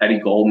 yeah, Eddie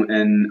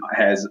Goldman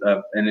has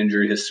an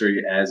injury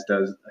history, as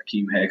does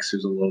Akeem Hicks,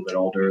 who's a little bit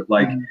older.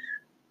 Like,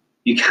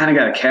 you kind of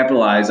got to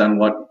capitalize on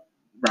what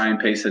Ryan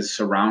Pace has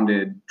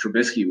surrounded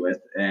Trubisky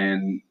with,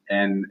 and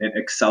it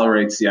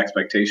accelerates the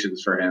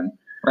expectations for him,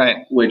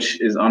 right. which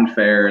is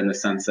unfair in the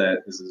sense that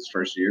this is his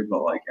first year,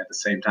 but like at the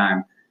same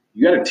time,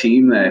 you got a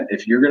team that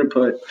if you're going to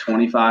put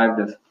 25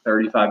 to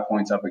 35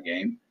 points up a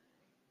game,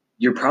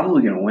 you're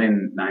probably going to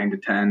win 9 to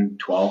 10,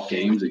 12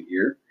 games a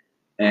year.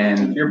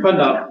 And You're putting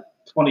up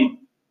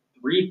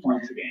 23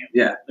 points a game.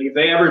 Yeah. Like if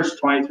they average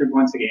 23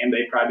 points a game,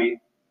 they probably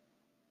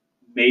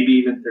maybe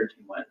even 13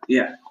 wins.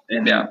 yeah,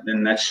 and Yeah.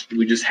 and that's,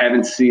 we just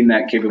haven't seen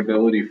that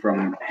capability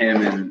from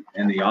him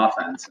and the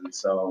offense. And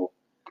so,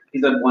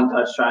 He's had 1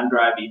 touchdown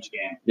drive each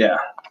game, yeah,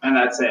 and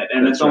that's it.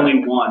 And That's it's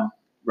only 1.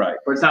 right.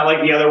 But it's not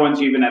like the other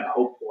ones you even have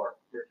hope for.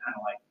 You're kind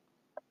of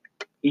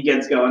like, he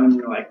gets going, and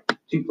you're like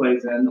 2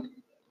 plays in.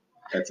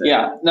 That's it.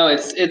 Yeah, no,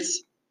 it's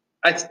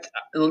I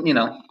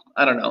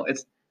don't know.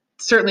 It's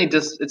certainly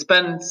it's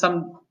been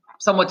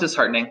somewhat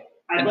disheartening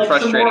I'd and like some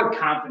frustrating. more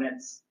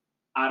confidence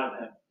out of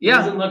him. He Yeah.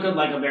 doesn't look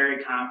like a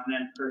very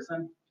confident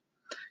person.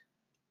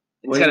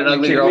 He's got an Wait,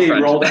 ugly can we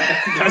girlfriend. roll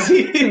that? Does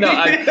he? No,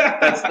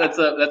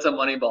 that's a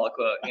Moneyball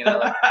quote. You know,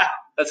 like,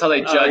 that's how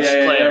they judge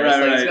yeah, players. right,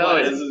 Like, right. oh, What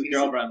he's- does his he's-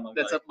 girlfriend look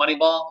That's like? a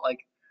Moneyball. Like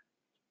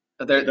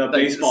they're The like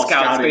baseball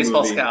scouts, scouting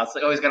baseball movie. scouts.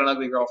 Like, oh, he's got an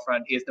ugly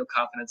girlfriend. He has no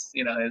confidence.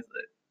 You know,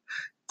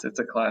 it's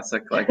a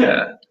classic. Like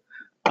that.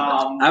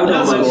 I would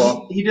no, but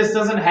almost- he just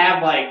doesn't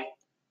have like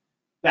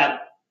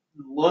that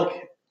look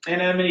in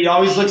him, and he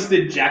always looks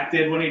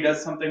dejected when he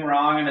does something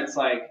wrong, and it's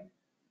like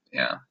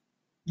Yeah.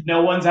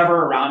 no one's ever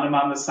around him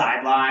on the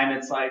sideline.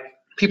 It's like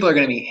People are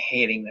going to be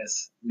hating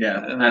this. Yeah,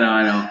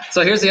 I know.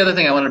 So here's the other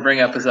thing I want to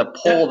bring up is a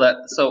poll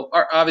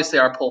obviously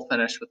our poll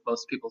finished with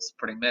most people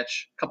supporting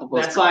Mitch. A couple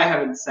votes. that's why I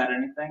haven't said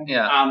anything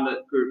Yeah. on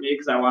the group meet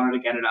because I wanted to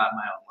get it out in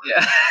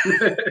my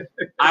own words. Yeah.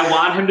 I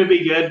want him to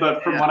be good,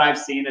 but from Yeah. what I've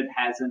seen, it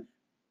hasn't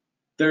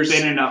There's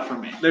been enough for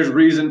me. there's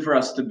reason for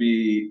us to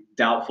be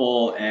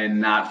doubtful and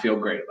not feel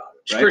great about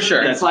it. Right? For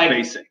sure. That's It's like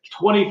basic.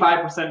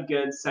 25%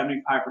 good,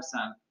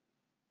 75%.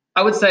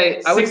 I would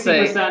say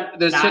 60%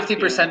 there's not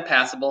 50%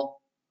 passable.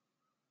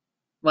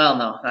 Well,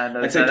 no.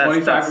 I'd say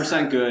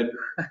 25% good,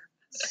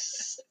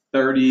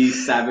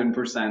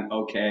 37%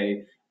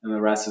 okay, and the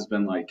rest has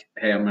been like,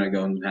 hey, I'm going to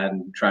go ahead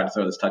and try to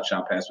throw this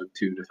touchdown pass with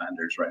 2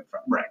 defenders right in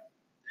front. Right.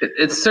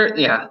 It's certain.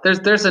 Yeah,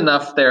 there's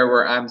enough there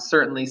where I'm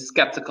certainly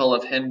skeptical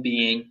of him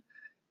being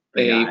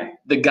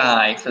the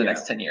guy for the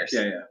next 10 years.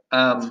 Yeah.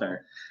 That's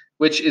fair.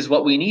 Which is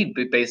what we need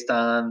based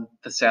on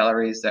the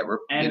salaries that we're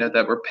paying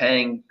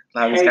a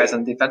lot of these guys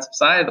on the defensive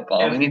side of the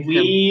ball. If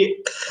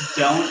we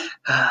don't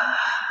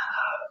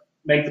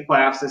make the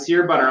playoffs this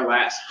year, but our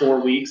last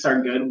 4 weeks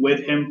are good with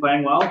him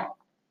playing well,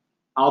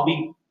 I'll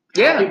be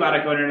happy about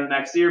it going into the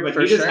next year. But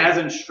he just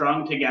hasn't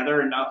strung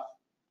together enough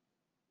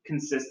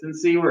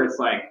consistency where it's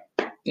like,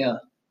 all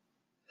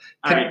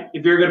right,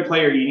 if you're a good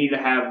player, you need to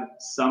have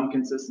some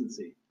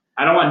consistency.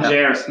 I don't want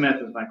J.R. Smith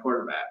as my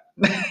quarterback.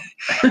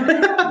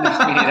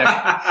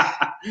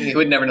 He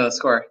would never know the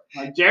score.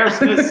 Like J.R.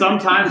 Smith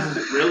sometimes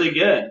is really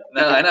good.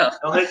 No, I know.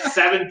 He'll hit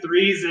 7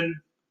 threes in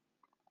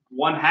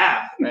one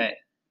half. Right.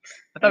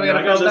 I thought we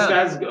got this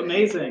guy's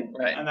amazing.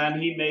 Right. And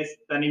then he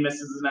misses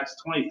his next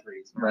 20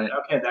 threes. Right.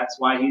 Okay, that's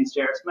why he's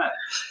J.R. Smith.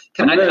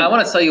 I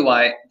want to tell you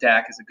why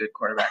Dak is a good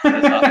quarterback for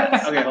this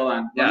offense. Okay, hold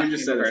on. Let me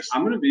just say this.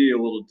 I'm going to be a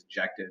little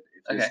dejected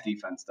if this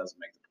defense doesn't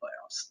make the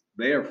playoffs.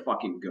 They are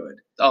fucking good.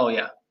 Oh,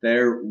 yeah.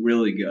 They're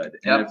really good.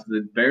 Yep. And if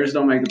the Bears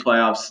don't make the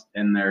playoffs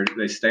and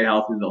they stay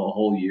healthy the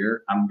whole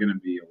year, I'm going to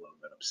be a little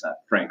bit upset,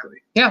 frankly.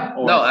 Yeah.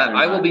 Or no,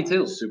 I will be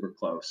too. Super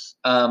close.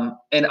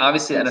 And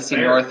obviously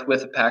NFC North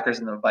with the Packers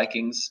and the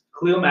Vikings.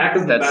 Khalil Mack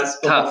is the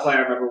best football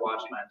player I've ever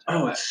watched in my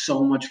entire life. It's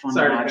so much fun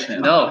to watch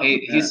him. No,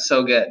 he's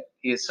so good.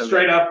 He is so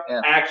straight good. up.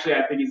 Yeah. Actually,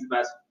 I think he's the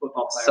best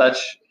football player.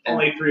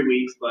 Only 3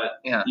 weeks, but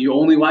you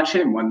only watch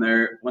him when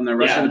they're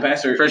rushing the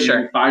passer. For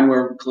sure. You find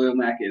where Khalil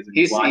Mack is. And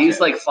he's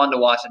like fun to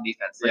watch on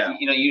defense. Like,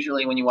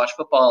 usually when you watch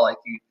football, like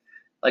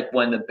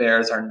when the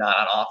Bears are not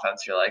on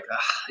offense, you're like,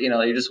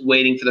 you're just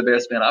waiting for the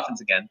Bears to be on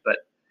offense again. But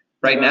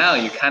right now,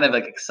 you're kind of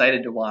like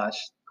excited to watch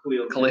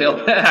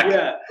Khalil Mack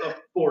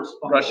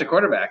rush the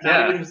quarterback.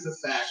 Not even just a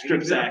sack.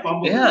 Strip sack.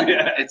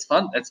 Yeah, it's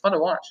fun. It's fun to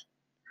watch.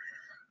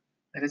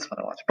 It is fun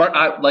to watch. But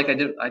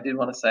I did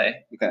want to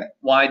say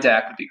why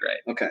Dak would be great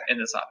in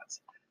this offense.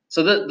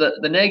 So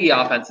the Nagy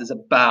offense is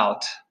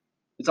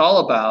it's all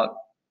about,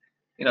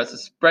 it's a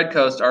spread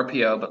coast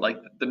RPO, but like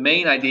the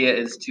main idea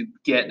is to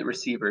get the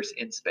receivers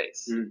in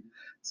space.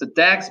 So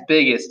Dak's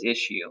biggest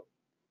issue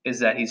is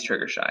that he's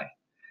trigger shy.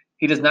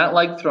 He does not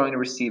like throwing to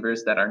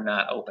receivers that are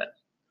not open.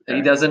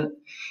 He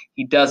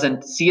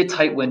doesn't see a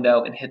tight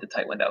window and hit the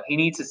tight window. He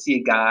needs to see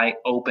a guy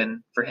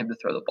open for him to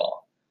throw the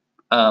ball.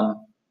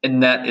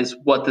 And that is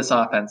what this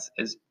offense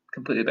is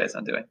completely based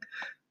on doing.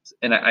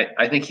 And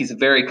I think he's a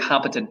very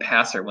competent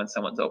passer when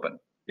someone's open.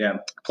 Yeah.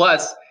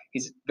 Plus,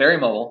 he's very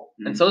mobile,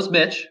 and so is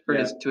Mitch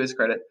to his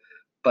credit.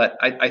 But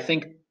I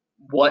think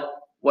what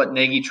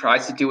Nagy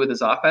tries to do with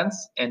his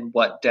offense and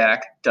what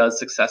Dak does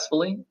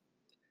successfully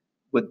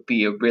would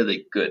be a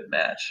really good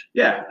match.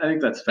 Yeah, I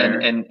think that's fair.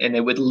 And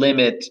it would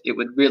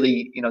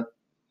really,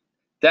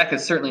 Dak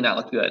has certainly not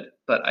looked good,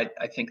 but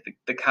I think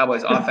the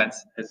Cowboys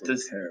offense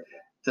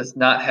does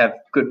not have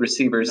good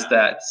receivers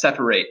that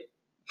separate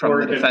from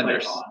the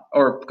defenders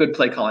or good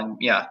play calling.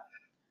 Yeah.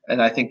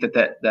 And I think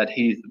that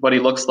what he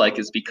looks like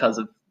is because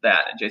of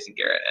that and Jason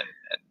Garrett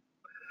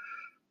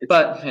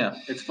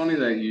it's funny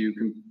that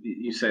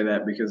you say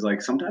that because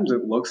like sometimes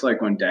it looks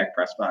like when Dak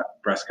Prescott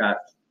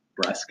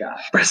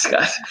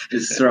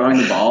is throwing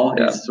the ball,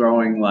 he's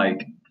throwing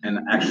like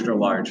an extra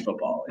large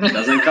football. It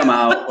doesn't come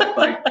out with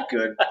like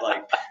good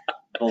like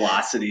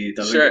velocity. It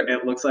doesn't.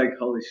 It looks like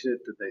holy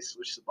shit. Did they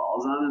switch the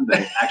balls on him?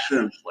 They actually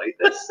inflate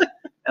this,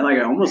 and like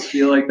I almost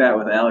feel like that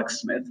with Alex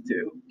Smith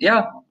too.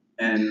 Yeah.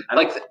 And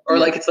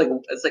it's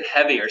like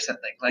heavy or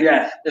something. Like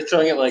they're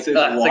throwing it like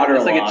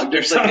waterlogged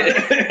or something.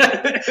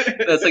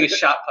 That's like a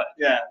shot put.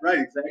 Yeah, right,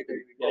 exactly.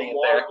 Getting it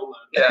there.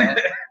 Yeah,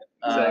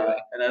 exactly.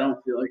 And I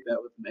don't feel like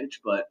that with Mitch,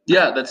 but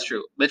yeah, that's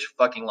true. Mitch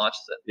fucking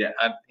launches it. Yeah,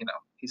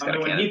 he's got a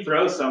cannon. When he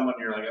throws someone,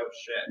 you're like, oh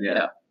shit.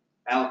 Yeah.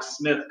 Alex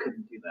Smith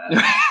couldn't do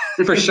that.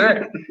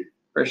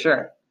 For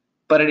sure.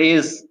 But it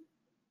is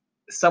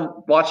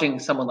watching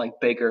someone like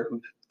Baker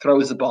who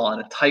throws the ball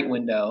in a tight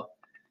window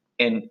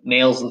and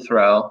nails the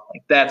throw.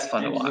 Like that's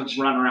fun to watch. Just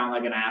run around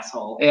like an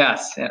asshole.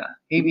 Yes, yeah.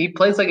 He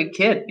plays like a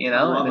kid,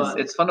 and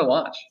it's fun to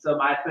watch. So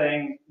my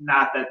thing,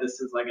 not that this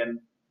is like a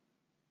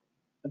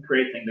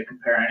great thing to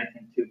compare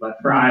anything to, but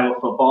for Iowa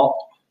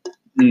football,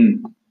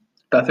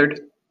 Beathard.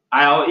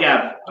 I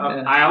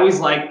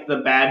always like the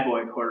bad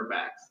boy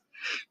quarterbacks.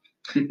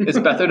 Is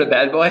Beathard a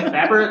bad boy?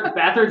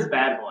 Beathard's a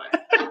bad boy.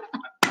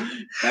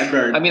 Bad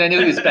bird. I mean, I knew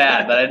he was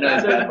bad, but I didn't know he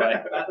was a bad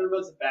boy. Beathard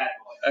was a bad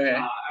boy. Okay.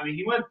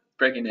 He went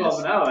breaking news.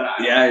 12-0 at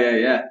Iowa.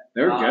 Yeah.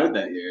 They were good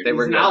that year. They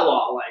were an good.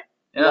 outlaw,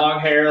 long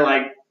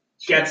hair,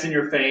 gets in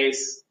your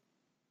face.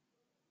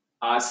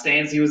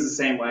 Stansy was the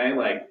same way,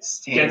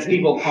 gets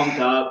people pumped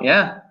up.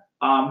 Yeah.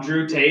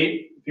 Drew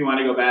Tate, if you want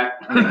to go back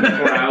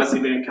before I was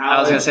even in college.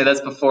 I was gonna say that's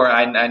before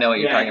I know what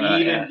you're talking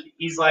about.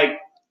 He's they're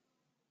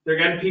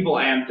getting people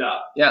amped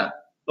up. Yeah.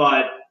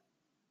 But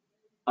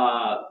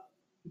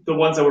the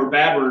ones that were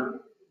bad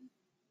were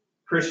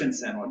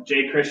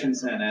Jay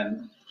Christensen,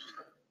 and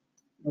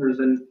there's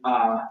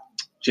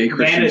Jay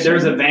Christensen.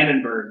 There's a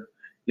Vandenberg.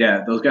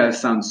 Yeah, those guys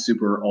sound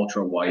super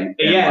ultra white.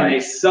 Yeah, and they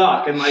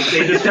suck, and like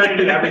they just try to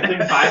do everything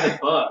by the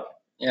book.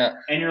 Yeah.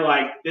 And you're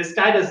like, this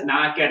guy does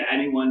not get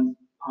anyone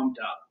pumped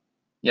up.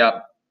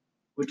 Yep.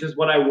 Which is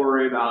what I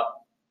worry about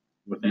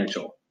with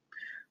Mitchell.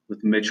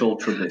 With Mitchell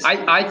Trubisky.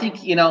 I think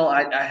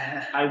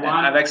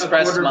I've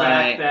expressed a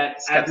quarterback my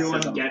that skepticism.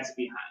 everyone gets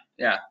behind.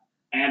 Yeah.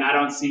 And I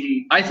don't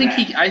see. I think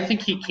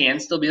he can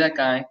still be that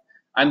guy.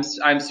 I'm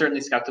certainly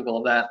skeptical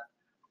of that.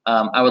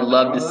 I would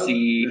love to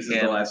see This him.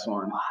 is the last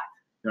one.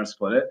 You want to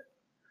split it?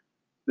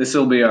 This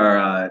will be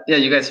our. Yeah,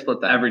 you guys split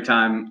that every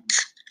time.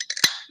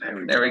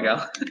 There we go.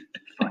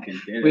 Fucking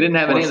we didn't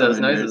have any of those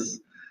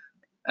noises.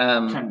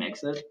 Can I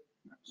mix it?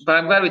 But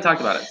I'm glad we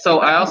talked about it. So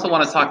I also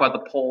want to talk about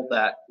the poll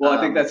that. Well, I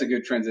think that's a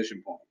good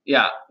transition point.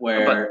 Yeah.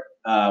 Where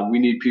we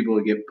need people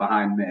to get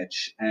behind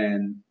Mitch,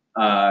 and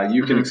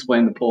you can Mhm.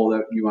 explain the poll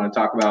that you want to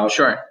talk about.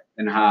 Sure.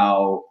 And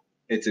how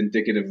it's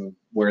indicative of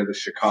where the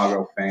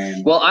Chicago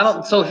fan. Well, I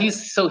don't. So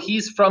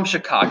he's from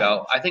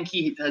Chicago. I think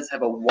he does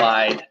have a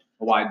wide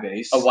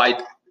base.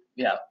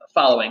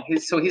 Following.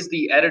 He's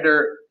the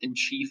editor in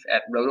chief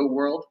at Roto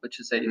World, which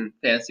is a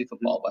fantasy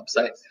football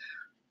website.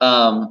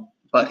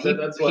 But he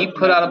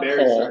put out a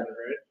poll. Started,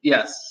 right?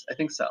 Yes, I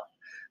think so.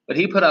 But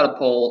he put out a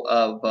poll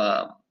of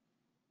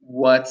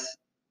what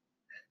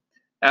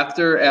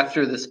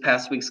after this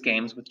past week's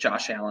games with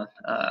Josh Allen,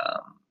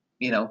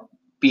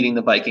 beating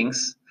the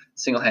Vikings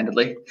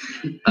single-handedly.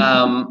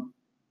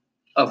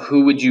 Of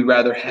who would you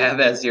rather have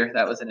as your?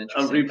 That was an A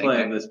interesting replay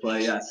thing. of this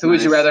play, yes. Who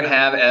would you rather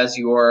have as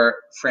your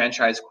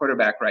franchise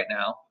quarterback right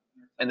now?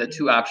 And the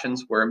two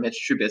options were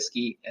Mitch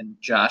Trubisky and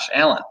Josh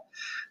Allen.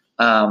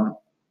 And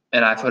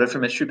I voted for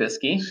Mitch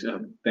Trubisky.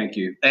 Thank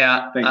you.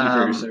 Yeah. Thank you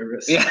for your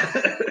service.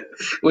 Yeah.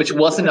 Which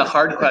wasn't a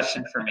hard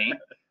question for me.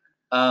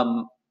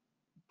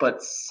 But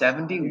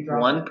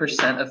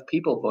 71% of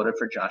people voted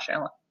for Josh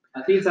Allen.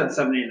 I think it's at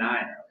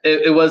 79.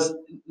 It was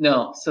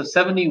no. So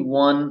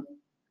 71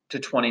 to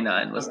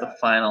 29 was the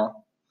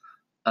final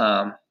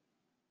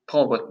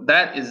poll. But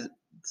that's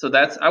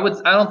I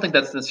don't think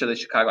that's necessarily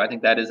Chicago. I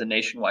think that is a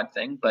nationwide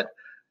thing, but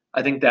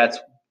I think that's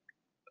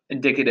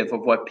indicative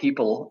of what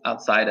people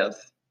outside of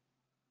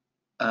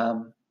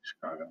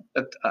Chicago,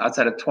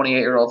 outside of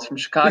 28-year-olds from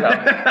Chicago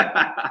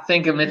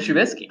think of Mitch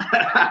Trubisky.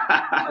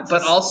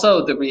 But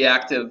also the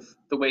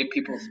way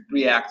people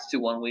react to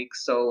 1 week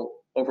so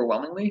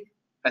overwhelmingly.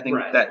 I think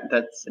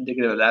that's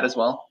indicative of that as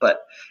well.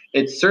 But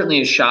it certainly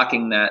is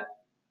shocking that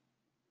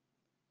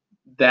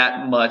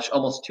much,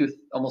 almost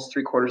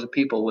 3/4 of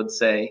people would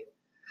say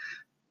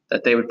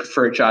that they would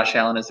prefer Josh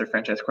Allen as their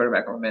franchise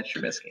quarterback over Mitch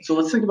Trubisky. So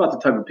let's think about the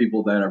type of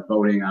people that are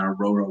voting on a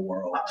Roto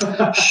World.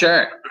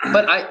 Sure.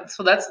 But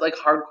so that's like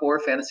hardcore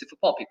fantasy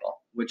football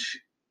people. Which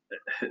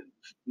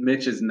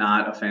Mitch is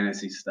not a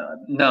fantasy stud.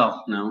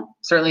 No.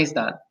 Certainly he's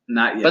not.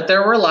 Not yet. But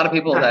there were a lot of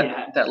people Not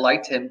that yet.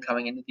 liked him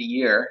coming into the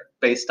year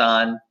based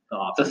on the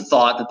offense.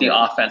 thought that the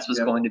offense was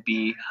Yep. going to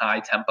be high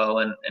tempo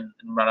and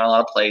run a lot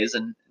of plays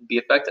and be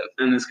effective.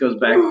 And this goes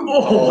back.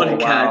 What a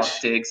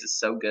catch. Diggs is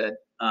so good.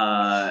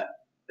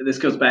 This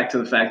goes back to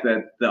the fact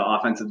that the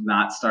offense has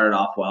not started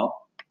off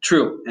well.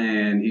 True.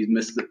 And he's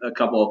missed a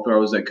couple of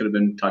throws that could have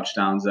been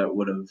touchdowns that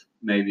would have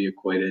maybe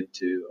equated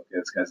to, okay,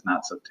 this guy's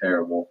not so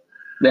terrible.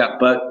 Yeah.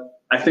 But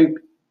I think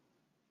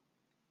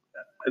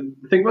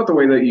about the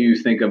way that you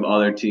think of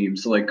other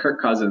teams. So like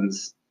Kirk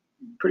Cousins,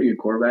 pretty good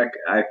quarterback.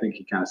 I think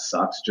he kind of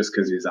sucks just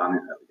because he's on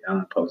an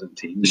opposing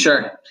team.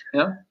 Sure.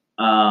 Yeah.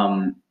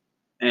 And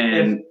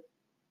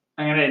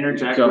I'm going to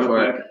interject Go real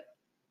for quick.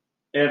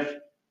 If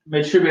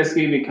Mitch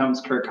Trubisky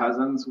becomes Kirk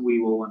Cousins, we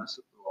will win a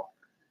Super Bowl.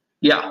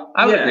 Yeah,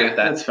 I would agree with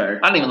that. That's fair.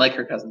 I don't even like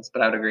Kirk Cousins,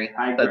 but I would agree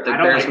I that the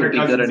don't Bears like would Kirk be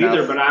good Cousins enough.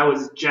 either, but I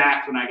was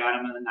jacked when I got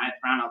him in the 9th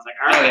round. I was like,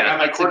 all right, Oh, yeah, I got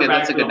my that's a good- quarterback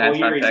that's a for good the whole 9th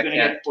year. round He's pick, going to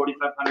yeah. get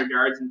 4,500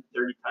 yards and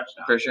 30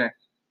 touchdowns. For sure.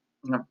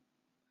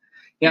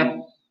 Yeah.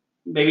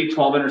 Maybe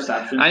 12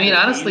 interceptions. I mean, 15,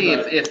 honestly,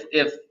 but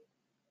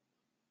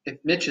if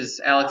Mitch is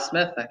Alex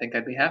Smith, I think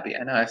I'd be happy.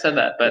 I know I said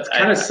that, but it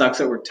kind of sucks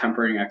that we're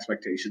tempering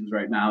expectations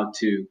right now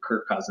to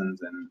Kirk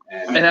Cousins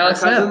and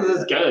Alex Kirk Cousins Smith.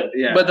 is good.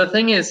 yeah. But the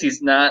thing is,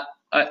 he's not.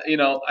 I He's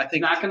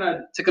think not going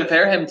to to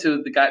compare him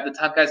to the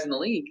top guys in the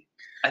league,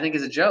 I think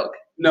is a joke.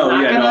 no,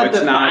 not yeah, gonna no,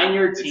 it's not. define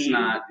your It's team.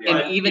 not. Yeah.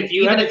 And even if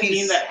you have a if he's-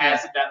 team that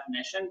has a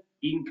definition,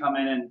 he can come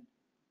in and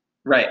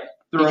Right.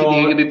 throw,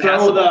 He could be throw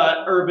passable.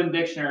 the Urban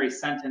Dictionary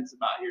sentence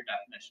about your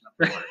definition of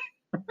sport.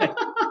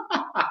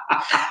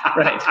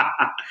 Right.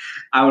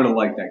 I would have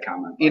liked that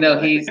comment. by You know,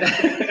 the way. he's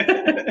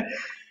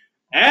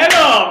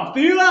Adam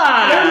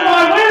Thielen. There's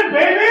my win,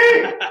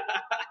 baby!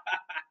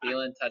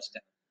 Thielen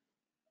touchdown.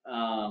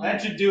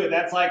 That should do it.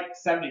 That's like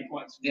 70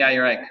 points. Yeah,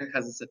 you're right. Kirk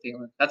Cousins to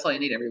Thielen. That's all you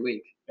need every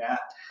week. Yeah,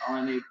 all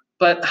I need.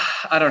 But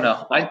I don't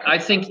know. I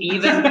think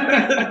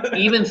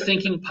even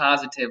thinking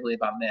positively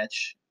about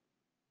Mitch,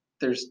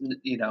 there's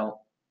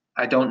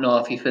I don't know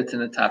if he fits in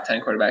the top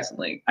 10 quarterbacks in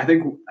the league. I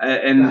think,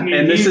 and I mean,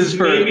 and this he's is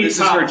for maybe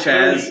top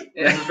Chaz. 30.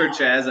 This is for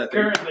Chaz. I think.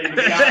 Currently, to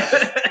be honest.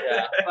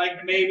 Yeah.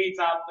 Like maybe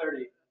top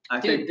 30. I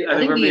think I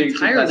think we're the being too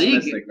entire league,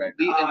 pessimistic right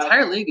the now.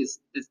 entire league is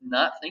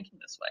not thinking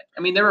this way.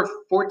 I mean, there were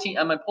 14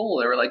 on my poll.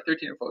 There were like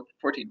 13 or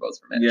 14 votes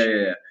for Mitch.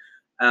 Yeah.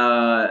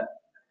 What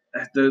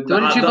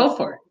did you vote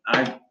for?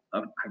 I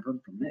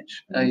voted for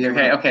Mitch.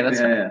 Okay, that's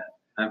yeah.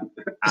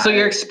 So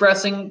you're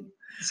expressing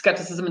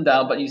skepticism and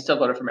doubt, but you still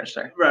voted for Mitch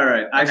there.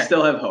 Right. I Okay.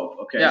 still have hope.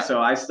 Okay, Yeah.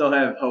 so I still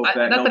have hope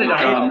that not he'll that it-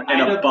 become I an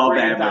had to above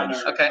bring it down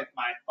average. to Okay. with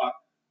my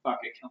fuck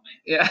it, kill me.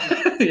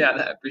 Yeah,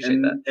 I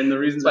appreciate that. And the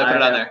reasons That's why I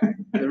put it on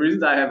have, the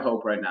reasons I have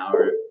hope right now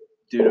are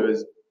due to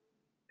his.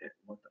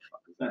 What the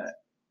fuck is that?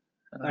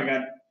 I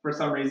got, for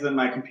some reason,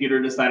 my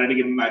computer decided to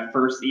give me my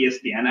first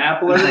ESPN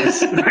app alert.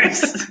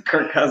 Nice.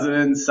 Kirk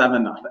Cousins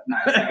 7-0.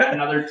 Nice. I got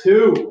another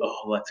 2.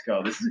 Oh, let's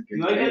go. This is a good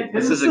You like game. it?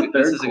 This is a good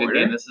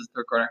game. This is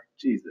third quarter.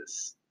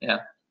 Jesus. Yeah.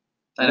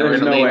 I know we're There's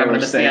gonna no leave. way I'm we're gonna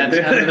miss the end.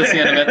 staying. I'm gonna miss the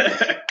end of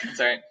it. It's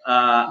all right.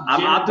 I'm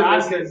Jim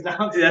optimistic. Vodka's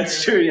downstairs.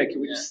 That's true. Yeah,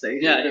 can we just stay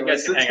here? Yeah, you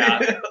guys can hang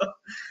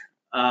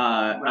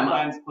Red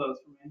line's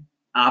closed for me.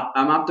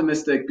 I'm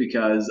optimistic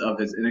because of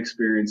his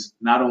inexperience,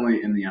 not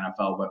only in the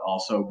NFL, but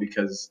also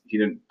because he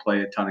didn't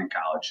play a ton in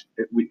college.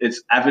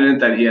 It's evident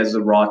that he has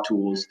the raw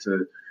tools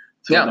to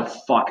get the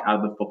fuck out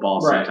of the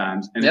football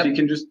sometimes. And if he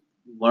can just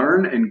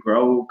learn and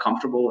grow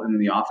comfortable in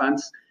the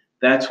offense,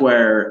 that's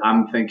where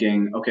I'm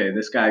thinking, okay,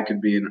 this guy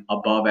could be an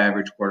above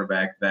average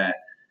quarterback that,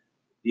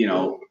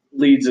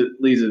 leads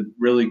a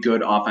really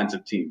good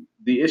offensive team.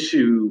 The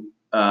issue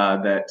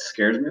that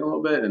scares me a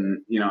little bit,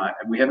 and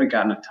we haven't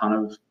gotten a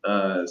ton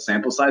of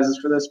sample sizes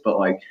for this, but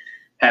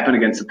happened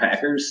against the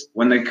Packers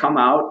when they come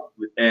out,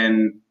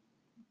 and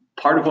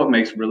part of what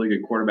makes really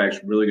good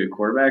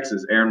quarterbacks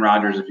is Aaron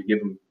Rodgers. If you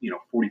give him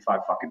 45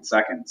 fucking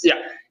seconds,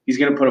 he's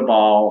gonna put a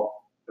ball.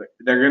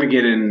 They're gonna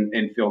get in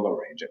field goal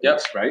range at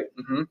least, right?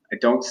 Mm-hmm. I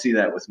don't see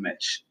that with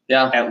Mitch,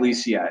 at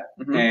least yet,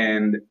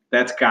 and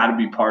that's got to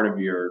be part of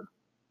your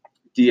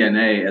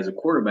DNA as a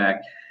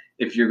quarterback.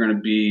 If you're going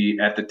to be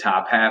at the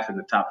top half and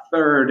the top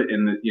third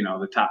in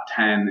the top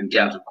 10 in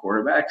terms of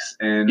quarterbacks,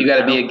 and you got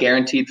to be a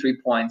guaranteed 3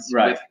 points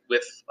with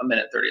a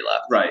minute 30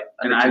 left. Right.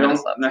 And I don't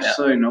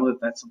necessarily know that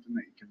that's something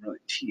that you can really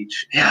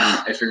teach.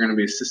 Yeah. If you're going to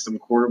be a system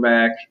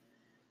quarterback,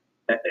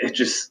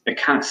 it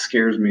kind of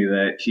scares me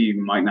that he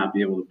might not be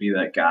able to be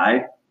that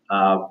guy.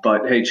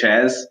 But hey,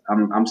 Chaz,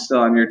 I'm still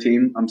on your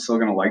team. I'm still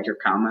going to like your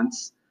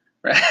comments.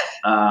 Right.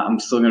 I'm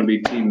still going to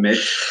be Team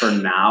Mitch for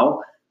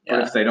now. Yeah.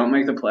 But if they don't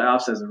make the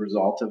playoffs as a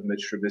result of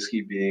Mitch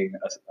Trubisky being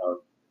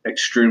a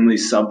extremely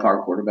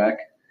subpar quarterback,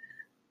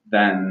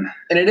 then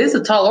and it is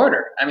a tall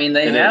order. I mean,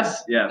 they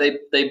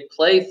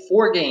play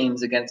 4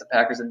 games against the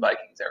Packers and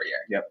Vikings every year.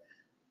 Yep.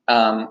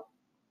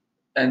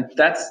 And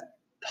that's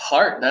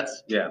hard.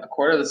 That's a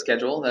quarter of the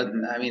schedule. That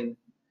Mm-hmm. I mean,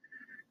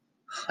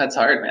 that's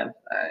hard, man.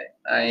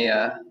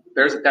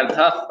 Bears have got it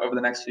tough over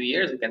the next few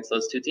years against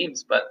those 2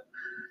 teams, but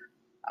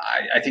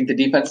I think the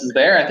defense is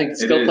there. I think the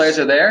skill players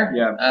are there.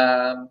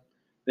 Yeah.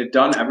 They've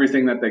done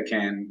everything that they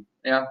can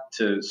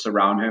to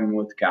surround him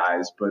with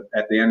guys, but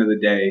at the end of the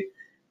day,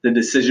 the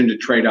decision to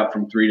trade up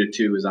from 3 to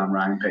 2 is on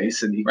Ryan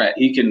Pace, and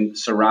he can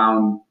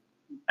surround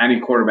any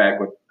quarterback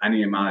with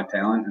any amount of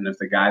talent. And if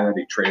the guy that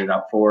he traded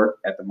up for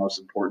at the most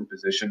important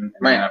position in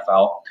the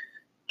NFL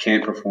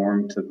can't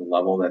perform to the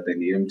level that they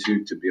need him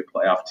to be a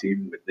playoff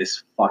team with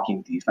this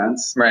fucking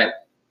defense, right?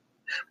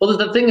 Well,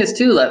 the thing is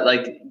too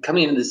that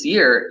coming into this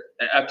year,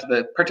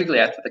 particularly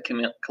after the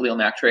Khalil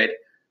Mack trade,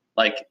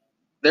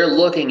 they're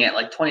looking at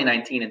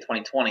 2019 and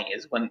 2020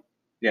 is when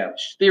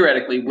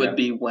theoretically would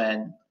be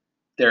when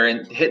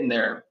they're hitting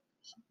the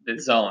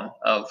zone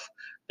of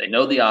they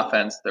know the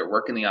offense, they're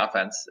working the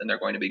offense, and they're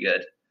going to be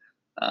good.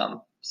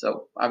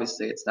 So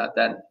obviously it's not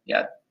then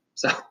yet.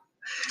 So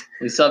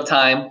we still have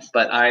time,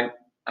 but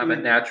I'm a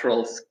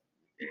natural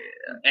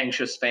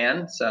anxious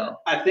fan. So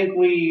I think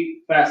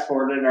we fast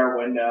forwarded our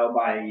window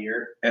by a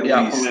year. At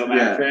least.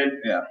 Trade.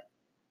 Yeah.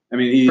 I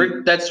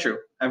mean, that's true.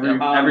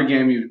 Every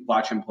game you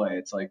watch him play,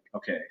 it's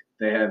okay,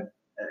 they have.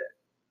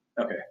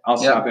 Okay, I'll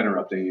stop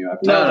interrupting you.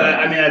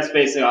 I mean that's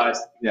basically all I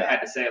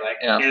had to say.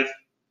 If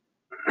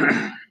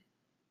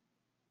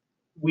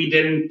we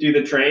didn't do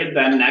the trade,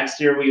 then next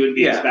year we would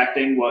be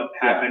expecting what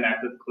happened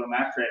after the Khalil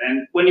Mack trade.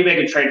 And when you make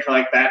a trade for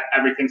that,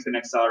 everything's going to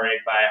accelerate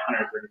by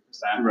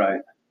 130%.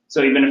 Right.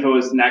 So even if it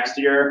was next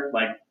year,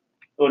 it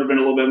would have been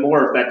a little bit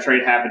more if that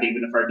trade happened,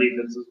 even if our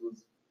defense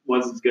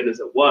was as good as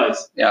it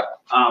was. Yeah.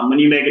 When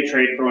you make a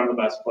trade for one of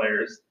the best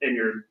players in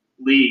your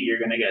league, you're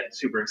going to get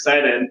super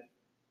excited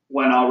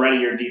when already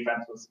your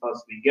defense was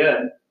supposed to be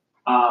good.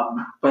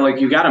 But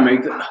you got to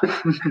make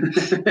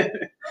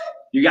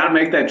you got to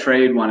make that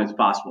trade when it's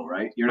possible,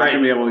 right? You're not going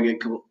to be able to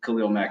get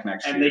Khalil Mack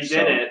next year. And they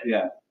did it.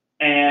 Yeah.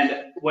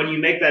 And when you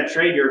make that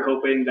trade, you're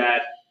hoping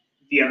that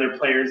the other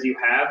players you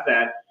have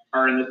that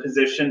are in the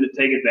position to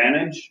take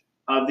advantage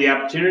of the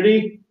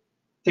opportunity,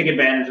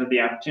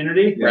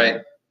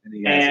 Right.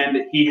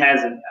 And he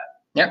hasn't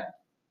yet. Yep.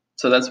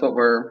 So that's what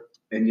we're.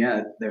 And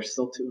they're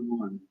still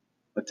 2-1.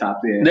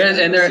 Atop the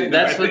AFC.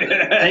 That's what.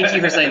 Thank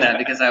you for saying that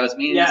because I was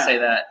meaning to say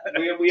that.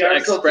 We to are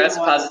express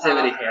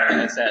positivity here.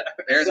 And I said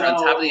Bears on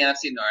top of the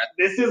NFC North.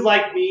 This is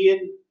like me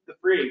and the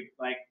Freak.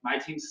 My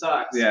team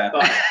sucks. Yeah.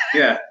 But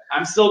yeah.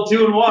 I'm still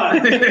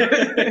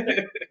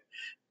 2-1.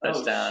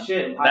 Touchdown.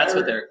 Shit. That's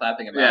what they're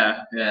clapping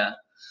about. Yeah.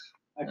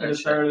 I could have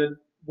started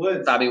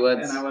Woods. Bobby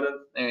Woods. And I would have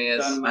There he is.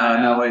 done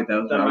my, No, wait,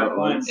 that was done my Robert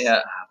Woods. points.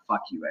 Yeah.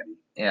 Fuck you, Eddie.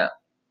 Yeah.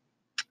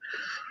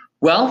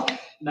 Well,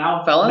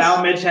 Now, fellas?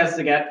 now Mitch has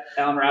to get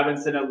Allen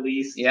Robinson at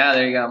least yeah,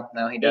 there you go.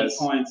 Now he 8 does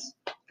points.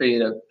 for you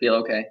to feel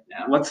okay.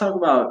 Let's talk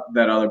about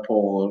that other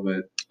poll a little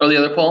bit. Or the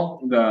other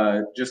poll?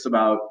 Just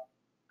about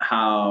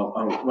how.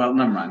 Oh, well,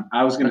 never mind.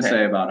 I was going to Okay.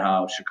 say about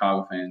how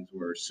Chicago fans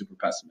were super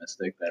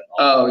pessimistic. That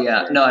Oh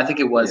yeah. No, I think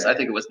it was. Yeah. I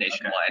think it was Okay,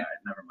 nationwide. all right,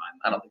 never mind.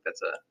 I don't think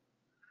that's a.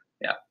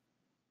 Yeah.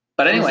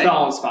 But anyway.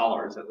 All his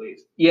followers at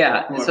least.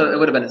 Yeah. Whoever. So it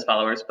would have been his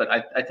followers, but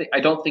I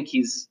don't think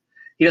he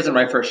doesn't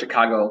write for a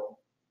Chicago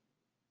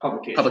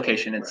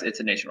publication. It's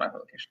a nationwide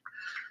publication.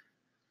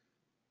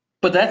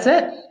 But that's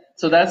it.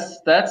 So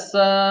that's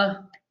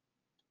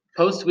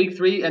post week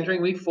 3,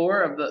 entering week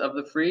 4 of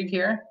the Freak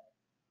here.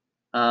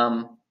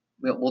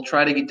 We'll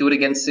try to do it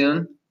again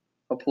soon.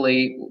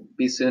 Hopefully, it'll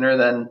be sooner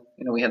than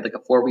we had like a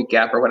 4-week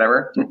gap or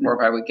whatever, 4 or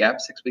 5 week gap,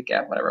 6-week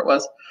gap, whatever it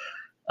was.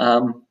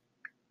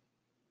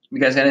 You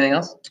guys got anything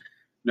else?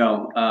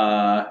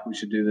 No, we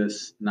should do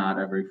this not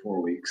every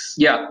 4 weeks.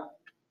 Yeah,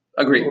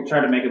 agree. We'll try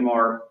to make it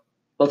more.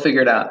 We'll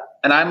figure it out.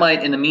 And I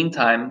might, in the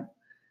meantime,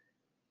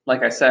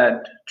 like I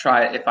said,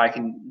 try if I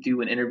can do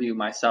an interview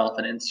myself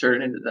and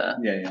insert it into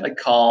the like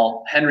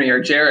call Henry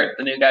or Jarrett,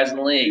 the new guys in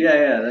the league.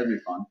 Yeah, that'd be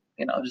fun.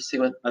 Just see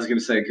what. I was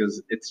gonna say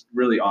because it's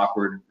really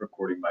awkward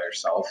recording by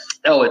yourself.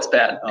 Oh, it's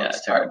bad. Oh, Yeah,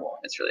 it's terrible. Hard.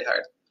 It's really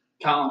hard.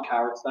 Colin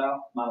Coward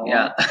style.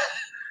 Yeah.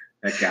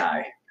 That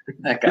guy.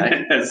 That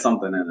guy has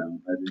something in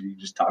him that you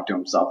just talk to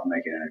himself and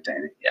make it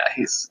entertaining. Yeah,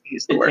 he's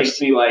the It worst.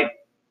 takes me like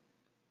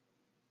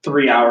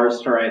 3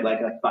 hours to write like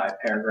a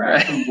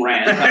 5-paragraph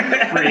rant on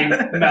the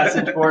free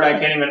message board. I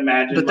can't even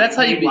imagine. But that's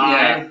how you be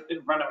live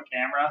in front of a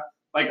camera,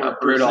 like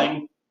brutal.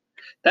 rehearsing.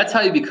 That's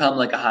how you become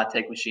like a hot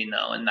take machine,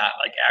 though, and not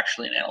like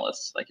actually an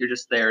analyst. Like you're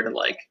just there to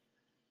like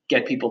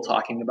get people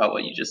talking about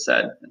what you just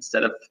said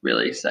instead of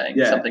really saying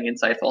something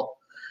insightful,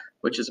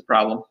 which is a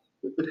problem.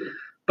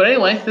 But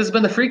anyway, this has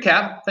been the Free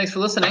Cap. Thanks for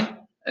listening.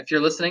 If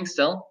you're listening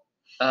still.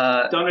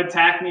 Don't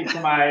attack me for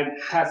my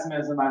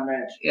pessimism on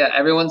Mitch. Yeah,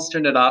 everyone's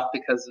turned it off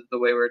because of the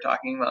way we were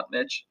talking about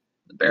Mitch,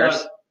 the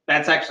Bears. No,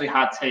 that's actually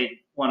hot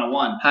take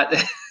 101.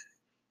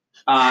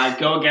 Hot.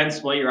 Go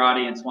against what your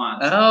audience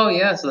wants. Oh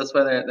yeah, so that's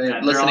why they're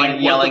listening like,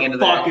 and yelling into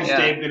what the their. fuck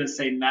is Dave gonna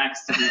say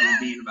next to be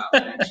mean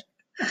about Mitch?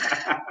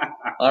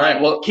 All right,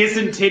 well,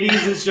 kissing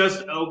titties is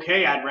just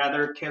okay. I'd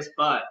rather kiss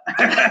butt.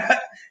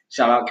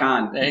 Shout out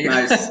Con. There you go.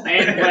 Nice.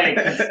 And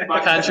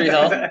Blake. Country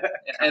Health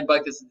and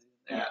Buck is.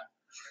 Yeah.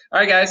 All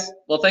right, guys.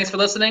 Well, thanks for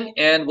listening,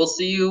 and we'll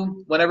see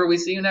you whenever we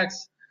see you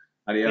next.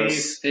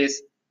 Adios.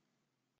 Peace.